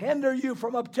who will hinder you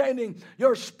from obtaining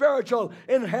your spiritual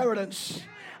inheritance.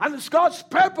 And it's God's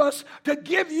purpose to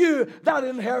give you that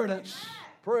inheritance.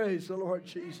 Praise the Lord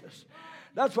Jesus.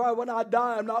 That's why when I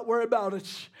die, I'm not worried about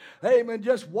it. Amen.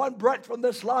 Just one breath from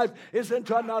this life is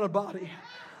into another body.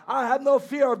 I have no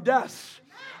fear of death.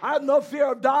 I have no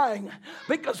fear of dying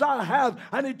because I have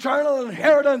an eternal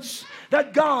inheritance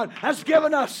that God has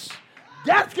given us.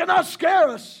 Death cannot scare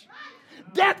us.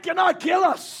 Death cannot kill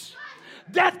us.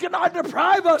 Death cannot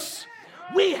deprive us.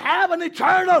 We have an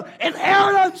eternal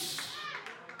inheritance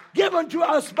given to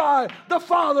us by the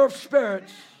Father of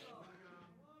spirits.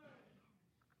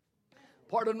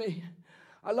 Pardon me.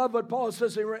 I love what Paul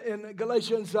says in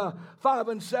Galatians 5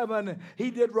 and 7.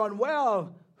 He did run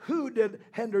well. Who did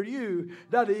hinder you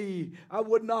that he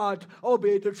would not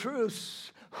obey the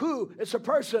truth? Who? It's a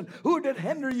person. Who did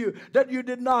hinder you that you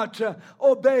did not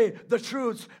obey the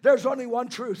truth? There's only one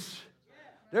truth.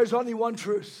 There's only one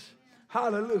truth.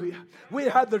 Hallelujah. We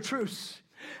have the truth.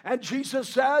 And Jesus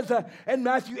says in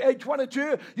Matthew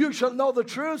 8:22, you shall know the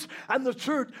truth, and the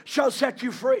truth shall set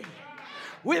you free.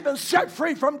 We've been set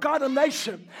free from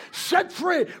condemnation, set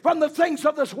free from the things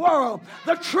of this world.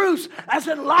 The truth has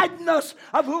enlightened us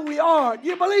of who we are.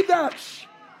 You believe that?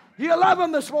 You love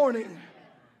Him this morning.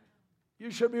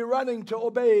 You should be running to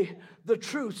obey the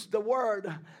truth, the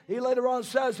word. He later on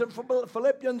says in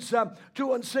Philippians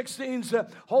 2 and 16,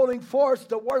 holding forth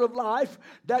the word of life,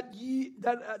 that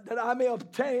I may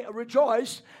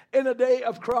rejoice in the day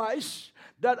of Christ,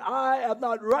 that I have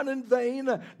not run in vain,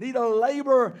 neither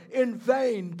labor in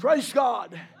vain. Praise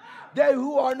God. They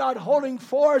who are not holding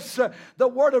forth the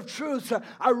word of truth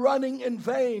are running in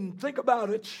vain. Think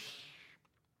about it.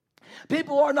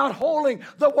 People who are not holding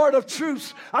the word of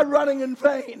truth are running in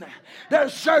vain. They're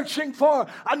searching for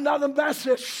another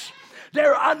message.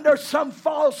 They're under some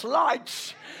false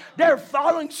lights. They're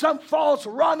following some false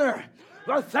runner.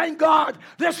 But thank God,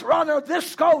 this runner,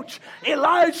 this coach,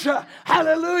 Elijah,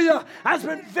 hallelujah, has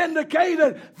been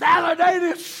vindicated,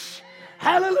 validated.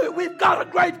 Hallelujah. We've got a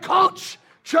great coach,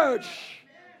 church.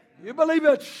 You believe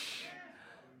it?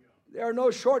 There are no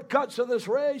shortcuts in this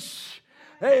race.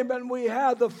 Amen. We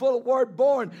have the full word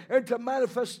born into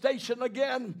manifestation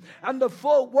again. And the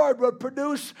full word will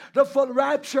produce the full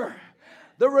rapture.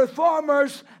 The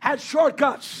reformers had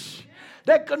shortcuts.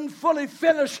 They couldn't fully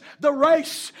finish the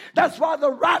race. That's why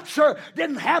the rapture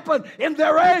didn't happen in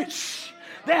their age.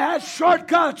 They had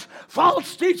shortcuts,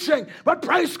 false teaching. But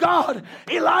praise God,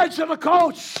 Elijah the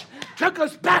coach took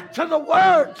us back to the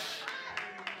Word.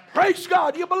 Praise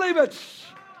God. You believe it?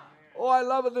 Oh, I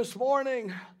love it this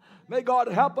morning. May God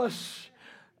help us.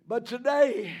 But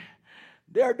today,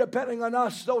 they're depending on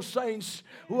us, those saints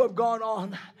who have gone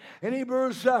on. In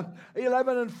Hebrews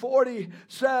 11:40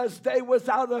 says, they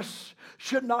without us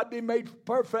should not be made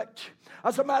perfect.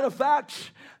 As a matter of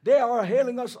fact, they are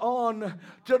hailing us on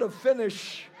to the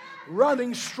finish,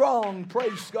 running strong,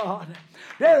 praise God.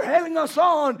 They're hailing us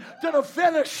on to the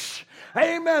finish.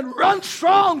 Amen. Run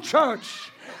strong,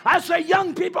 church. I say,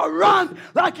 young people, run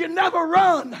like you never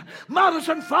run. Mothers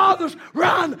and fathers,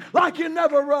 run like you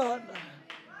never run.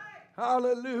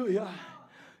 Hallelujah.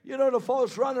 You know, the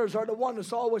false runners are the one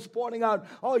that's always pointing out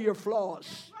all your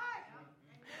flaws.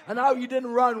 And how you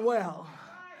didn't run well.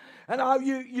 And how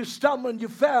you stumbled and you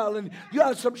fell and you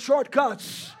had some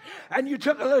shortcuts. And you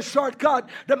took a little shortcut.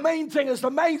 The main thing is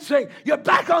the main thing. You're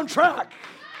back on track.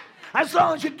 As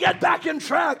long as you get back in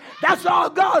track, that's all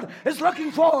God is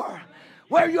looking for.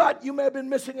 Where you at? You may have been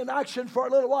missing in action for a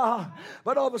little while.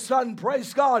 But all of a sudden,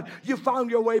 praise God, you found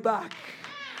your way back.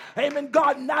 Amen.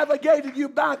 God navigated you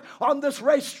back on this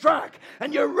racetrack.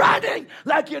 And you're running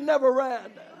like you never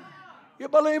ran. You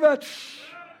believe it?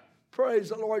 Praise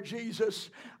the Lord Jesus.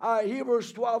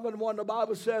 Hebrews 12:1, the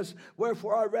Bible says,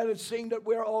 wherefore I read it, seeing that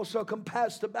we are also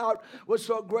compassed about with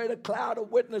so great a cloud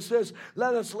of witnesses,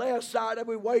 let us lay aside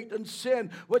every weight and sin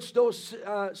which does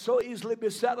so easily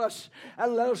beset us,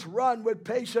 and let us run with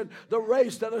patience the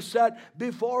race that is set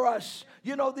before us.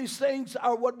 You know, these things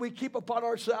are what we keep upon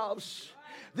ourselves.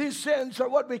 These sins are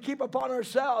what we keep upon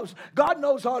ourselves. God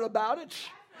knows all about it.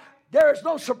 There is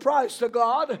no surprise to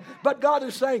God, but God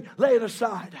is saying, lay it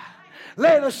aside.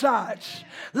 Lay it aside.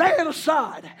 Lay it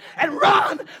aside. And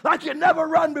run like you never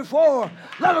run before.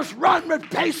 Let us run with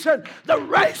patience the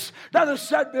race that is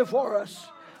set before us.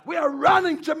 We are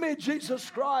running to meet Jesus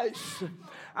Christ.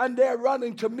 And they're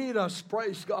running to meet us.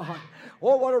 Praise God.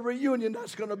 Oh, what a reunion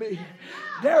that's going to be.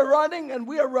 They're running and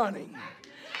we are running.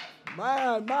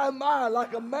 My,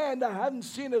 like a man that hadn't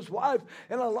seen his wife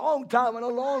in a long time, in a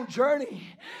long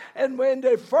journey. And when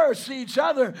they first see each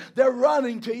other, they're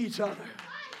running to each other.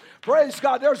 Praise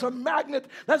God, there's a magnet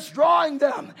that's drawing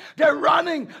them. They're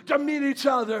running to meet each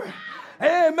other.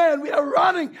 Amen. We are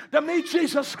running to meet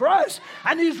Jesus Christ,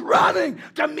 and He's running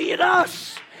to meet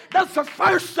us. That's the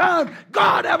first time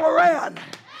God ever ran,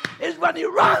 is when He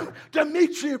ran to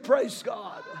meet you. Praise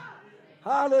God.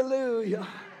 Hallelujah.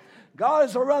 God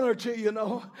is a runner too, you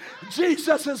know.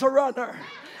 Jesus is a runner.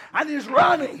 And He's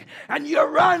running, and you're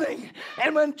running.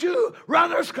 And when two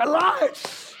runners collide,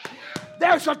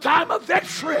 there's a time of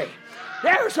victory.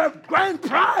 There's a grand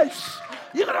prize.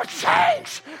 You're going to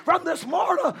change from this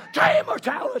mortal to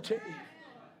immortality.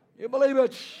 You believe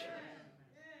it?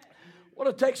 What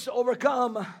it takes to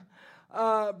overcome.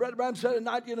 Brother Branham said in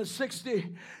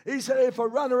 1960, he said, if a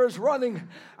runner is running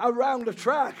around the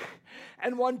track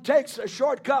and one takes a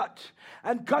shortcut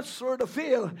and cuts through the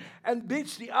field and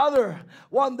beats the other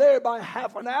one there by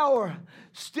half an hour,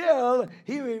 still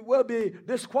he will be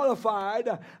disqualified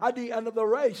at the end of the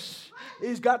race.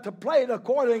 He's got to play it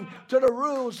according to the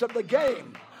rules of the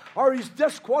game, or he's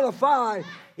disqualified.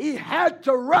 He had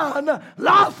to run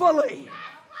lawfully.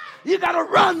 You got to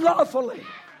run lawfully.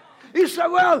 He said,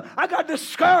 well, I got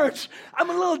discouraged. I'm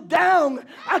a little down.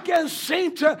 I can't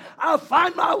seem to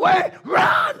find my way.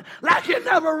 Run like you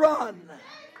never run.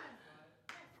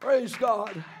 Praise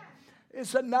God.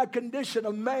 It's in that condition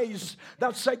of maze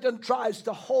that Satan tries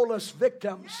to hold us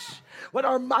victims. When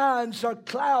our minds are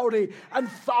cloudy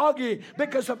and foggy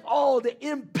because of all the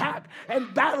impact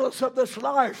and battles of this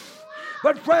life.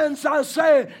 But friends, I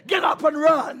say, get up and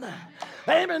run.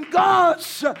 Amen.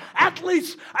 God's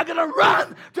athletes are going to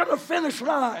run to the finish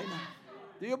line.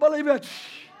 Do you believe it?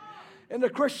 In the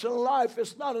Christian life,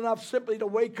 it's not enough simply to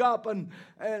wake up and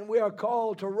we are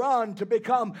called to run, to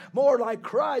become more like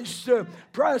Christ, to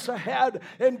press ahead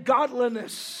in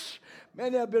godliness.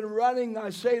 Many have been running, I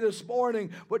say this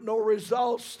morning, with no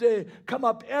results. They come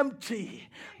up empty.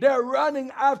 They're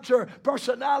running after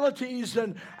personalities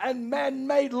and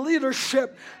man-made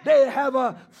leadership. They have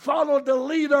a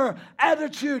follow-the-leader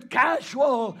attitude,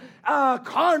 casual,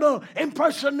 carnal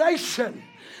impersonation.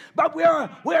 But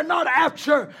we're not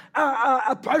after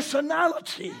a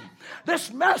personality.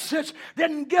 This message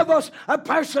didn't give us a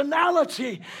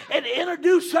personality. It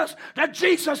introduced us to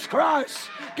Jesus Christ.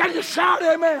 Can you shout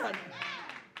amen?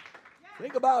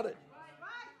 Think about it.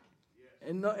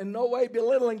 In no way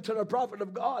belittling to the prophet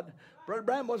of God. Brother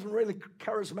Branham wasn't really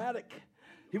charismatic.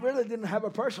 He really didn't have a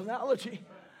personality.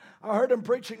 I heard him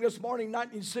preaching this morning,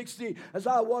 1960, as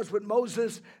I was with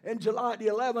Moses in July the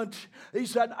 11th. He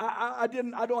said, I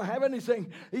don't have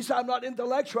anything. He said, I'm not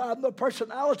intellectual. I have no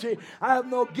personality. I have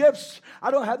no gifts.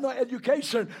 I don't have no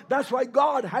education. That's why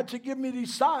God had to give me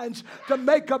these signs to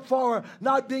make up for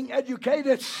not being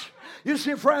educated. You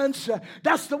see, friends,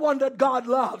 that's the one that God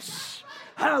loves.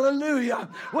 Hallelujah.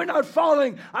 We're not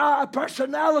following a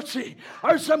personality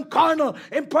or some carnal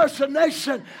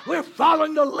impersonation. We're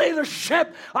following the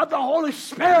leadership of the Holy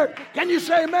Spirit. Can you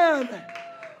say amen?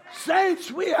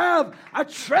 Saints, we have a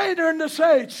trainer in the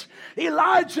saints.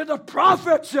 Elijah the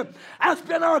prophet has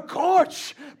been our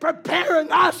coach,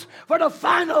 preparing us for the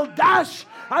final dash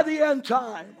at the end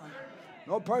time.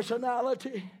 No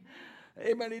personality.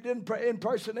 Amen. He didn't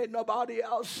impersonate nobody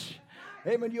else.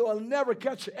 Amen. You will never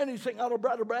catch anything out of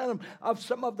Brother Branham of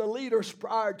some of the leaders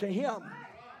prior to him.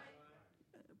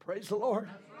 Praise the Lord.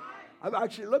 I've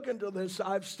actually looked into this.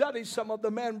 I've studied some of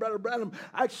the men Brother Branham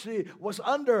actually was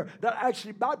under that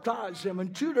actually baptized him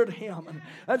and tutored him.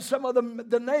 And some of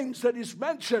the names that he's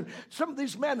mentioned, some of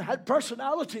these men had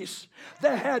personalities.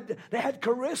 They had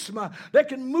charisma. They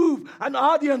can move an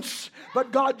audience.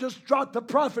 But God just dropped the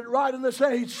prophet right in this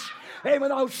age.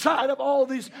 Amen. Outside of all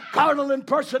these carnal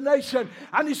impersonation.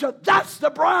 And he said, that's the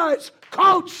bride's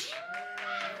coach.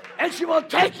 And she will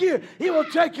take you. He will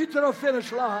take you to the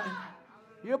finish line.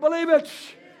 You believe it?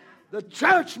 The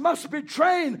church must be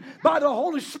trained by the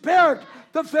Holy Spirit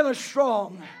to finish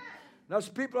strong. As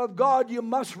people of God, you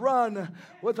must run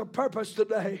with a purpose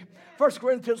today. 1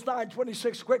 Corinthians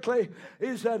 9:26 quickly.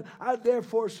 He said, I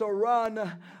therefore so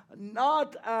run,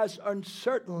 not as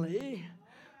uncertainly,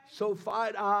 so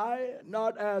fight I,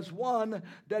 not as one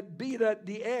that beateth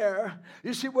the air.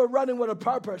 You see, we're running with a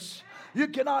purpose. You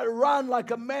cannot run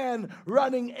like a man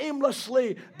running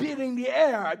aimlessly, beating the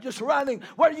air, just running.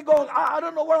 Where are you going? I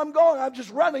don't know where I'm going. I'm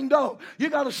just running, though. You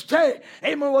got to stay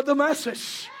aiming with the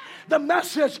message. The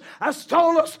message has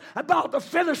told us about the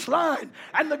finish line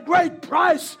and the great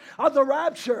price of the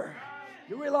rapture.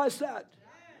 You realize that?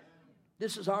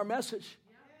 This is our message.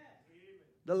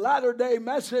 The latter day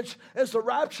message is the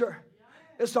rapture.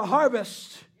 It's the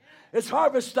harvest. It's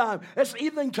harvest time. It's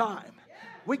evening time.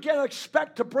 We can't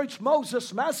expect to preach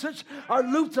Moses' message or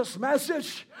Luther's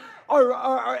message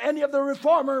or any of the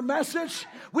reformer message.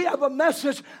 We have a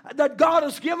message that God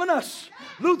has given us.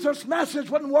 Luther's message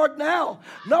wouldn't work now.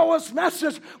 Noah's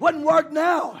message wouldn't work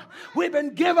now. We've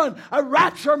been given a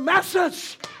rapture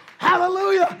message.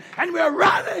 Hallelujah. And we're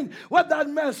running with that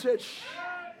message.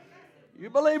 You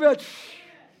believe it?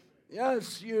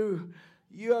 Yes, you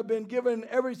have been given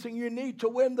everything you need to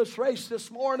win this race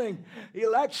this morning.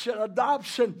 Election,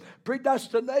 adoption,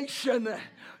 predestination.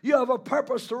 You have a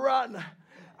purpose to run.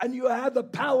 And you have the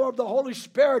power of the Holy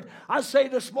Spirit, I say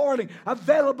this morning,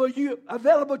 available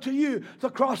to you to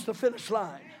cross the finish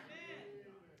line.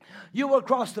 You will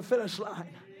cross the finish line.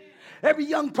 Every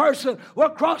young person will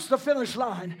cross the finish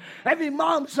line. Every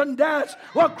moms and dads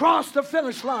will cross the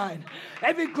finish line.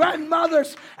 Every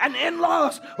grandmothers and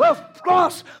in-laws will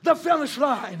cross the finish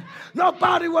line.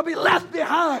 Nobody will be left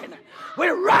behind.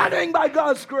 We're running by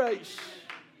God's grace.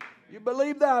 You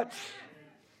believe that?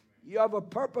 You have a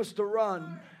purpose to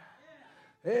run.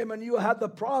 Amen. You have the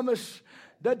promise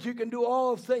that you can do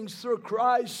all things through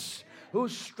Christ who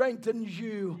strengthens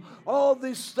you. All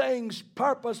these things,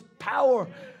 purpose, power,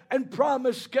 and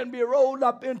promise can be rolled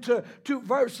up into two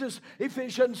verses,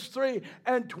 Ephesians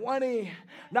 3:20.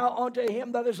 Now unto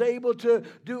him that is able to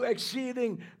do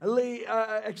exceeding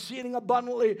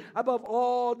abundantly above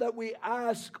all that we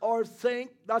ask or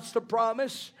think. That's the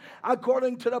promise.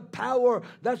 According to the power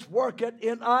that's working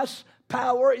in us.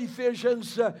 Power,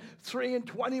 Ephesians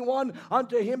 3:21.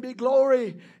 Unto him be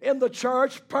glory in the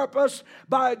church, purpose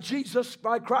by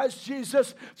Christ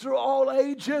Jesus, through all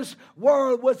ages,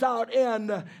 world without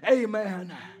end.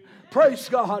 Amen. Praise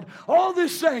God. All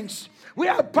these things, we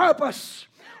have purpose,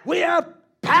 we have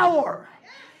power,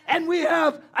 and we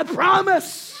have a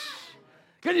promise.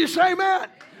 Can you say amen?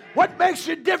 What makes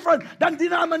you different than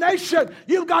denomination?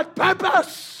 You've got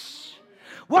purpose.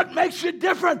 What makes you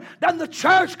different than the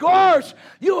churchgoers?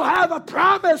 You have a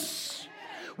promise.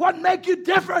 What makes you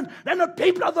different than the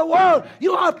people of the world?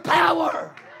 You have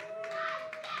power.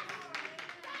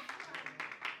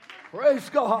 Praise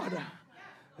God.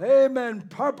 Amen.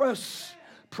 Purpose,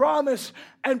 promise,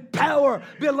 and power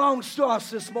belongs to us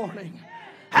this morning.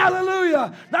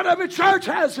 Hallelujah. Not every church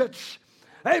has it.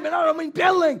 Amen. I don't mean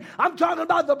building. I'm talking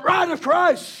about the bride of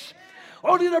Christ.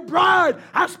 Only the bride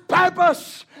has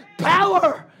purpose,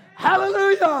 power,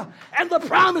 hallelujah, and the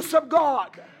promise of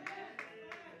God.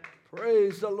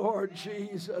 Praise the Lord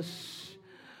Jesus.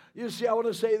 You see, I want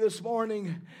to say this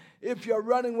morning, if you're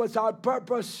running without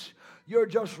purpose, you're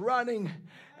just running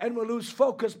and will lose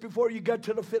focus before you get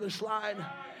to the finish line.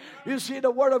 You see, the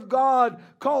Word of God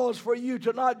calls for you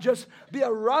to not just be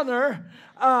a runner,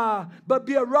 but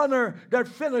be a runner that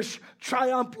finishes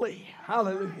triumphantly.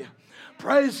 Hallelujah.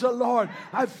 Praise the Lord.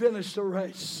 I finished the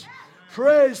race.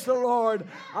 Praise the Lord.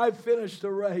 I finished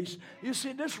the race. You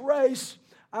see, this race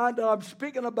and I'm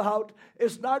speaking about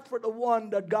is not for the one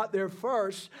that got there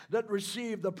first that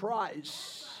received the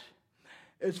prize.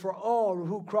 It's for all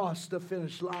who cross the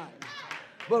finish line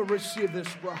will receive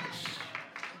this prize.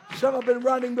 Some have been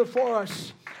running before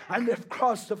us and they've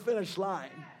crossed the finish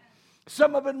line.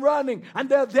 Some have been running and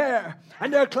they're there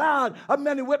and they're a cloud of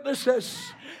many witnesses.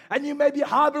 And you may be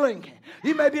hobbling,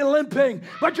 you may be limping,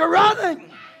 but you're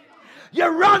running.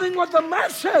 You're running with the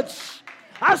message.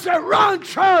 I said, run,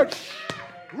 church.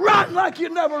 Run like you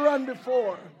never run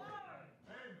before.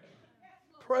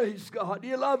 Praise God. Do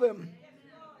you love Him?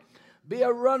 Be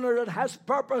a runner that has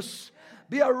purpose.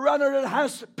 Be a runner that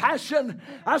has passion.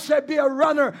 I said be a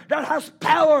runner that has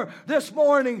power this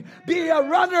morning. Be a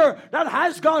runner that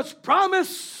has God's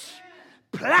promise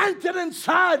planted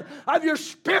inside of your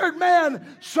spirit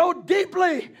man so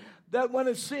deeply that when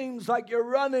it seems like you're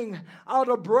running out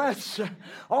of breath,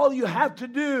 all you have to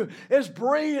do is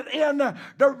breathe in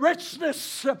the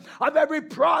richness of every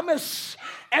promise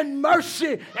and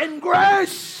mercy and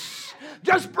grace.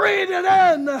 Just breathe it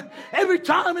in. Every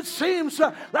time it seems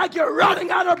like you're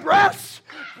running out of breath,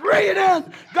 breathe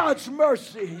in God's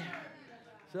mercy.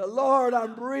 Say, Lord,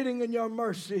 I'm breathing in your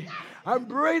mercy. I'm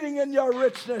breathing in your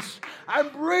richness. I'm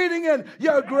breathing in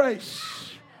your grace.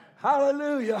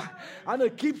 Hallelujah. And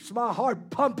it keeps my heart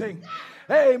pumping.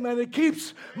 Amen. It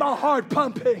keeps my heart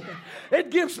pumping. It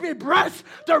gives me breath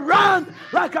to run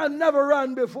like I've never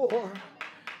run before.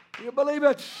 You believe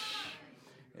it?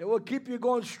 It will keep you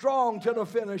going strong to the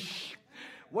finish.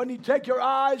 When you take your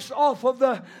eyes off of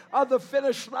the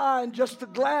finish line, just to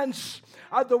glance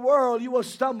at the world, you will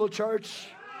stumble, church.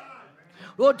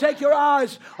 Will take your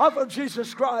eyes off of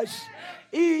Jesus Christ.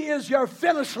 He is your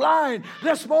finish line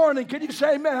this morning. Can you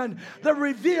say amen? The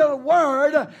revealed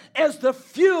word is the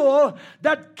fuel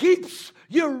that keeps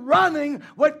you running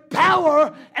with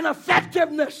power and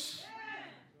effectiveness.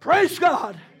 Praise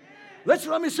God.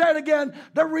 Listen, let me say it again.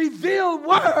 The revealed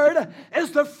word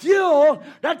is the fuel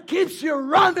that keeps you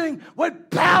running with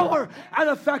power and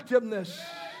effectiveness.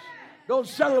 Don't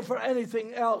settle for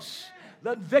anything else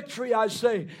than victory, I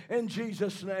say, in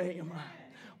Jesus' name.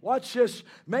 Watch this.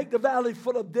 Make the valley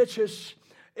full of ditches.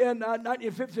 In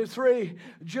 1953,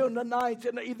 June the 9th,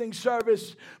 in the evening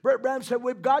service, Brett Branham said,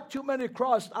 we've got too many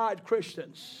cross-eyed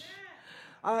Christians.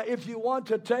 If you want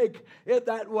to take it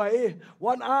that way,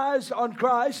 one eye's on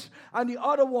Christ and the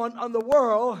other one on the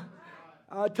world,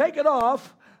 take it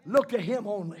off. Look to Him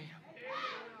only.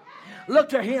 Look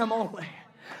to Him only.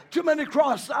 Too many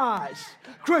cross eyes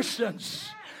Christians.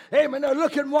 Amen. They're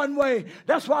looking one way.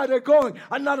 That's why they're going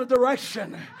another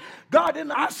direction. God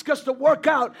didn't ask us to work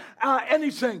out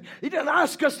anything. He didn't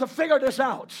ask us to figure this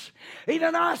out. He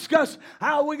didn't ask us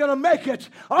how we're going to make it.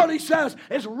 All He says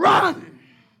is run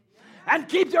and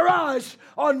keep your eyes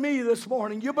on me this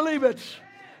morning. You believe it?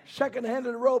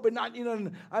 Second-handed robe in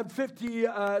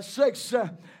 1956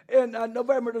 in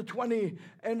November the 20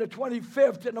 and the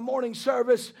 25th in the morning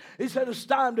service. He said it's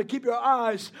time to keep your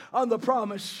eyes on the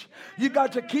promise. You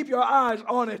got to keep your eyes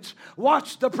on it.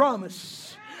 Watch the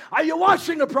promise. Are you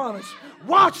watching the promise?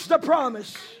 Watch the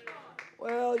promise.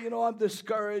 Well, you know, I'm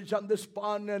discouraged, I'm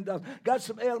despondent, I've got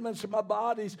some ailments in my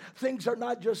body. Things are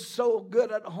not just so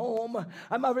good at home.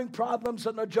 I'm having problems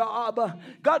on the job.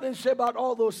 God didn't say about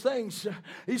all those things.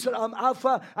 He said, I'm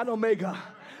Alpha and Omega.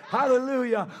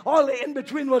 Hallelujah. All the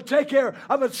in-between will take care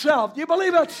of itself. Do you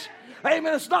believe it?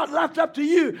 Amen. It's not left up to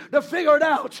you to figure it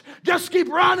out. Just keep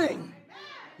running.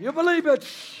 You believe it?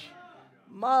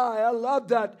 My, I love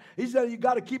that. He said you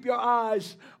got to keep your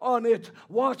eyes on it.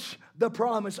 Watch the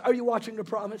promise. Are you watching the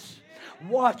promise?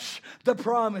 Watch the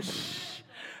promise.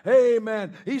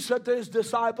 Amen. He said to His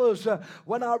disciples,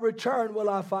 when I return, will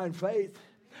I find faith?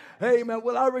 Amen.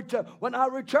 Will I return? When I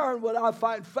return, will I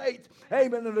find faith?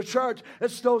 Amen. In the church,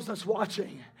 it's those that's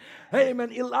watching.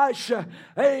 Amen. Elisha,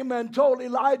 amen, told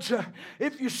Elijah,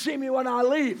 if you see me when I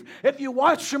leave, if you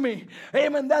watch me,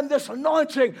 amen, then this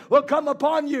anointing will come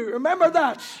upon you. Remember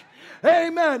that.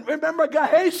 Amen. Remember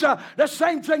Gehazi, the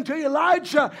same thing to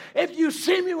Elijah. If you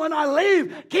see me when I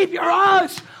leave, keep your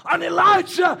eyes on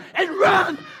Elijah and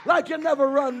run like you never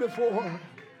run before.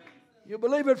 You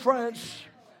believe it, friends?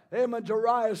 Amen.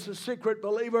 Darius, the secret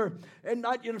believer, in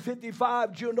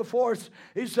 1955, June the 4th,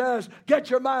 he says, get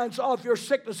your minds off your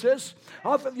sicknesses,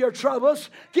 off of your troubles.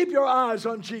 Keep your eyes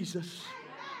on Jesus.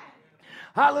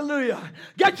 Hallelujah.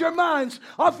 Get your minds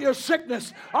off your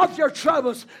sickness, off your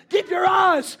troubles. Keep your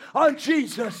eyes on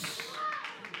Jesus.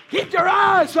 Keep your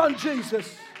eyes on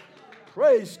Jesus.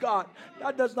 Praise God.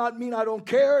 That does not mean I don't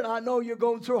care, and I know you're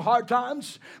going through hard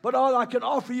times, but all I can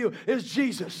offer you is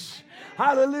Jesus.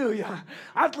 Hallelujah.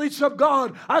 Athletes of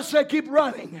God, I say keep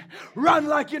running. Run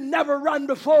like you never run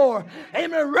before.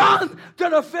 Amen. Run to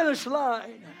the finish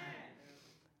line.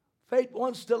 Faith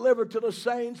once delivered to the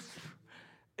saints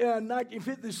in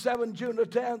 1957, June the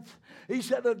 10th. He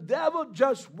said, the devil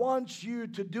just wants you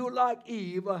to do like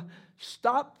Eve.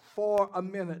 Stop for a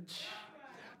minute.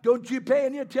 Don't you pay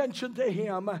any attention to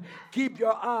him. Keep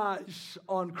your eyes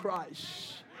on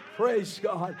Christ. Praise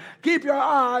God. Keep your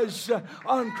eyes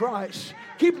on Christ.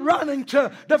 Keep running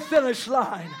to the finish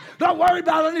line. Don't worry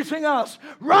about anything else.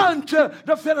 Run to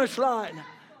the finish line.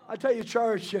 I tell you,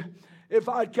 church, if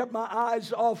I had kept my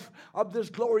eyes off of this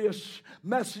glorious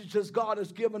message that God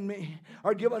has given me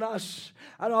or given us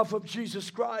and off of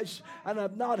Jesus Christ, and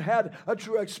I've not had a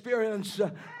true experience,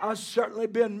 I've certainly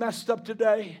been messed up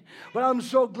today. But I'm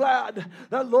so glad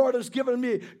that Lord has given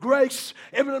me grace,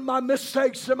 even in my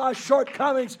mistakes and my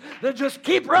shortcomings, to just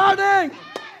keep running.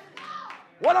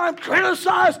 When I'm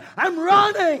criticized, I'm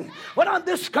running. When I'm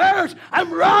discouraged,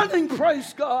 I'm running.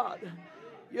 Praise God.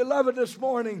 You love it this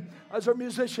morning. As our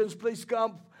musicians, please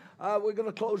come. We're going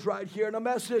to close right here. And a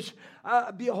message,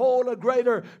 behold, a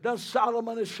greater than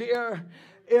Solomon is here.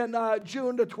 In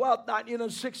June the 12th,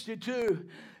 1962,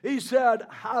 he said,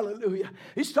 hallelujah.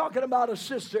 He's talking about a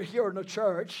sister here in the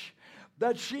church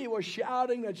that she was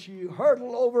shouting that she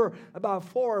hurdled over about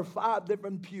 4 or 5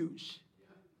 different pews.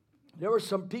 There were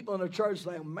some people in the church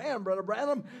saying, man, Brother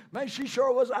Branham, man, she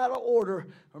sure was out of order.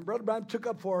 And Brother Branham took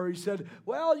up for her. He said,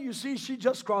 well, you see, she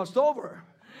just crossed over.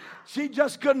 She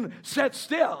just couldn't sit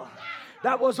still.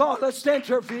 That was all. Let's stand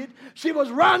to her feet. She was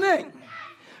running.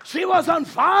 She was on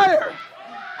fire.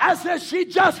 I said she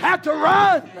just had to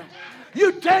run.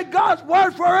 You take God's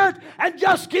word for it and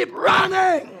just keep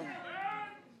running.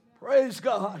 Praise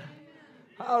God.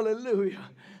 Hallelujah.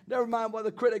 Never mind what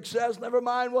the critic says. Never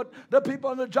mind what the people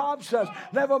on the job says.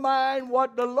 Never mind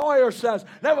what the lawyer says.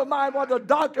 Never mind what the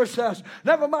doctor says.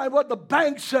 Never mind what the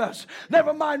bank says.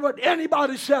 Never mind what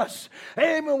anybody says.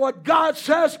 Amen. What God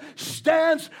says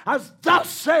stands as thus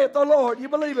saith the Lord. You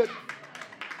believe it?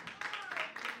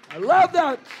 I love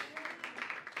that.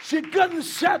 She couldn't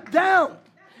sit down.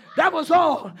 That was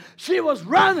all. She was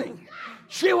running.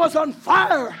 She was on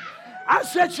fire. I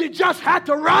said she just had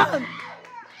to run.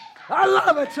 I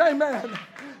love it. Amen.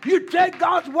 You take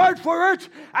God's word for it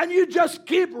and you just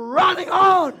keep running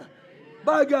on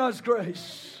by God's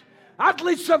grace.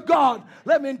 Athletes of God,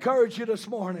 let me encourage you this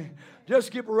morning.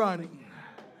 Just keep running.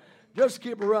 Just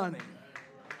keep running.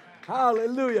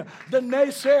 Hallelujah. The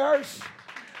naysayers,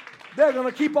 they're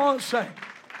going to keep on saying.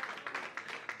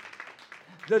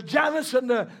 The Janus and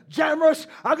the Jambres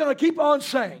are going to keep on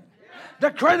saying.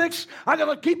 The critics are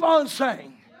going to keep on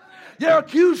saying. Your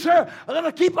accuser are going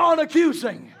to keep on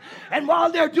accusing. And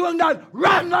while they're doing that,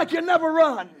 run like you never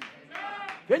run.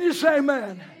 Can you say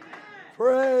amen?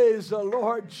 Praise the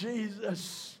Lord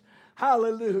Jesus.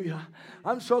 Hallelujah.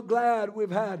 I'm so glad we've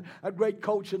had a great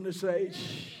coach in this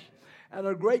age. And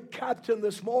a great captain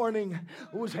this morning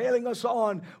who was hailing us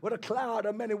on with a cloud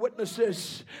of many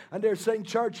witnesses. And they're saying,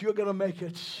 church, you're going to make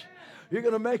it. You're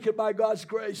going to make it by God's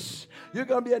grace. You're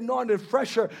going to be anointed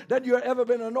fresher than you've ever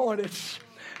been anointed.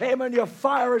 Amen. Your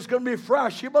fire is going to be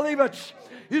fresh. You believe it?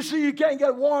 You see, you can't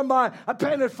get warm by a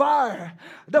painted fire.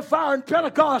 The fire in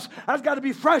Pentecost has got to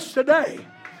be fresh today.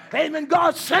 Amen.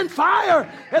 God sent fire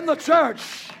in the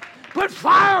church. Put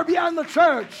fire behind the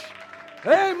church.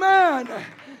 Amen.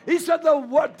 He said,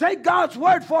 take God's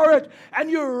word for it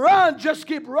and you run. Just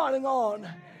keep running on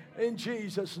in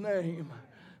Jesus' name.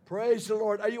 Praise the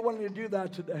Lord. Are you wanting to do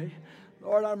that today?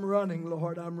 Lord, I'm running.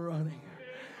 Lord, I'm running.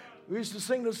 We used to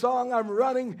sing the song, I'm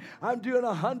running, I'm doing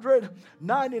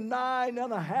 199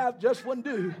 and a half, just wouldn't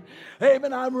do.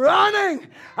 Amen. I'm running,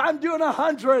 I'm doing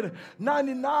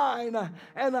 199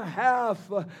 and a half,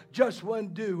 just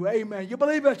wouldn't do. Amen. You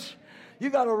believe it? You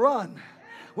got to run.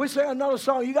 We sing another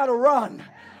song, you got to run.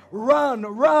 Run,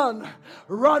 run,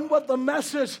 run with the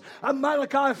message of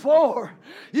Malachi 4.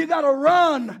 You got to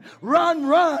run, run,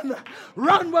 run,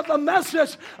 run with the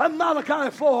message of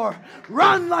Malachi 4.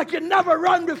 Run like you never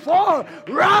run before.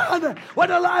 Run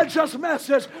with Elijah's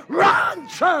message. Run,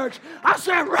 church. I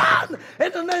said run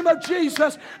in the name of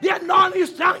Jesus. The anointing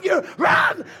is telling you,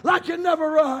 run like you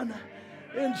never run.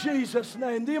 In Jesus'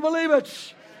 name. Do you believe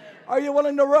it? Are you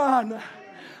willing to run?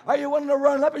 Are you willing to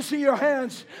run? Let me see your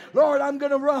hands. Lord, I'm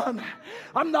going to run.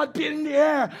 I'm not beating the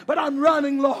air, but I'm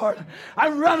running, Lord.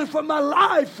 I'm running for my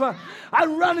life.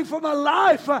 I'm running for my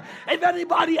life. If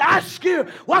anybody asks you,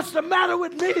 what's the matter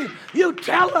with me? You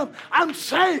tell them, I'm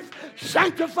saved,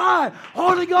 sanctified,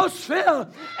 Holy Ghost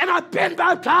filled, and I've been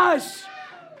baptized.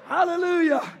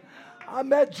 Hallelujah. I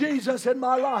met Jesus in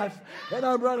my life, and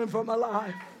I'm running for my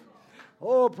life.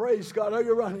 Oh, praise God. Are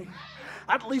you running?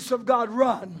 At least of God,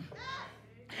 run.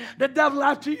 The devil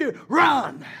after you,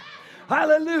 run.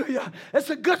 Hallelujah. It's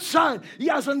a good sign he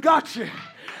hasn't got you.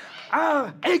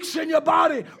 Aches in your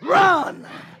body, run.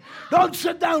 Don't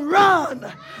sit down,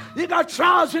 run. You got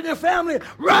trials in your family,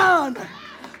 run.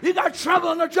 You got trouble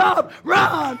on the job,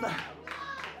 run.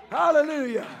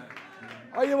 Hallelujah.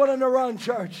 Are you willing to run,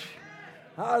 church?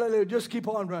 Hallelujah. Just keep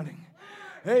on running.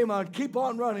 Amen. Keep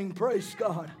on running. Praise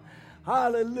God.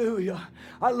 Hallelujah.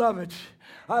 I love it.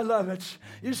 I love it.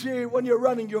 You see, when you're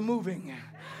running, you're moving.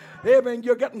 Amen.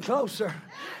 You're getting closer.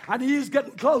 And he's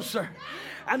getting closer.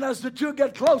 And as the two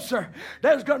get closer,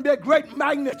 there's going to be a great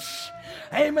magnet.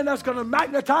 Amen. That's going to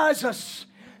magnetize us.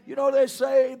 You know, they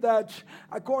say that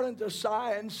according to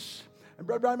science, and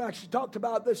Brother Branham actually talked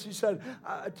about this. He said,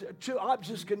 two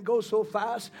objects can go so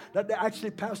fast that they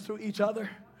actually pass through each other.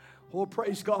 Oh,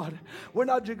 praise God. We're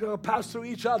not just going to pass through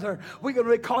each other. We're going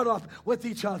to be caught up with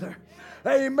each other.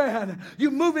 Amen.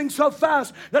 You're moving so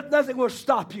fast that nothing will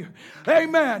stop you.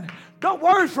 Amen. Don't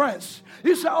worry, friends.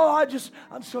 You say,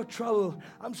 I'm so troubled.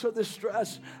 I'm so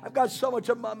distressed. I've got so much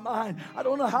on my mind. I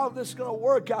don't know how this is going to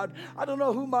work out. I don't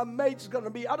know who my mate's going to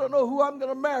be. I don't know who I'm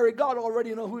going to marry. God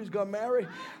already knows who he's going to marry.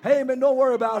 Amen. Don't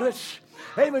worry about it.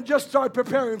 Amen. Just start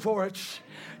preparing for it.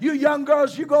 You young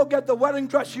girls, you go get the wedding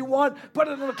dress you want, put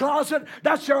it in the closet.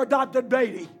 That's your adopted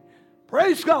baby.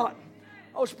 Praise God.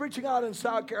 I was preaching out in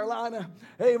South Carolina,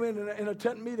 amen, in a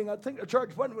tent meeting. I think the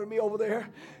church went with me over there.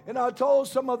 And I told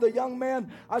some of the young men,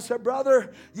 I said,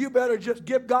 brother, you better just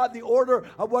give God the order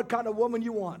of what kind of woman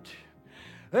you want.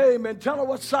 Amen. Tell her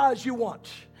what size you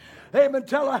want. Amen.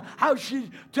 Tell her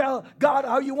tell God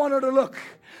how you want her to look.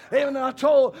 Amen. And I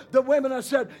told the women, I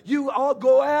said, you all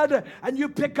go ahead and you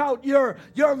pick out your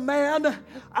man.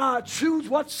 Choose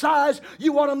what size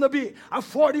you want him to be. A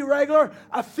 40 regular,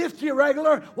 a 50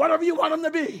 regular, whatever you want him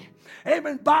to be.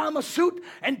 Amen. Buy him a suit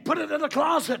and put it in the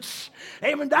closets.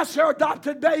 Amen. That's your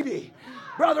adopted baby.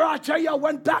 Brother, I tell you, I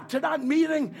went back to that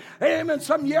meeting. Amen.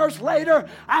 Some years later,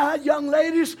 I had young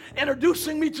ladies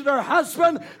introducing me to their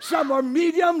husband. Some were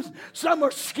mediums, some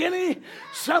were skinny,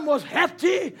 some was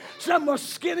hefty, some were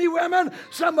skinny women,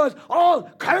 some was all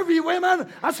curvy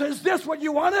women. I said, is this what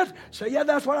you wanted? I said, yeah,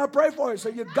 that's what I pray for. I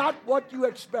said, you got what you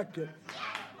expected.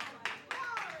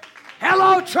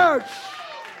 Hello, church.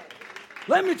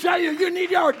 Let me tell you, you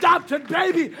need your adopted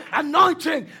baby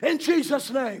anointing in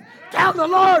Jesus' name. Tell the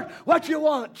Lord what you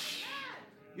want.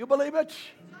 You believe it?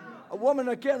 A woman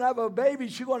that can't have a baby,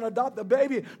 she's going to adopt a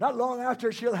baby. Not long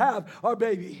after she'll have our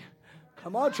baby.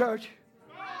 Come on, church.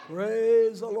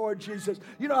 Praise the Lord Jesus.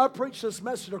 You know, I preached this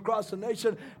message across the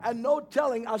nation, and no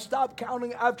telling, I stopped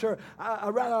counting after I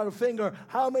ran out of finger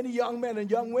how many young men and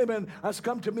young women has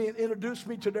come to me and introduced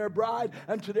me to their bride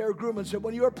and to their groom and said,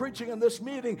 when you were preaching in this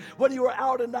meeting, when you were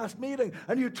out in that meeting,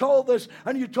 and you told this,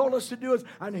 and you told us to do it,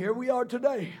 and here we are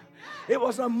today. It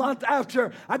was a month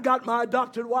after I got my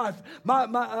adopted wife,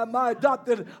 my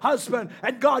adopted husband,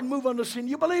 and God moved on the scene.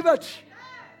 You believe it?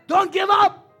 Don't give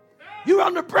up. You're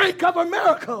on the brink of a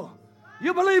miracle.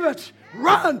 You believe it?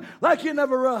 Run like you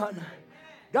never run.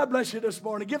 God bless you this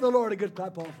morning. Give the Lord a good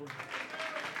clap offering.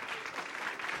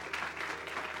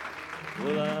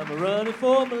 Well, I'm running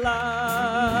for my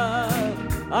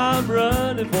life. I'm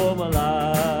running for my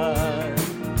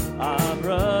life. I'm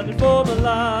running for my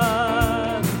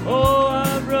life. Oh,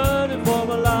 I'm running for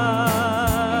my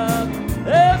life.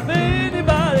 If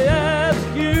anybody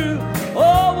asks you,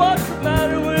 oh, what's the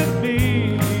matter with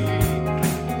me?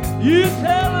 You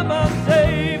tell them I'm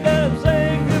saved and I'm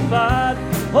sanctified.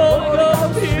 Holy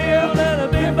Ghost filled and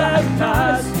I've been baptized.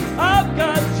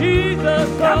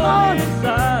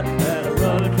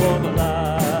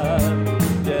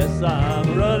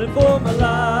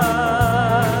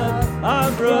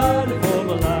 running for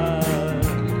my life.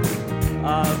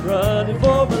 I'm running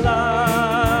for my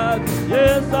life.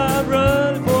 Yes, I'm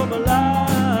running for my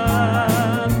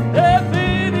life. If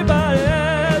anybody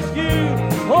asks you,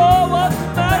 oh, what's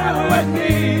the matter with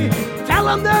me? Tell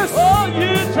them this. Oh,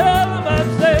 you tell them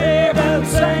I'm saved and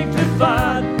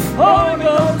sanctified. Holy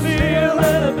Ghost filled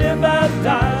and I've been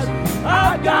baptized.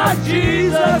 I've got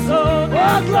Jesus on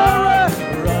my glory.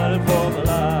 Running for my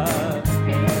life.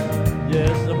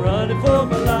 Yes, I'm running for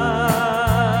my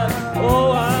life.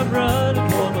 Oh, I'm running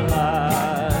for my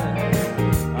life.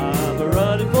 I'm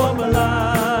running for my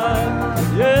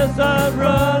life. Yes, I'm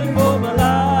running for my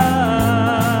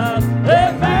life.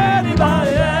 If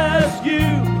anybody asks you,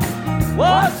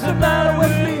 what's the matter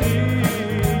with me?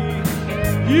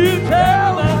 You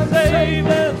tell them I'm saved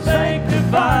and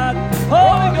sanctified.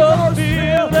 Holy Ghost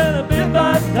filled and I've been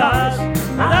baptized.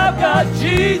 And I've got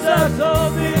Jesus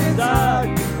on the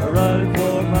inside, running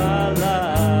for my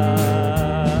life.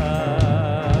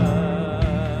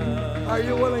 Are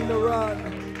you willing to run?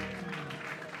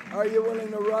 Are you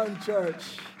willing to run,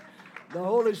 church? The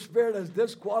Holy Spirit has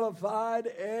disqualified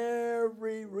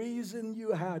every reason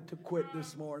you had to quit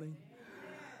this morning.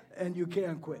 And you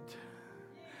can quit.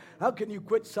 How can you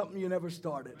quit something you never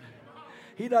started?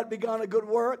 He that begun a good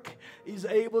work, he's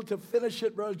able to finish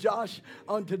it, Brother Josh,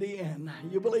 unto the end.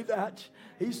 You believe that?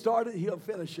 He started, he'll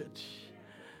finish it.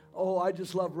 Oh, I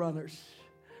just love runners.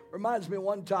 Reminds me of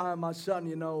one time my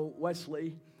son,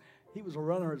 Wesley, he was a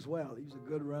runner as well. He was a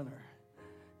good runner.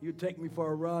 He would take me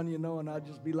for a run, and I'd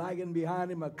just be lagging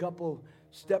behind him a couple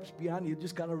steps behind. He'd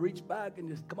just kind of reach back and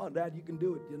just, come on, Dad, you can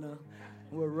do it,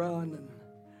 We'll run. And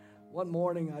one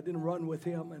morning I didn't run with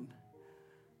him, and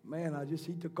man,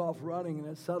 he took off running, and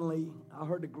then suddenly I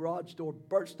heard the garage door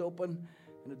burst open,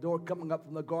 and the door coming up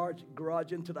from the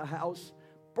garage into the house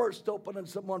burst open, and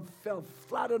someone fell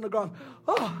flat on the ground.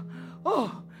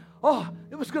 Oh,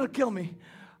 it was going to kill me.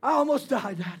 I almost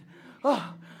died, Dad.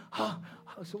 I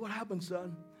said, what happened,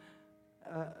 son?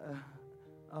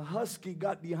 A husky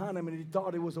got behind him, and he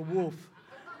thought it was a wolf.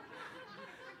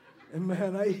 And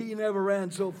man, he never ran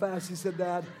so fast. He said,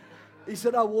 Dad,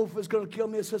 that wolf is going to kill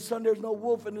me. I said, son, there's no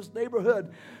wolf in this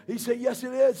neighborhood. He said, yes,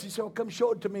 it is. He said, well, come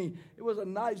show it to me. It was a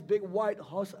nice big white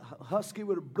husky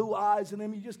with blue eyes in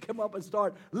him. He just came up and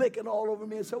started licking all over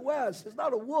me. I said, Wes, it's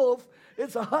not a wolf,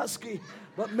 it's a husky.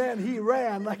 But man, he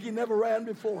ran like he never ran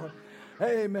before.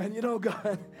 Hey, man,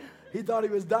 God, he thought he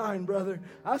was dying, brother.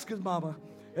 Ask his mama.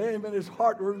 Hey, man, his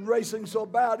heart was racing so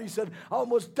bad. He said, I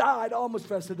almost died, almost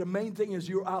fell. I said, the main thing is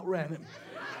you outran him.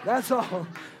 That's all.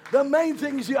 The main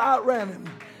thing is you outran him.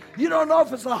 You don't know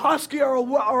if it's a husky or a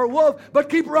wolf, but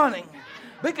keep running,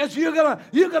 because you're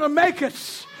gonna make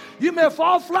it. You may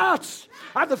fall flat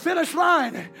at the finish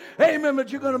line, amen,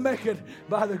 but you're gonna make it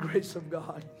by the grace of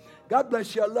God. God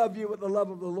bless you. I love you with the love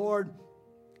of the Lord.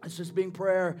 It's just being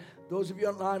prayer. Those of you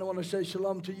online, I want to say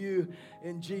shalom to you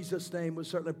in Jesus' name. We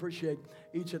certainly appreciate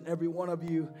each and every one of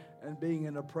you and being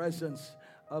in the presence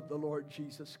of the Lord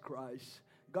Jesus Christ.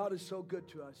 God is so good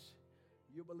to us.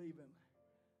 You believe him.